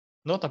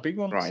 not a big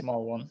one, a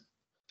small one.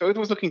 So it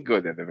was looking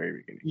good at the very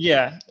beginning.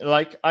 Yeah,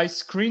 I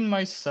screened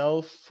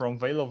myself from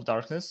Veil of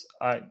Darkness.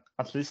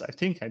 At least I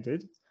think I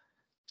did,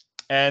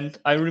 and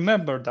I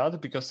remember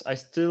that because I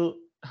still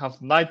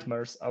have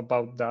nightmares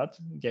about that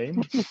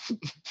game.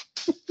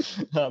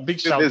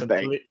 Big shout out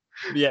to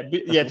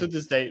to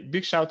this day.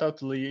 Big shout out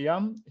to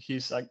Liam.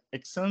 He's an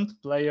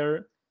excellent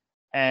player,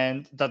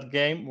 and that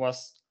game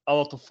was a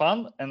lot of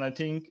fun. And I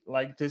think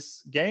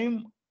this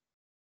game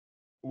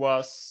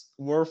was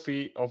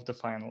worthy of the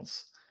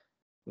finals.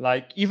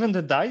 Even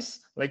the dice,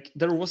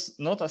 there was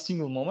not a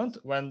single moment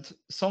when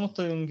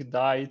something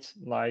died.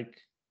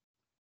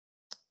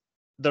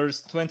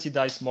 There's 20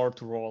 dice more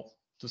to roll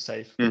to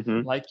save.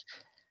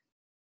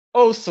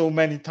 So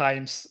many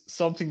times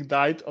something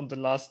died on the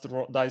last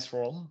dice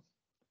roll.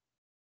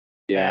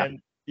 Yeah.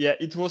 And yeah,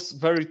 it was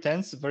very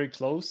tense, very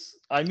close.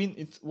 I mean,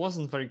 it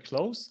wasn't very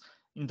close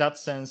in that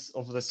sense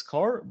of the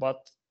score,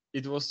 but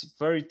it was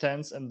very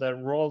tense and the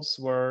rolls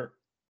were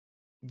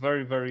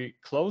very, very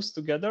close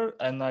together.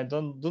 And I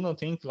do not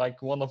think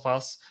one of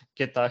us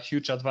get a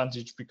huge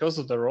advantage because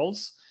of the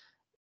rolls.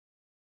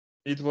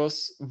 It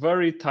was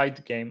very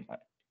tight game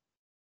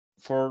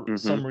for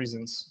some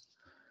reasons.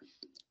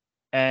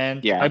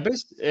 And I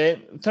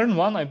turn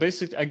one, I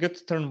got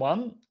to turn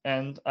one,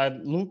 and I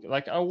look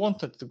I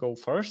wanted to go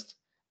first,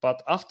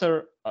 but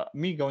after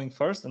me going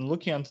first and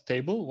looking at the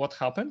table, what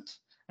happened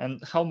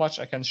and how much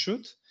I can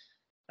shoot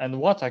and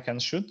what I can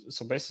shoot.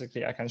 So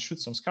basically, I can shoot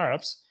some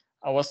scarabs.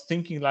 I was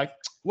thinking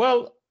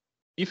well,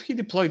 if he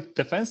deployed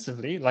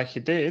defensively like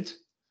he did,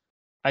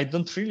 I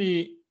don't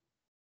really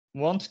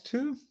want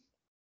to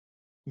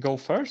go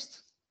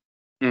first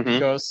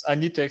because I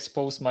need to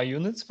expose my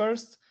units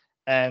first,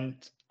 and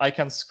I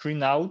can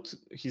screen out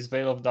his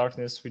Veil of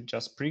Darkness with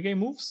just pregame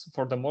moves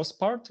for the most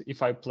part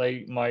if I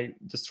play my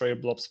Destroyer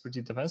blobs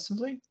pretty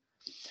defensively.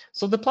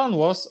 So the plan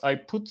was I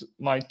put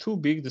my 2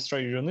 big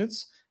Destroyer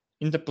units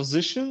in the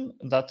position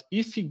that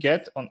if he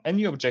get on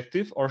any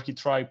objective or he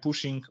try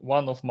pushing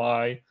one of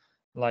my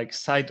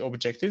side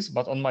objectives,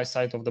 but on my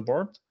side of the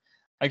board,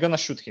 I'm gonna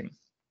shoot him.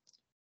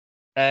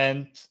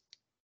 And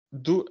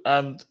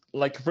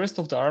rest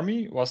of the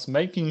army was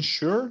making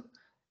sure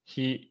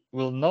he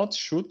will not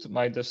shoot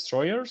my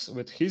destroyers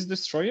with his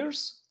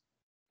destroyers.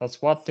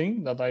 That's one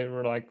thing that I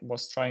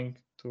was trying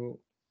to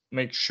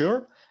make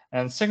sure.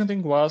 And second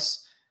thing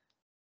was,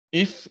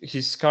 if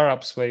his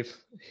Scarabs wave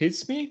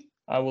hits me,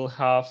 I will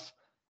have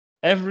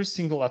every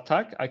single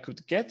attack I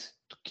could get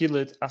to kill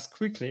it as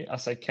quickly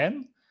as I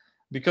can,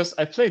 because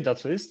I played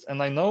that list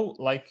and I know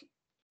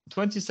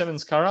 27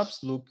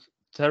 Scarabs look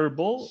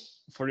terrible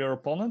for your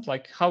opponent,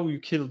 how you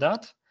kill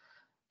that.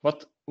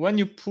 But when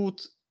you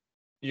put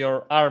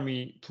your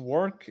army to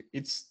work,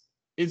 it's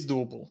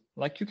doable.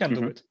 You can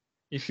do it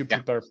if you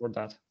prepare for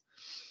that.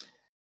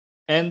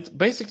 And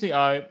basically,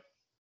 I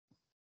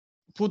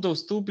put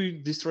those 2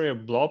 big destroyer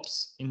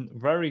blobs in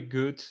very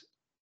good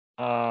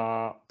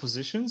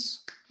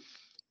positions,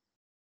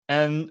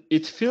 and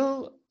it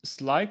feels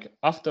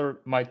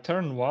after my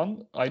turn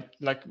 1, I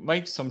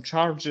make some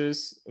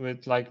charges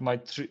with my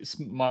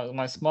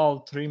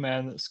small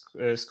 3-man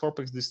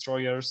Scorpex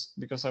destroyers,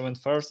 because I went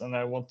first and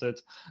I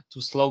wanted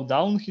to slow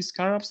down his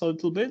Scarabs a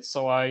little bit.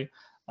 So I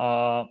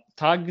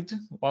tagged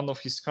one of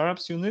his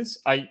Scarabs units.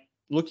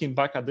 Looking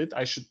back at it,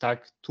 I should tag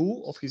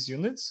 2 of his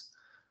units,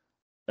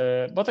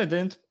 but I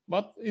didn't.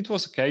 But it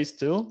was okay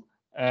still.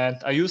 And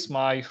I used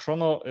my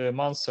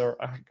Chronomancer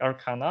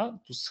Arcana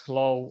to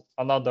slow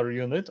another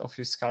unit of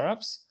his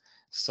Scarabs,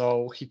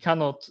 so he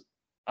cannot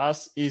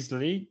as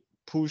easily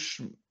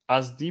push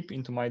as deep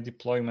into my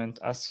deployment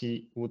as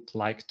he would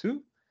like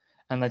to.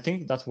 And I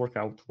think that worked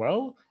out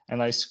well,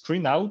 and I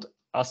screen out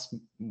as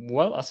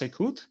well as I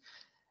could.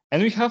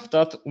 And we have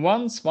that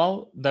one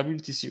small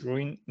WTC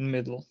ruin in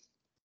middle.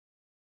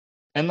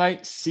 And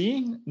I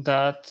see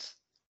that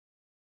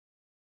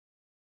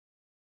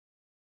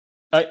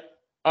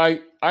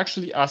I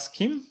actually asked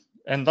him,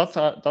 and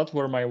that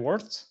were my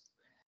words,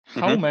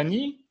 how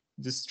many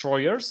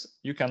destroyers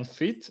you can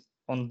fit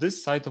on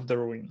this side of the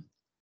ruin.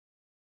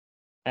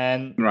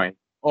 And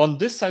on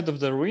this side of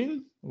the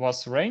ruin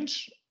was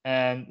range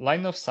and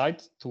line of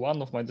sight to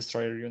one of my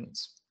destroyer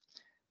units.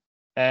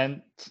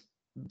 And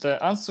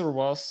the answer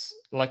was,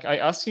 like, I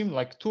asked him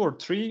like 2 or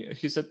 3.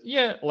 He said,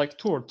 yeah, like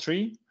 2 or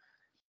 3.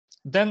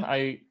 Then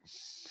I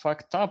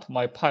fucked up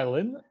my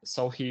pile-in,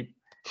 so he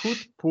could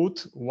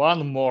put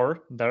one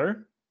more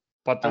there,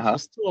 but it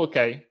was still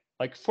okay.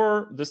 Like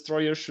 4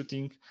 destroyers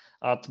shooting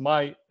at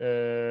my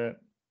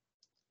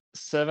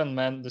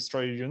 7-man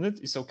destroyer unit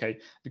is okay,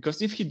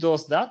 because if he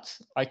does that,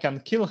 I can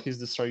kill his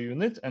destroyer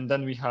unit, and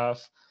then we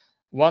have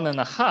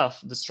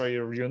 1.5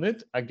 destroyer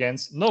unit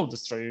against no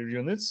destroyer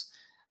units,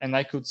 and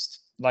I could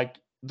like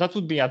that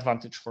would be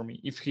advantage for me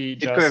if he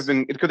just.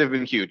 It could have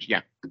been huge,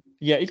 yeah.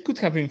 Yeah, it could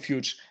have been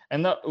huge,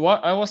 and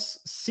what I was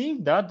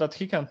seeing that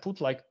he can put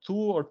like 2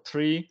 or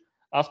 3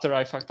 after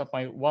I fucked up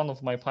one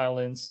of my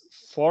pile-ins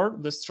 4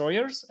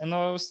 destroyers, and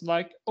I was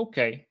like,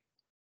 okay,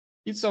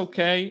 it's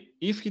okay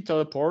if he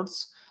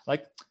teleports.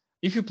 Like,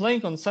 if you're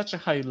playing on such a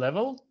high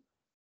level,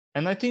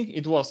 and I think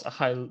it was a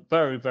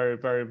very, very,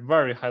 very,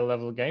 very high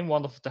level game,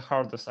 one of the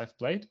hardest I've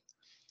played.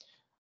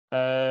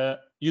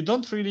 You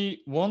don't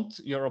really want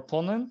your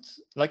opponent,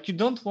 like you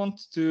don't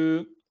want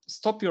to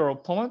stop your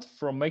opponent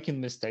from making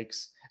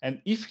mistakes.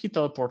 And if he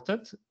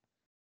teleported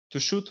to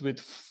shoot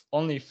with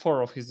only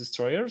 4 of his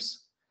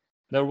destroyers,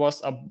 there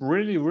was a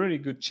really, really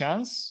good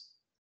chance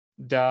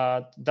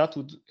that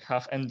would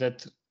have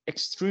ended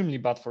extremely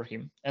bad for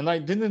him, and I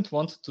didn't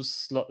want to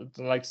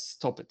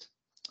stop it.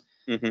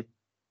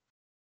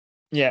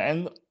 Yeah,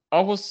 and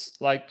I was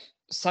like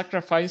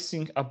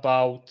sacrificing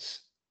about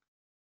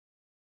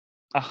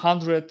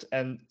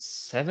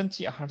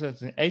 170,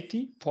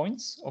 180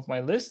 points of my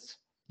list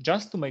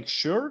just to make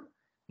sure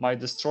my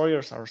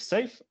destroyers are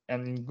safe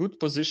and in good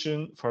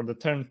position for the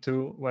turn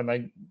 2, when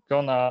I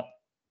gonna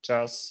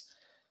just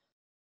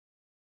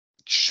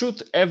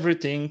shoot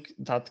everything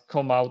that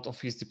come out of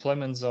his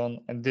deployment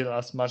zone and deal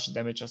as much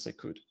damage as I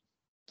could.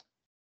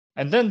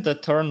 And then the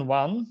turn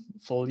 1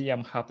 for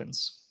Liam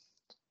happens.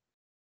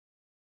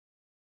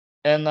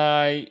 And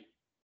I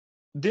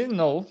didn't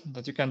know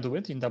that you can do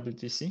it in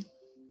WTC,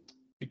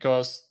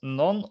 because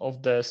none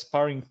of the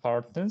sparring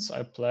partners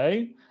I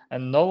play,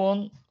 and no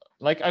one,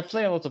 like, I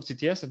play a lot of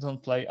TTS, I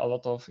don't play a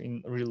lot of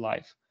in real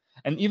life.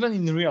 And even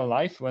in real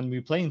life, when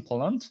we play in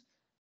Poland,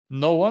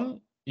 no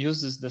one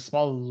uses the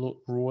small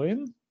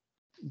ruin,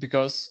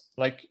 because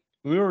like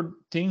we were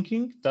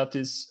thinking that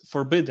is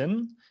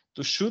forbidden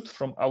to shoot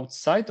from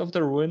outside of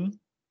the ruin.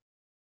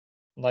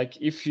 Like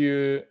if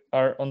you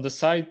are on the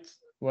side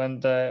when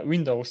the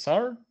windows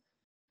are,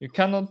 you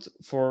cannot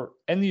for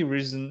any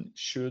reason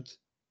shoot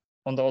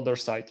on the other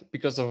side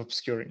because of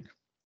obscuring.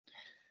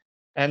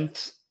 And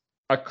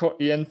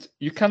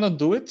you cannot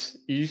do it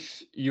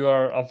if you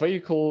are a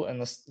vehicle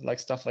and like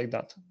stuff like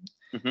that.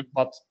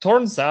 But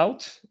turns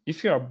out,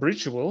 if you are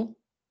breachable,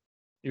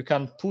 you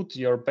can put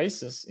your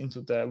bases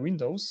into the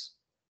windows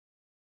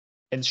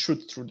and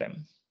shoot through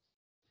them.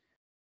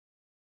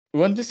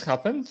 When this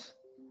happened,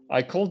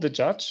 I called the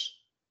judge.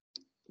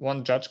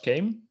 One judge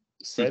came,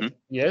 said,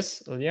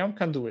 yes, Liam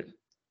can do it.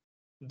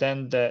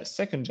 Then the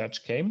second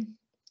judge came,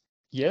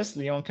 yes,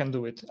 Liam can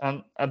do it.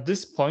 And at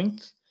this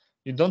point,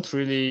 you don't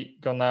really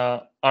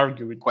gonna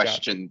argue with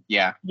question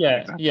judge. Yeah,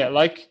 exactly. Yeah,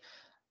 like,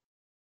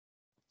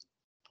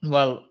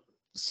 well,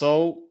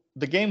 so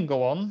the game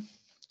go on,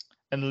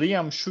 and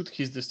Liam shoot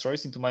his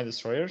destroyers into my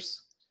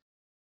destroyers,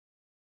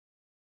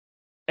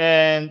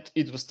 and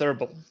it was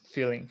terrible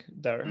feeling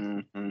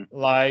there.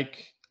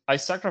 Like, I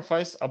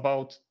sacrificed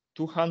about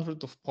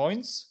 200 of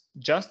points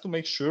just to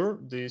make sure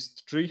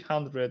this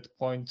 300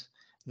 point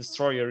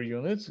destroyer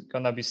unit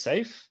gonna be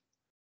safe,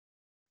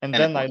 and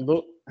then I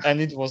look,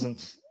 and it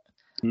wasn't.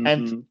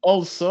 And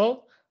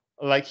also,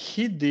 like,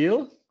 he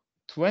deal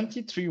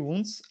 23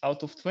 wounds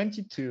out of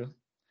 22.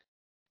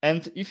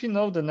 And if you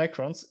know the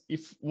Necrons,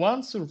 if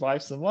one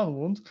survives and 1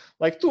 wound,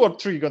 like 2 or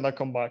 3 gonna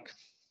come back.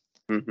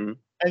 And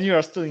you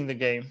are still in the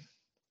game.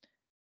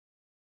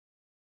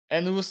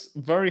 And it was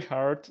very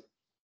hard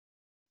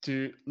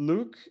to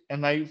look,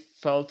 and I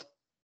felt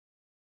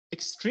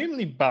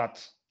extremely bad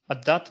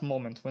at that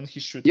moment when he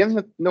shot.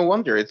 Yeah, no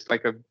wonder. It's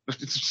like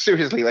it's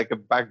seriously like a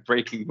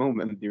back-breaking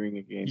moment during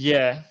a game.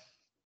 Yeah.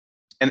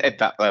 And at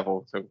that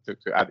level, to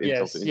add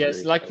insult to injury.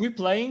 Yes, like we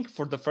playing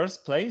for the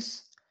first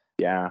place.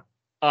 Yeah.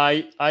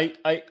 I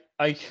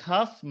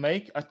have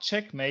make a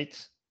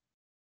checkmate,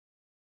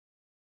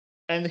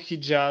 and he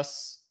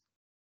just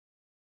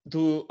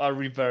do a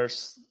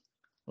reverse,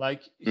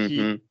 like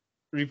he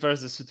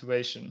reversed the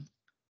situation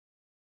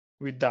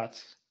with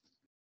that.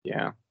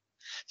 Yeah.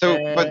 So,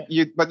 but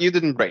you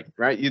didn't break,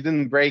 right? You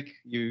didn't break.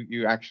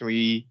 You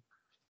actually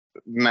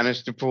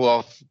managed to pull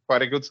off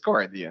quite a good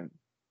score at the end.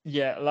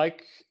 Yeah,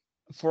 like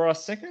for a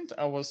second,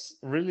 I was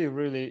really,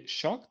 really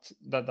shocked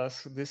that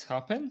this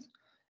happened.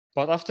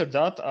 But after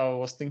that, I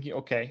was thinking,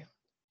 okay,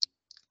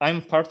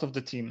 I'm part of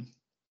the team.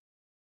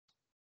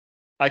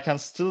 I can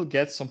still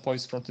get some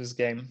points from this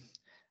game.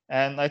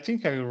 And I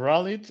think I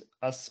rallied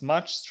as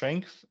much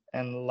strength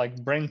and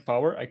like brain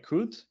power I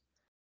could.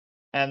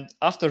 And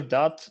after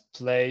that,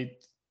 played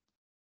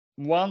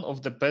one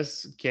of the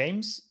best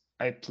games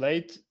I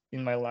played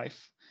in my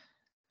life.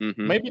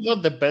 Maybe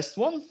not the best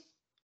one,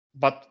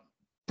 but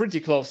pretty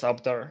close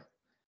up there.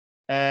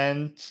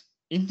 And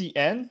in the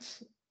end,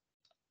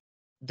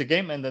 the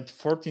game ended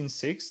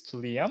 14-6 to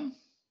Liam.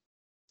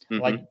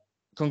 Like,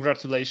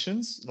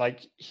 congratulations.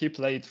 Like, he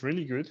played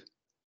really good.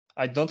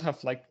 I don't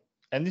have like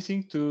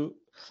anything to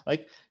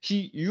like.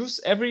 He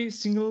used every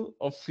single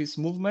of his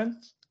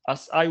movement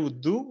as I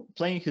would do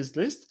playing his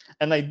list,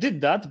 and I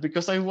did that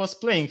because I was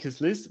playing his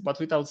list, but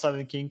without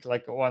Silent King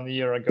like 1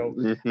 year ago.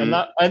 And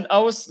I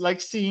was like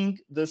seeing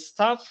the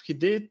stuff he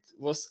did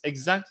was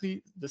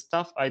exactly the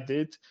stuff I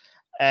did,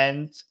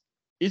 and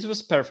it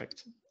was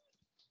perfect.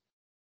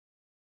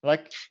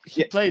 Like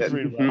he played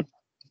really well.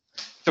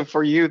 So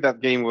for you, that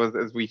game was,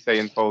 as we say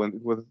in Poland,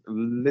 it was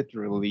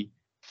literally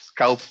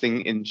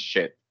sculpting in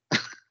shit.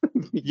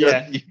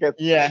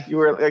 You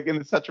were like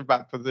in such a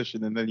bad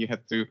position, and then you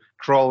had to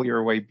crawl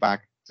your way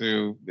back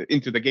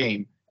into the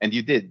game, and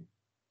you did,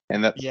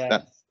 and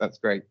that's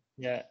great.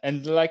 Yeah,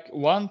 and like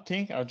one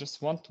thing I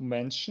just want to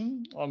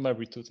mention, or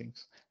maybe two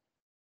things.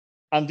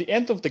 At the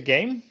end of the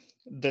game,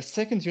 the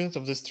second unit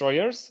of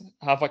destroyers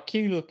have a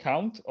kill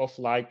count of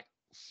like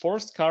 4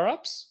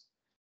 scarabs,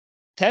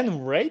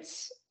 10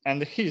 wraiths,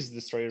 and his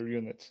destroyer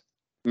unit.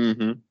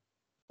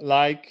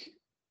 Like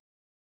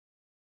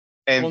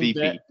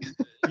MVP.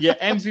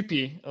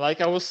 MVP.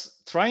 Like I was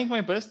trying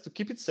my best to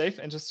keep it safe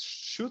and just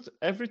shoot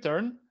every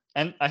turn,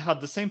 and I had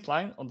the same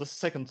plan on the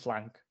second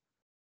flank.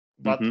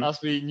 But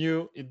as we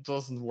knew, it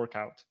doesn't work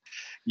out.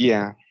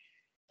 Yeah.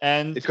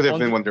 And it could have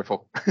been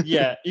wonderful.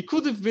 Yeah, it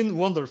could have been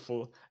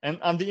wonderful. And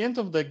at the end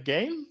of the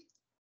game,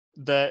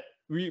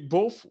 we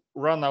both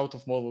ran out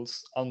of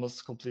models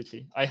almost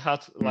completely. I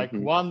had like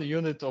 1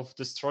 unit of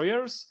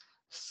destroyers,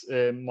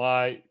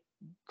 my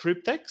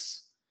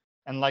Cryptex,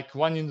 and like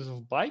 1 unit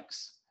of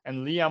bikes.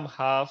 And Liam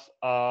have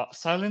a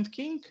Silent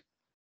King,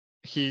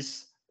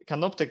 his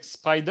Canoptech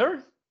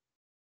Spider,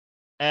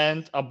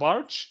 and a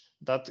barge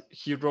that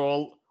he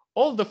rolled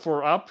all the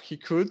 4 up he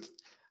could,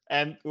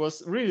 and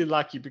was really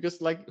lucky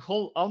because like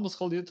almost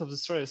whole unit of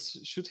destroyers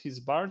shoot his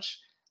barge,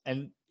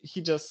 and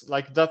he just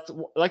like that,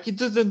 like it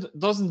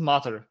doesn't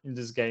matter in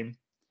this game,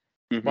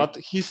 but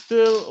he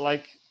still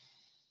like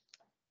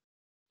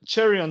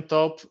cherry on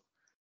top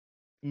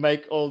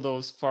make all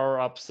those far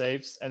up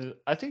saves, and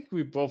I think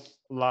we both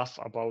laugh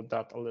about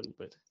that a little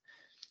bit.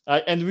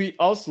 And we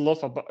also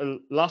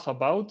laugh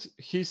about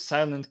his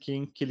Silent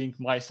King killing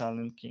my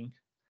Silent King,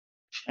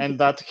 and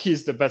that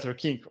he's the better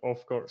king,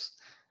 of course.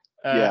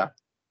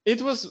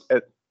 It was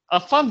a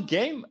fun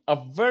game, a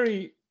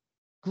very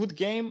good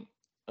game.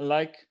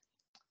 Like,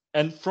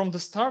 and from the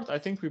start, I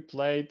think we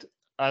played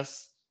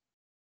as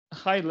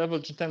high level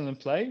gentleman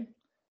play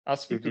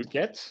as we could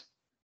get,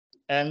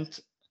 and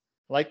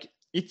like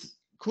it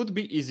could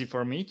be easy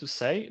for me to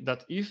say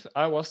that if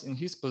I was in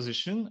his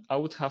position, I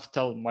would have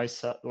told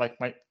myself, like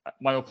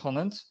my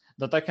opponent,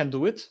 that I can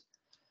do it.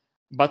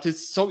 But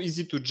it's so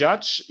easy to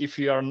judge if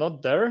you are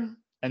not there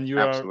and you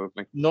are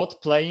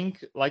not playing,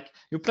 like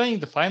you're playing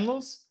the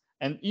finals,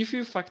 and if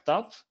you fucked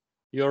up,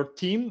 your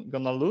team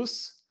gonna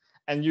lose,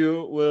 and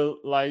you will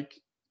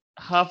like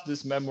have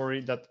this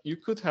memory that you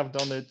could have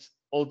done it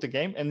all the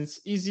game, and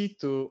it's easy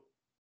to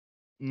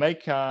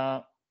make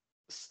a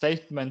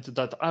statement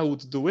that I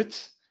would do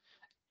it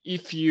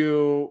if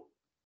you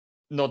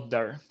not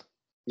there.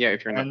 Yeah,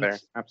 if you're not there,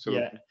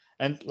 absolutely. Yeah,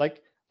 and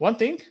like one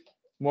thing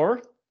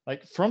more,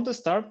 like from the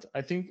start,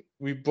 I think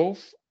we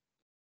both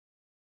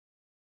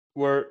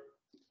were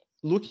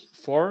looking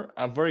for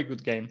a very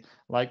good game.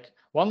 Like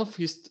one of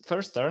his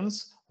first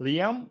turns,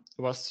 Liam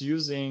was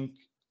using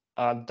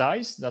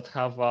dice that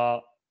have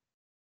a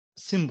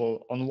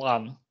symbol on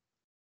one.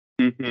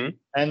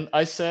 And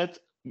I said,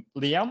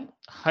 Liam,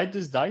 hide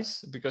this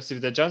dice because if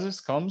the judges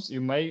comes,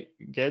 you may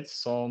get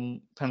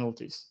some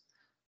penalties.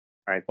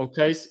 Right.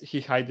 Okay,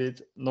 he hid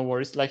it, no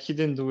worries. Like he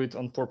didn't do it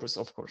on purpose,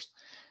 of course.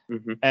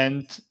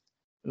 And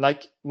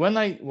like when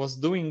I was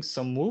doing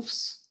some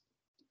moves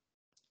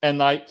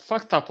and I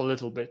fucked up a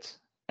little bit,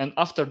 and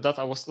after that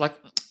I was like,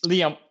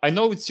 Liam, I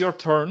know it's your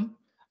turn,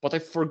 but I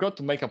forgot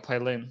to make a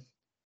pile-in.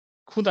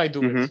 Could I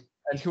do it?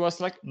 And he was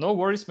like, no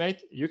worries,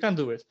 mate, you can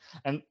do it.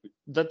 And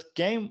that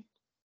game,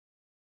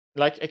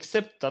 like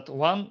except that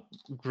one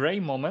gray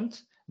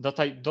moment that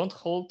I don't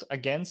hold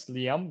against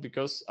Liam,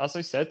 because as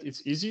I said,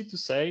 it's easy to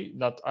say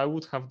that I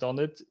would have done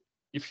it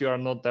if you are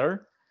not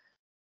there,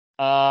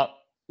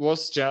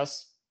 was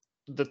just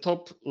the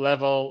top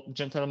level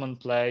gentleman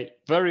play,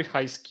 very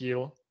high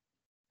skill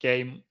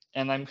game,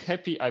 and I'm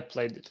happy I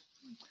played it.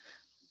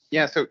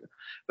 Yeah, so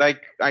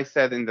like I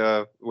said in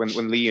the when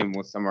Liam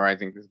was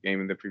summarizing this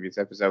game in the previous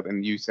episode,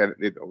 and you said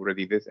it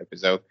already this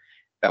episode,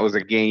 that was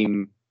a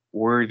game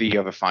worthy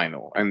of a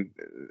final. And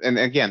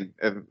again,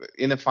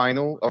 in a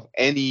final of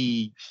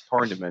any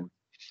tournament,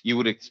 you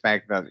would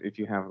expect that if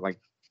you have like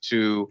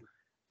two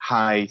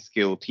high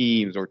skill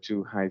teams or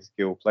two high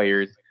skill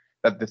players,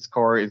 that the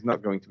score is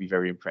not going to be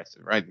very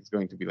impressive, right? It's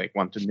going to be like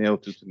 1-0,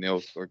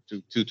 2-0, or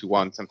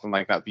 2-1, something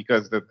like that,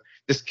 because the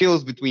skill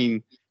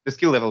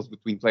levels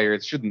between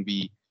players shouldn't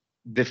be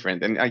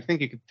different. And I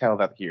think you could tell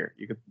that here.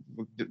 You could,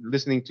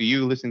 listening to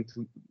you, listening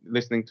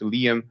to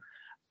Liam,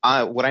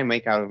 what I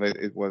make out of it,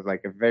 it was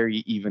like a very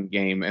even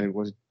game, and it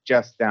was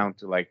just down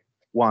to like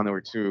one or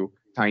two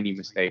tiny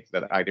mistakes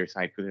that either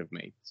side could have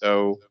made.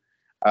 So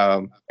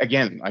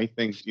again, I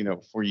think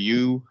for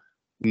you,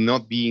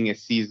 not being a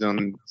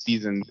seasoned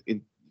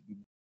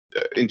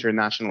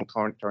international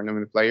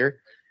tournament player,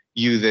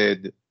 you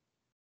did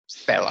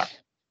stellar.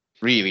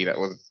 Really, that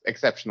was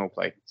exceptional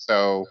play.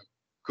 So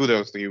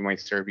kudos to you,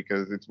 Meister,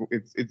 because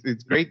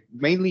it's great,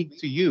 mainly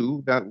to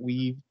you, that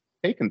we've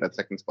taken that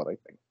second spot, I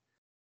think,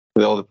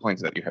 with all the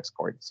points that you have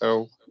scored.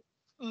 So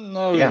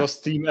no, yeah. It was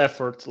team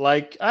effort.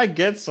 Like, I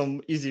get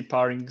some easy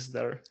pairings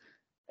there,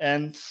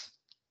 and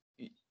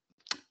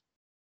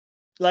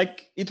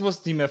like it was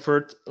team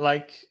effort.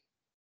 Like,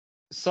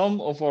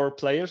 some of our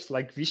players,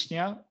 like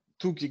Vishnya,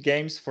 took the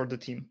games for the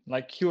team.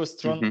 Like, he was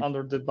thrown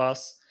under the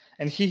bus,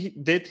 and he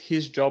did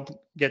his job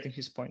getting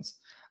his points.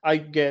 I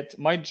get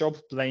my job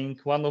playing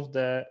one of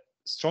the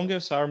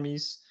strongest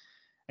armies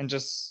and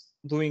just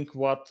doing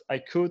what I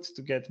could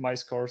to get my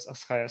scores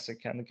as high as I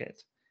can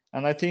get.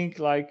 And I think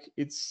like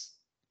it's,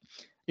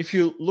 if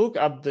you look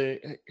at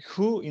the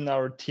who in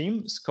our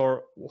team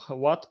score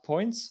what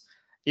points,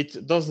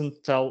 it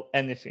doesn't tell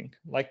anything.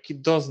 Like,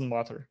 it doesn't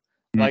matter.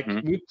 Like,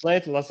 we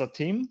played as a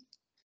team.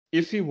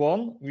 If we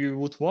won, we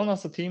would won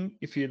as a team.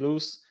 If we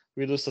lose,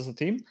 we lose as a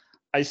team.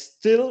 I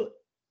still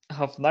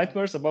have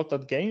nightmares about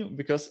that game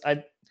because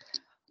I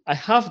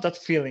have that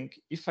feeling.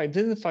 If I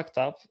didn't fuck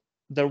up,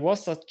 there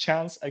was a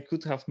chance I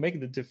could have made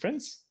the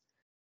difference.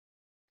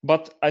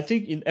 But I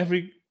think in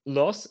every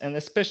loss, and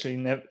especially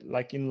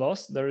in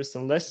loss, there is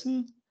a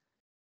lesson.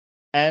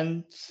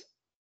 And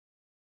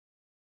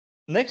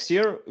next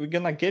year we're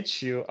gonna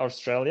get you,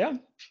 Australia,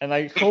 and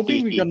I'm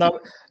hoping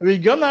we're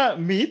gonna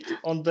meet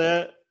on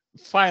the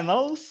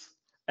finals.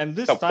 And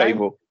this top time,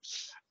 table.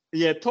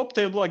 Yeah, top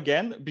table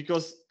again,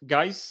 because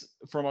guys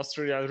from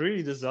Australia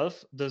really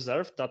deserve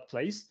that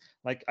place.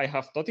 Like, I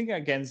have nothing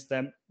against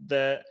them.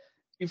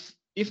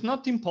 If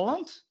not in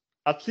Poland,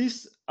 at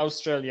least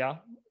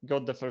Australia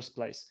got the first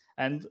place.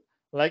 And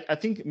like, I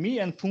think me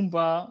and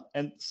Pumba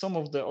and some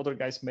of the other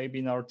guys maybe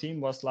in our team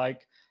was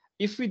like,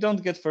 if we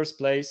don't get first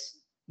place,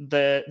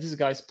 these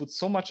guys put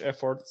so much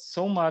effort,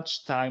 so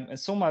much time, and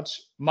so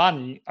much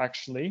money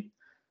actually,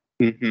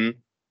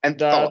 and that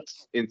thought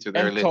into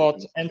their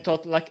list. and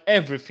thought like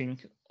everything,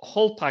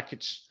 whole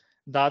package,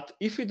 that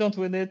if we don't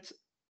win it,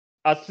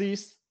 at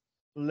least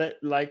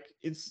like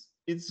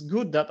it's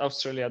good that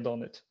Australia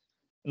done it,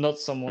 not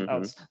someone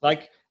else.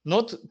 Like,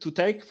 not to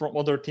take from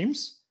other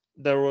teams,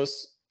 there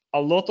was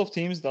a lot of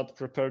teams that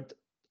prepared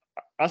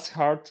as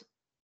hard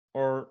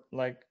or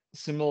like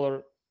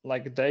similar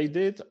like they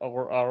did,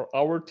 or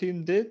our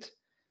team did.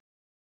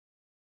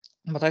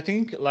 But I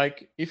think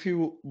like if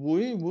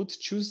we would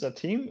choose a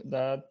team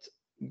that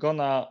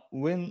gonna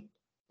win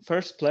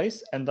first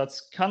place, and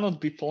that's cannot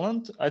be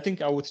Poland, I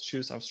think I would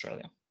choose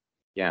Australia.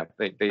 Yeah,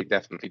 they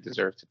definitely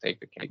deserve to take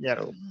the cake. Yeah.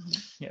 So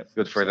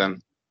good for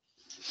them.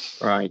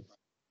 Right.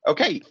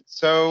 Okay.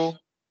 So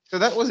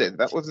that was it.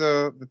 That was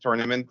the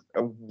tournament.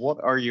 What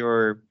are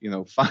your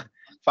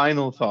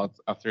final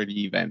thoughts after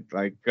the event?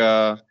 Like,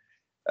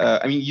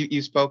 I mean,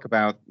 you spoke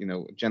about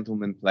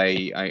gentleman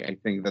play. I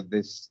think that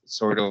this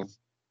sort of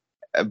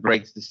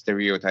breaks the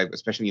stereotype,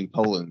 especially in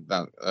Poland,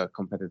 that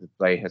competitive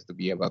play has to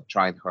be about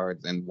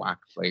tryhards and whack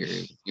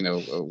players,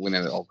 win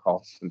at all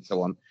costs and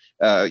so on.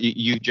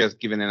 You just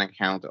given an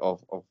account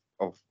of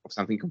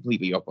something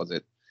completely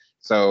opposite.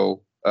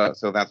 So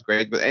that's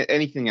great. But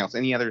anything else?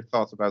 Any other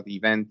thoughts about the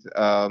event?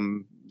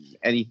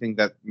 Anything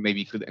that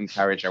maybe could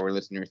encourage our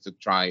listeners to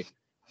try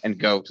and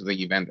go to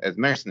the event as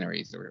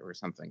mercenaries or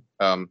something?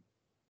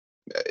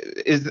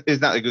 Is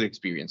that a good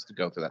experience to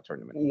go to that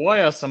tournament?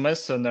 Why as a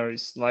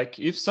mercenaries? Like,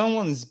 if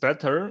someone is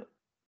better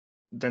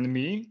than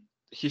me,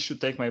 he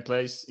should take my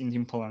place in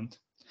Team Poland.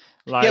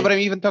 Like, yeah, but I'm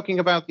even talking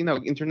about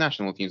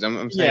international teams.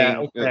 I'm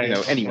saying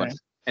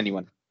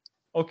anyone.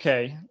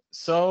 Okay,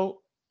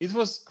 so it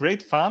was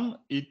great fun.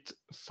 It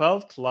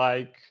felt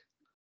like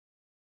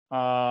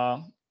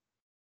the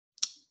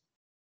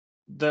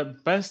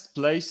best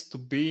place to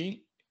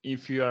be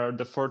if you are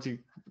the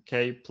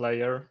 40k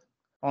player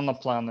on a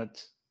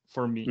planet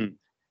for me.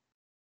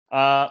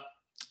 I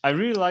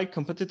really like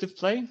competitive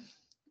play,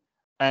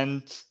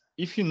 and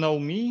if you know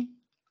me,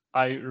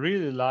 I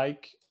really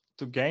like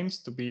the games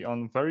to be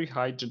on very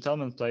high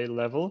gentleman play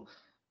level.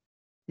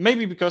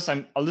 Maybe because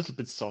I'm a little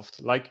bit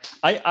soft. Like,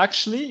 I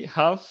actually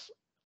have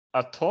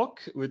a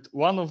talk with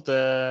one of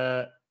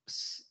the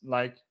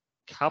like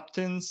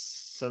captains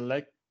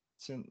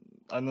selection,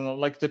 I don't know,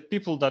 like the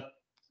people that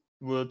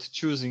would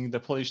choosing the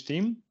Polish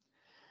team.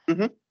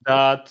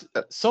 that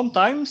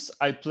sometimes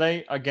I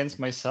play against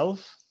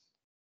myself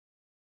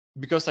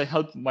because I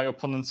help my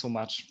opponent so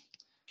much.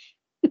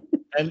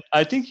 And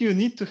I think you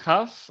need to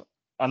have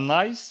a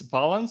nice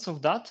balance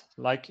of that.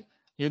 Like,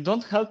 you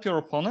don't help your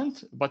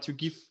opponent, but you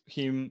give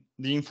him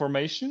the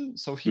information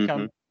so he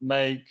can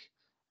make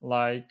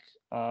like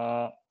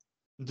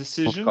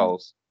decision.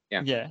 Calls.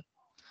 Yeah.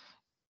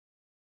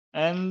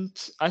 And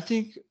I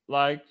think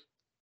like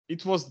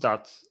it was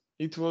that.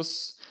 It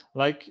was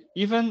like,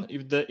 even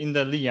if in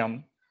the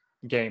Liam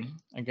game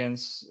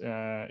against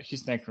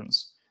his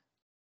Necrons,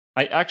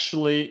 I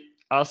actually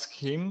asked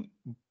him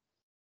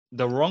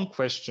the wrong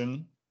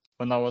question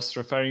when I was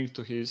referring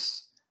to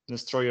his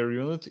destroyer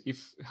unit,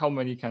 if how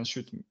many can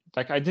shoot me.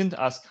 Like, I didn't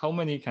ask how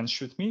many can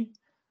shoot me.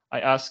 I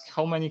asked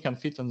how many can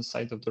fit on the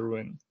side of the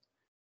ruin.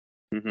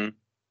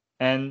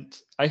 And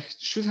I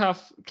should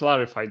have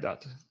clarified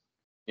that.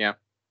 Yeah.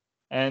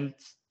 And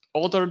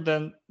other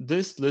than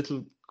this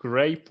little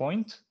gray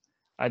point,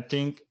 I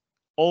think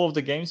all of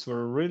the games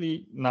were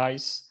really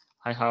nice.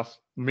 I have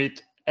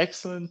met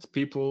excellent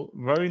people,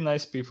 very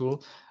nice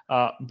people.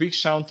 Big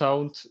shout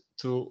out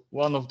to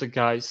one of the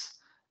guys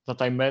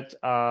that I met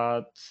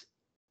at.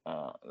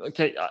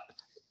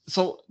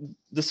 So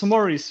the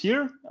summary is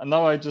here, and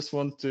now I just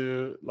want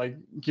to like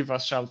give a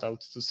shout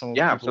out to some of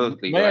the people.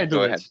 Absolutely. May I do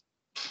Go it? Ahead.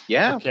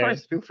 Yeah, okay. Of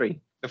course. Feel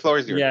free. The floor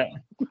is yours. Yeah.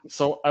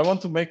 So I want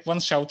to make one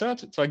shout out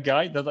to a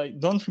guy that I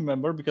don't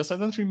remember because I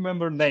don't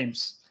remember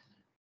names.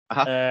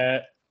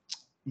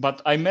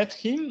 But I met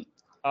him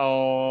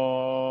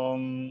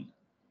on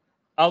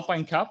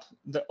Alpine Cup,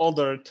 the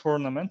other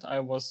tournament I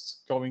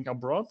was going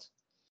abroad.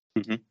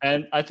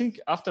 And I think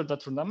after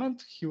that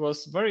tournament, he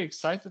was very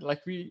excited.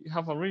 Like, we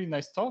have a really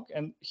nice talk,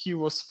 and he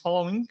was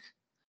following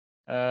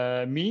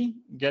me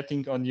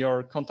getting on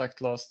your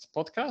Contact Lost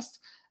podcast,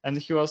 and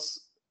he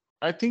was,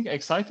 I think,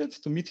 excited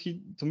to meet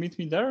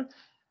me there,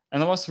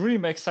 and I was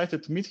really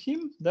excited to meet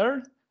him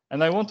there.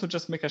 And I want to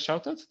just make a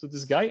shout out to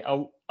this guy.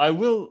 I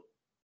will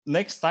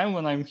next time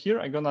when I'm here,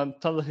 I'm gonna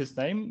tell his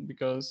name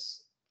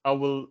because I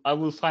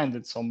will find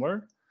it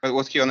somewhere. But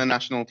was he on the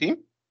national team?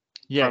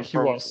 Yeah, he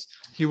was.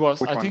 He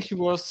was. I think he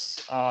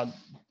was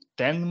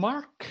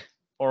Denmark,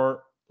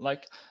 or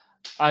like,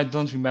 I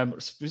don't remember.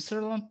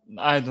 Switzerland?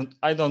 I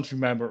don't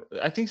remember.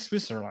 I think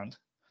Switzerland.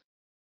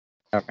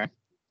 Okay.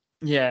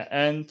 Yeah,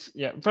 and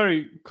yeah,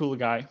 very cool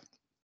guy.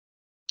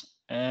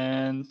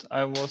 And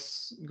I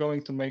was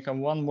going to make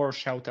one more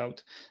shout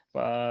out,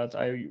 but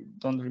I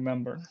don't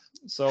remember.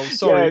 So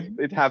sorry.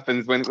 Yeah, it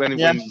happens when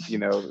you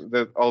know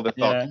all the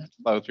thoughts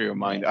flow through your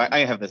mind.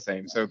 I have the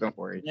same, so don't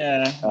worry.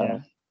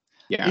 Yeah.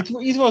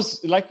 It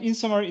was like, in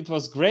summary, it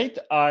was great.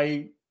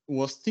 I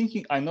was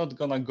thinking I'm not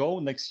gonna go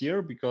next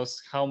year because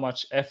how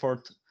much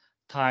effort,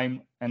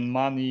 time, and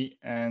money,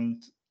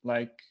 and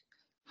like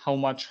how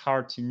much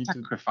heart you need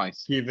to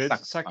give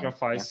it,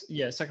 sacrifice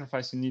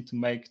you need to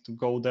make to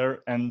go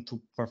there and to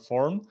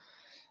perform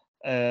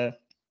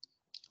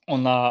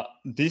on a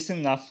decent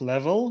enough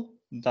level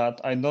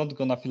that I'm not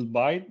gonna feel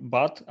bad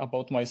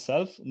about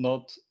myself,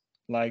 not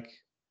like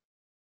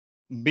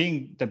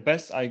being the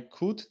best I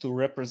could to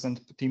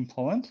represent Team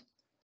Poland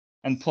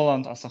and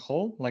Poland as a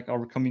whole, like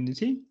our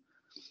community.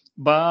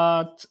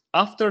 But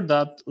after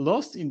that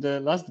loss in the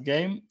last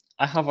game,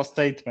 I have a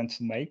statement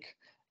to make,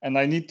 and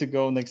I need to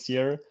go next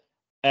year.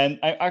 And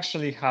I'm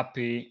actually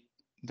happy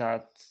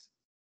that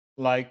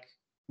like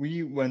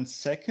we went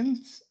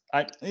second.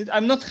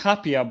 I'm not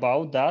happy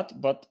about that,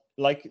 but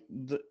like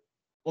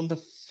on the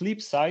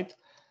flip side,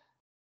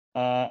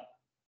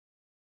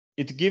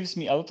 it gives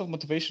me a lot of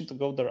motivation to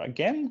go there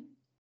again.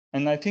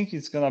 And I think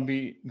it's gonna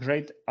be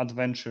great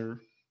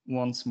adventure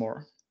once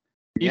more.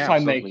 If I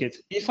make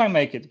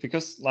it,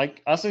 because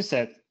like, as I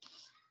said,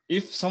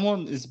 if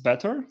someone is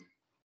better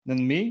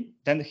than me,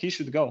 then he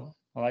should go.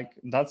 Like,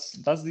 that's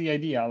the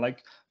idea.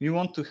 Like, we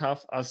want to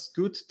have as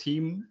good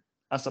team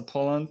as a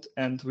Poland,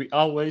 and we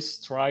always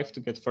strive to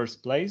get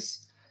first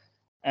place.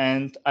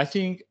 And I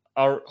think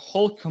our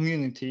whole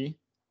community,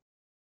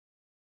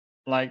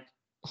 like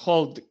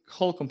whole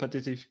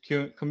competitive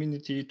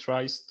community,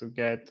 tries to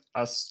get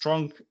as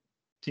strong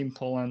Team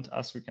Poland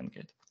as we can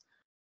get.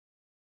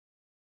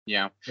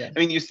 Yeah. I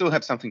mean, you still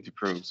have something to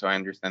prove, so I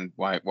understand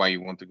why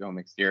you want to go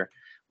next year.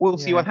 We'll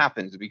see what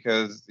happens,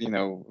 because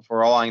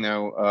for all I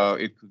know,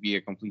 it could be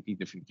a completely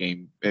different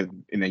game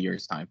in a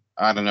year's time.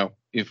 I don't know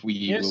if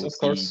we will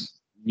see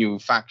new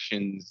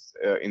factions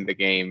in the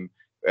game,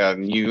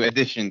 new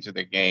addition to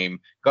the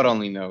game. God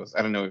only knows.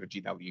 I don't know if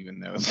GW even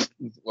knows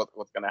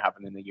what's going to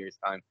happen in a year's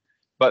time.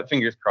 But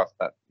fingers crossed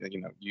that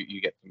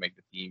you get to make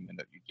the team and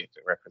that you get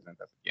to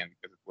represent us again,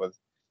 because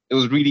it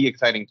was really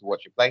exciting to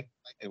watch you play.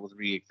 It was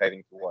really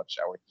exciting to watch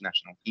our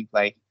national team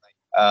play.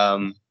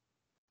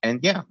 And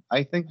yeah,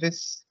 I think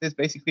this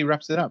basically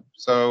wraps it up.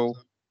 So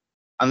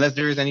unless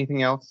there is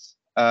anything else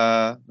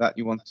that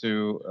you want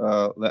to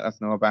let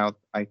us know about,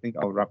 I think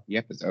I'll wrap the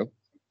episode.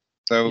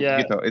 So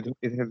Gito, it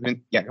has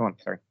been go on,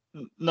 sorry.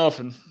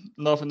 Nothing.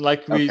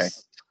 Like,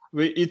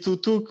 it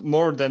took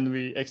more than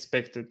we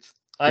expected.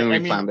 than we I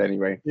mean, planned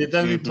anyway.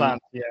 than we Mhm.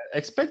 planned. Yeah,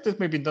 expected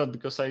maybe not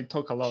because I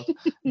talk a lot,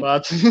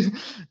 but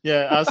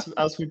yeah,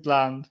 as we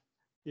planned.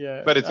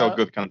 Yeah, But it's all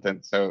good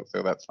content, so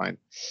that's fine.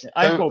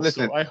 I So hope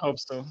listen, so. I hope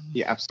so.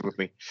 yeah,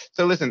 absolutely.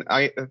 So listen,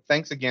 I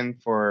thanks again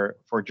for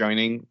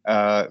joining.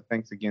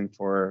 Thanks again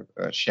for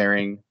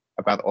sharing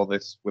about all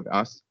this with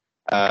us.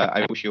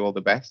 I wish you all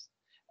the best.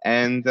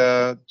 And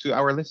to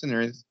our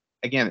listeners,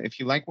 again, if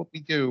you like what we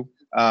do,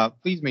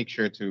 please make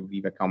sure to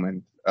leave a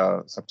comment,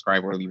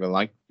 subscribe, or leave a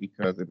like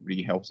because it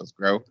really helps us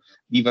grow.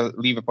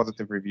 Leave a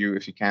positive review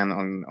if you can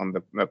on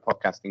the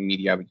podcasting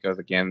media because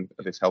again,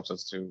 this helps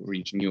us to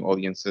reach new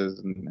audiences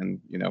and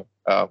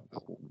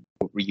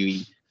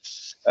really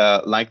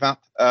like that.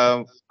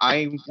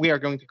 We are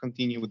going to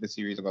continue with the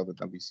series about the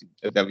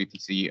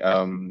WTC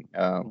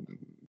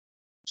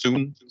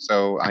soon.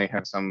 So I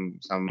have some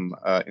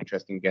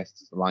interesting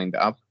guests lined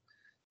up.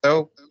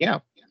 So yeah,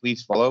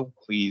 please follow.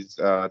 Please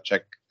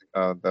check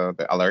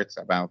the alerts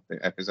about the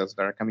episodes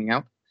that are coming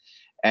out.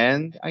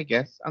 And I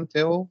guess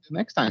until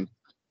next time.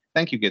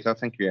 Thank you, Gita.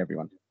 Thank you,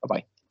 everyone. Bye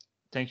bye.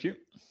 Thank you.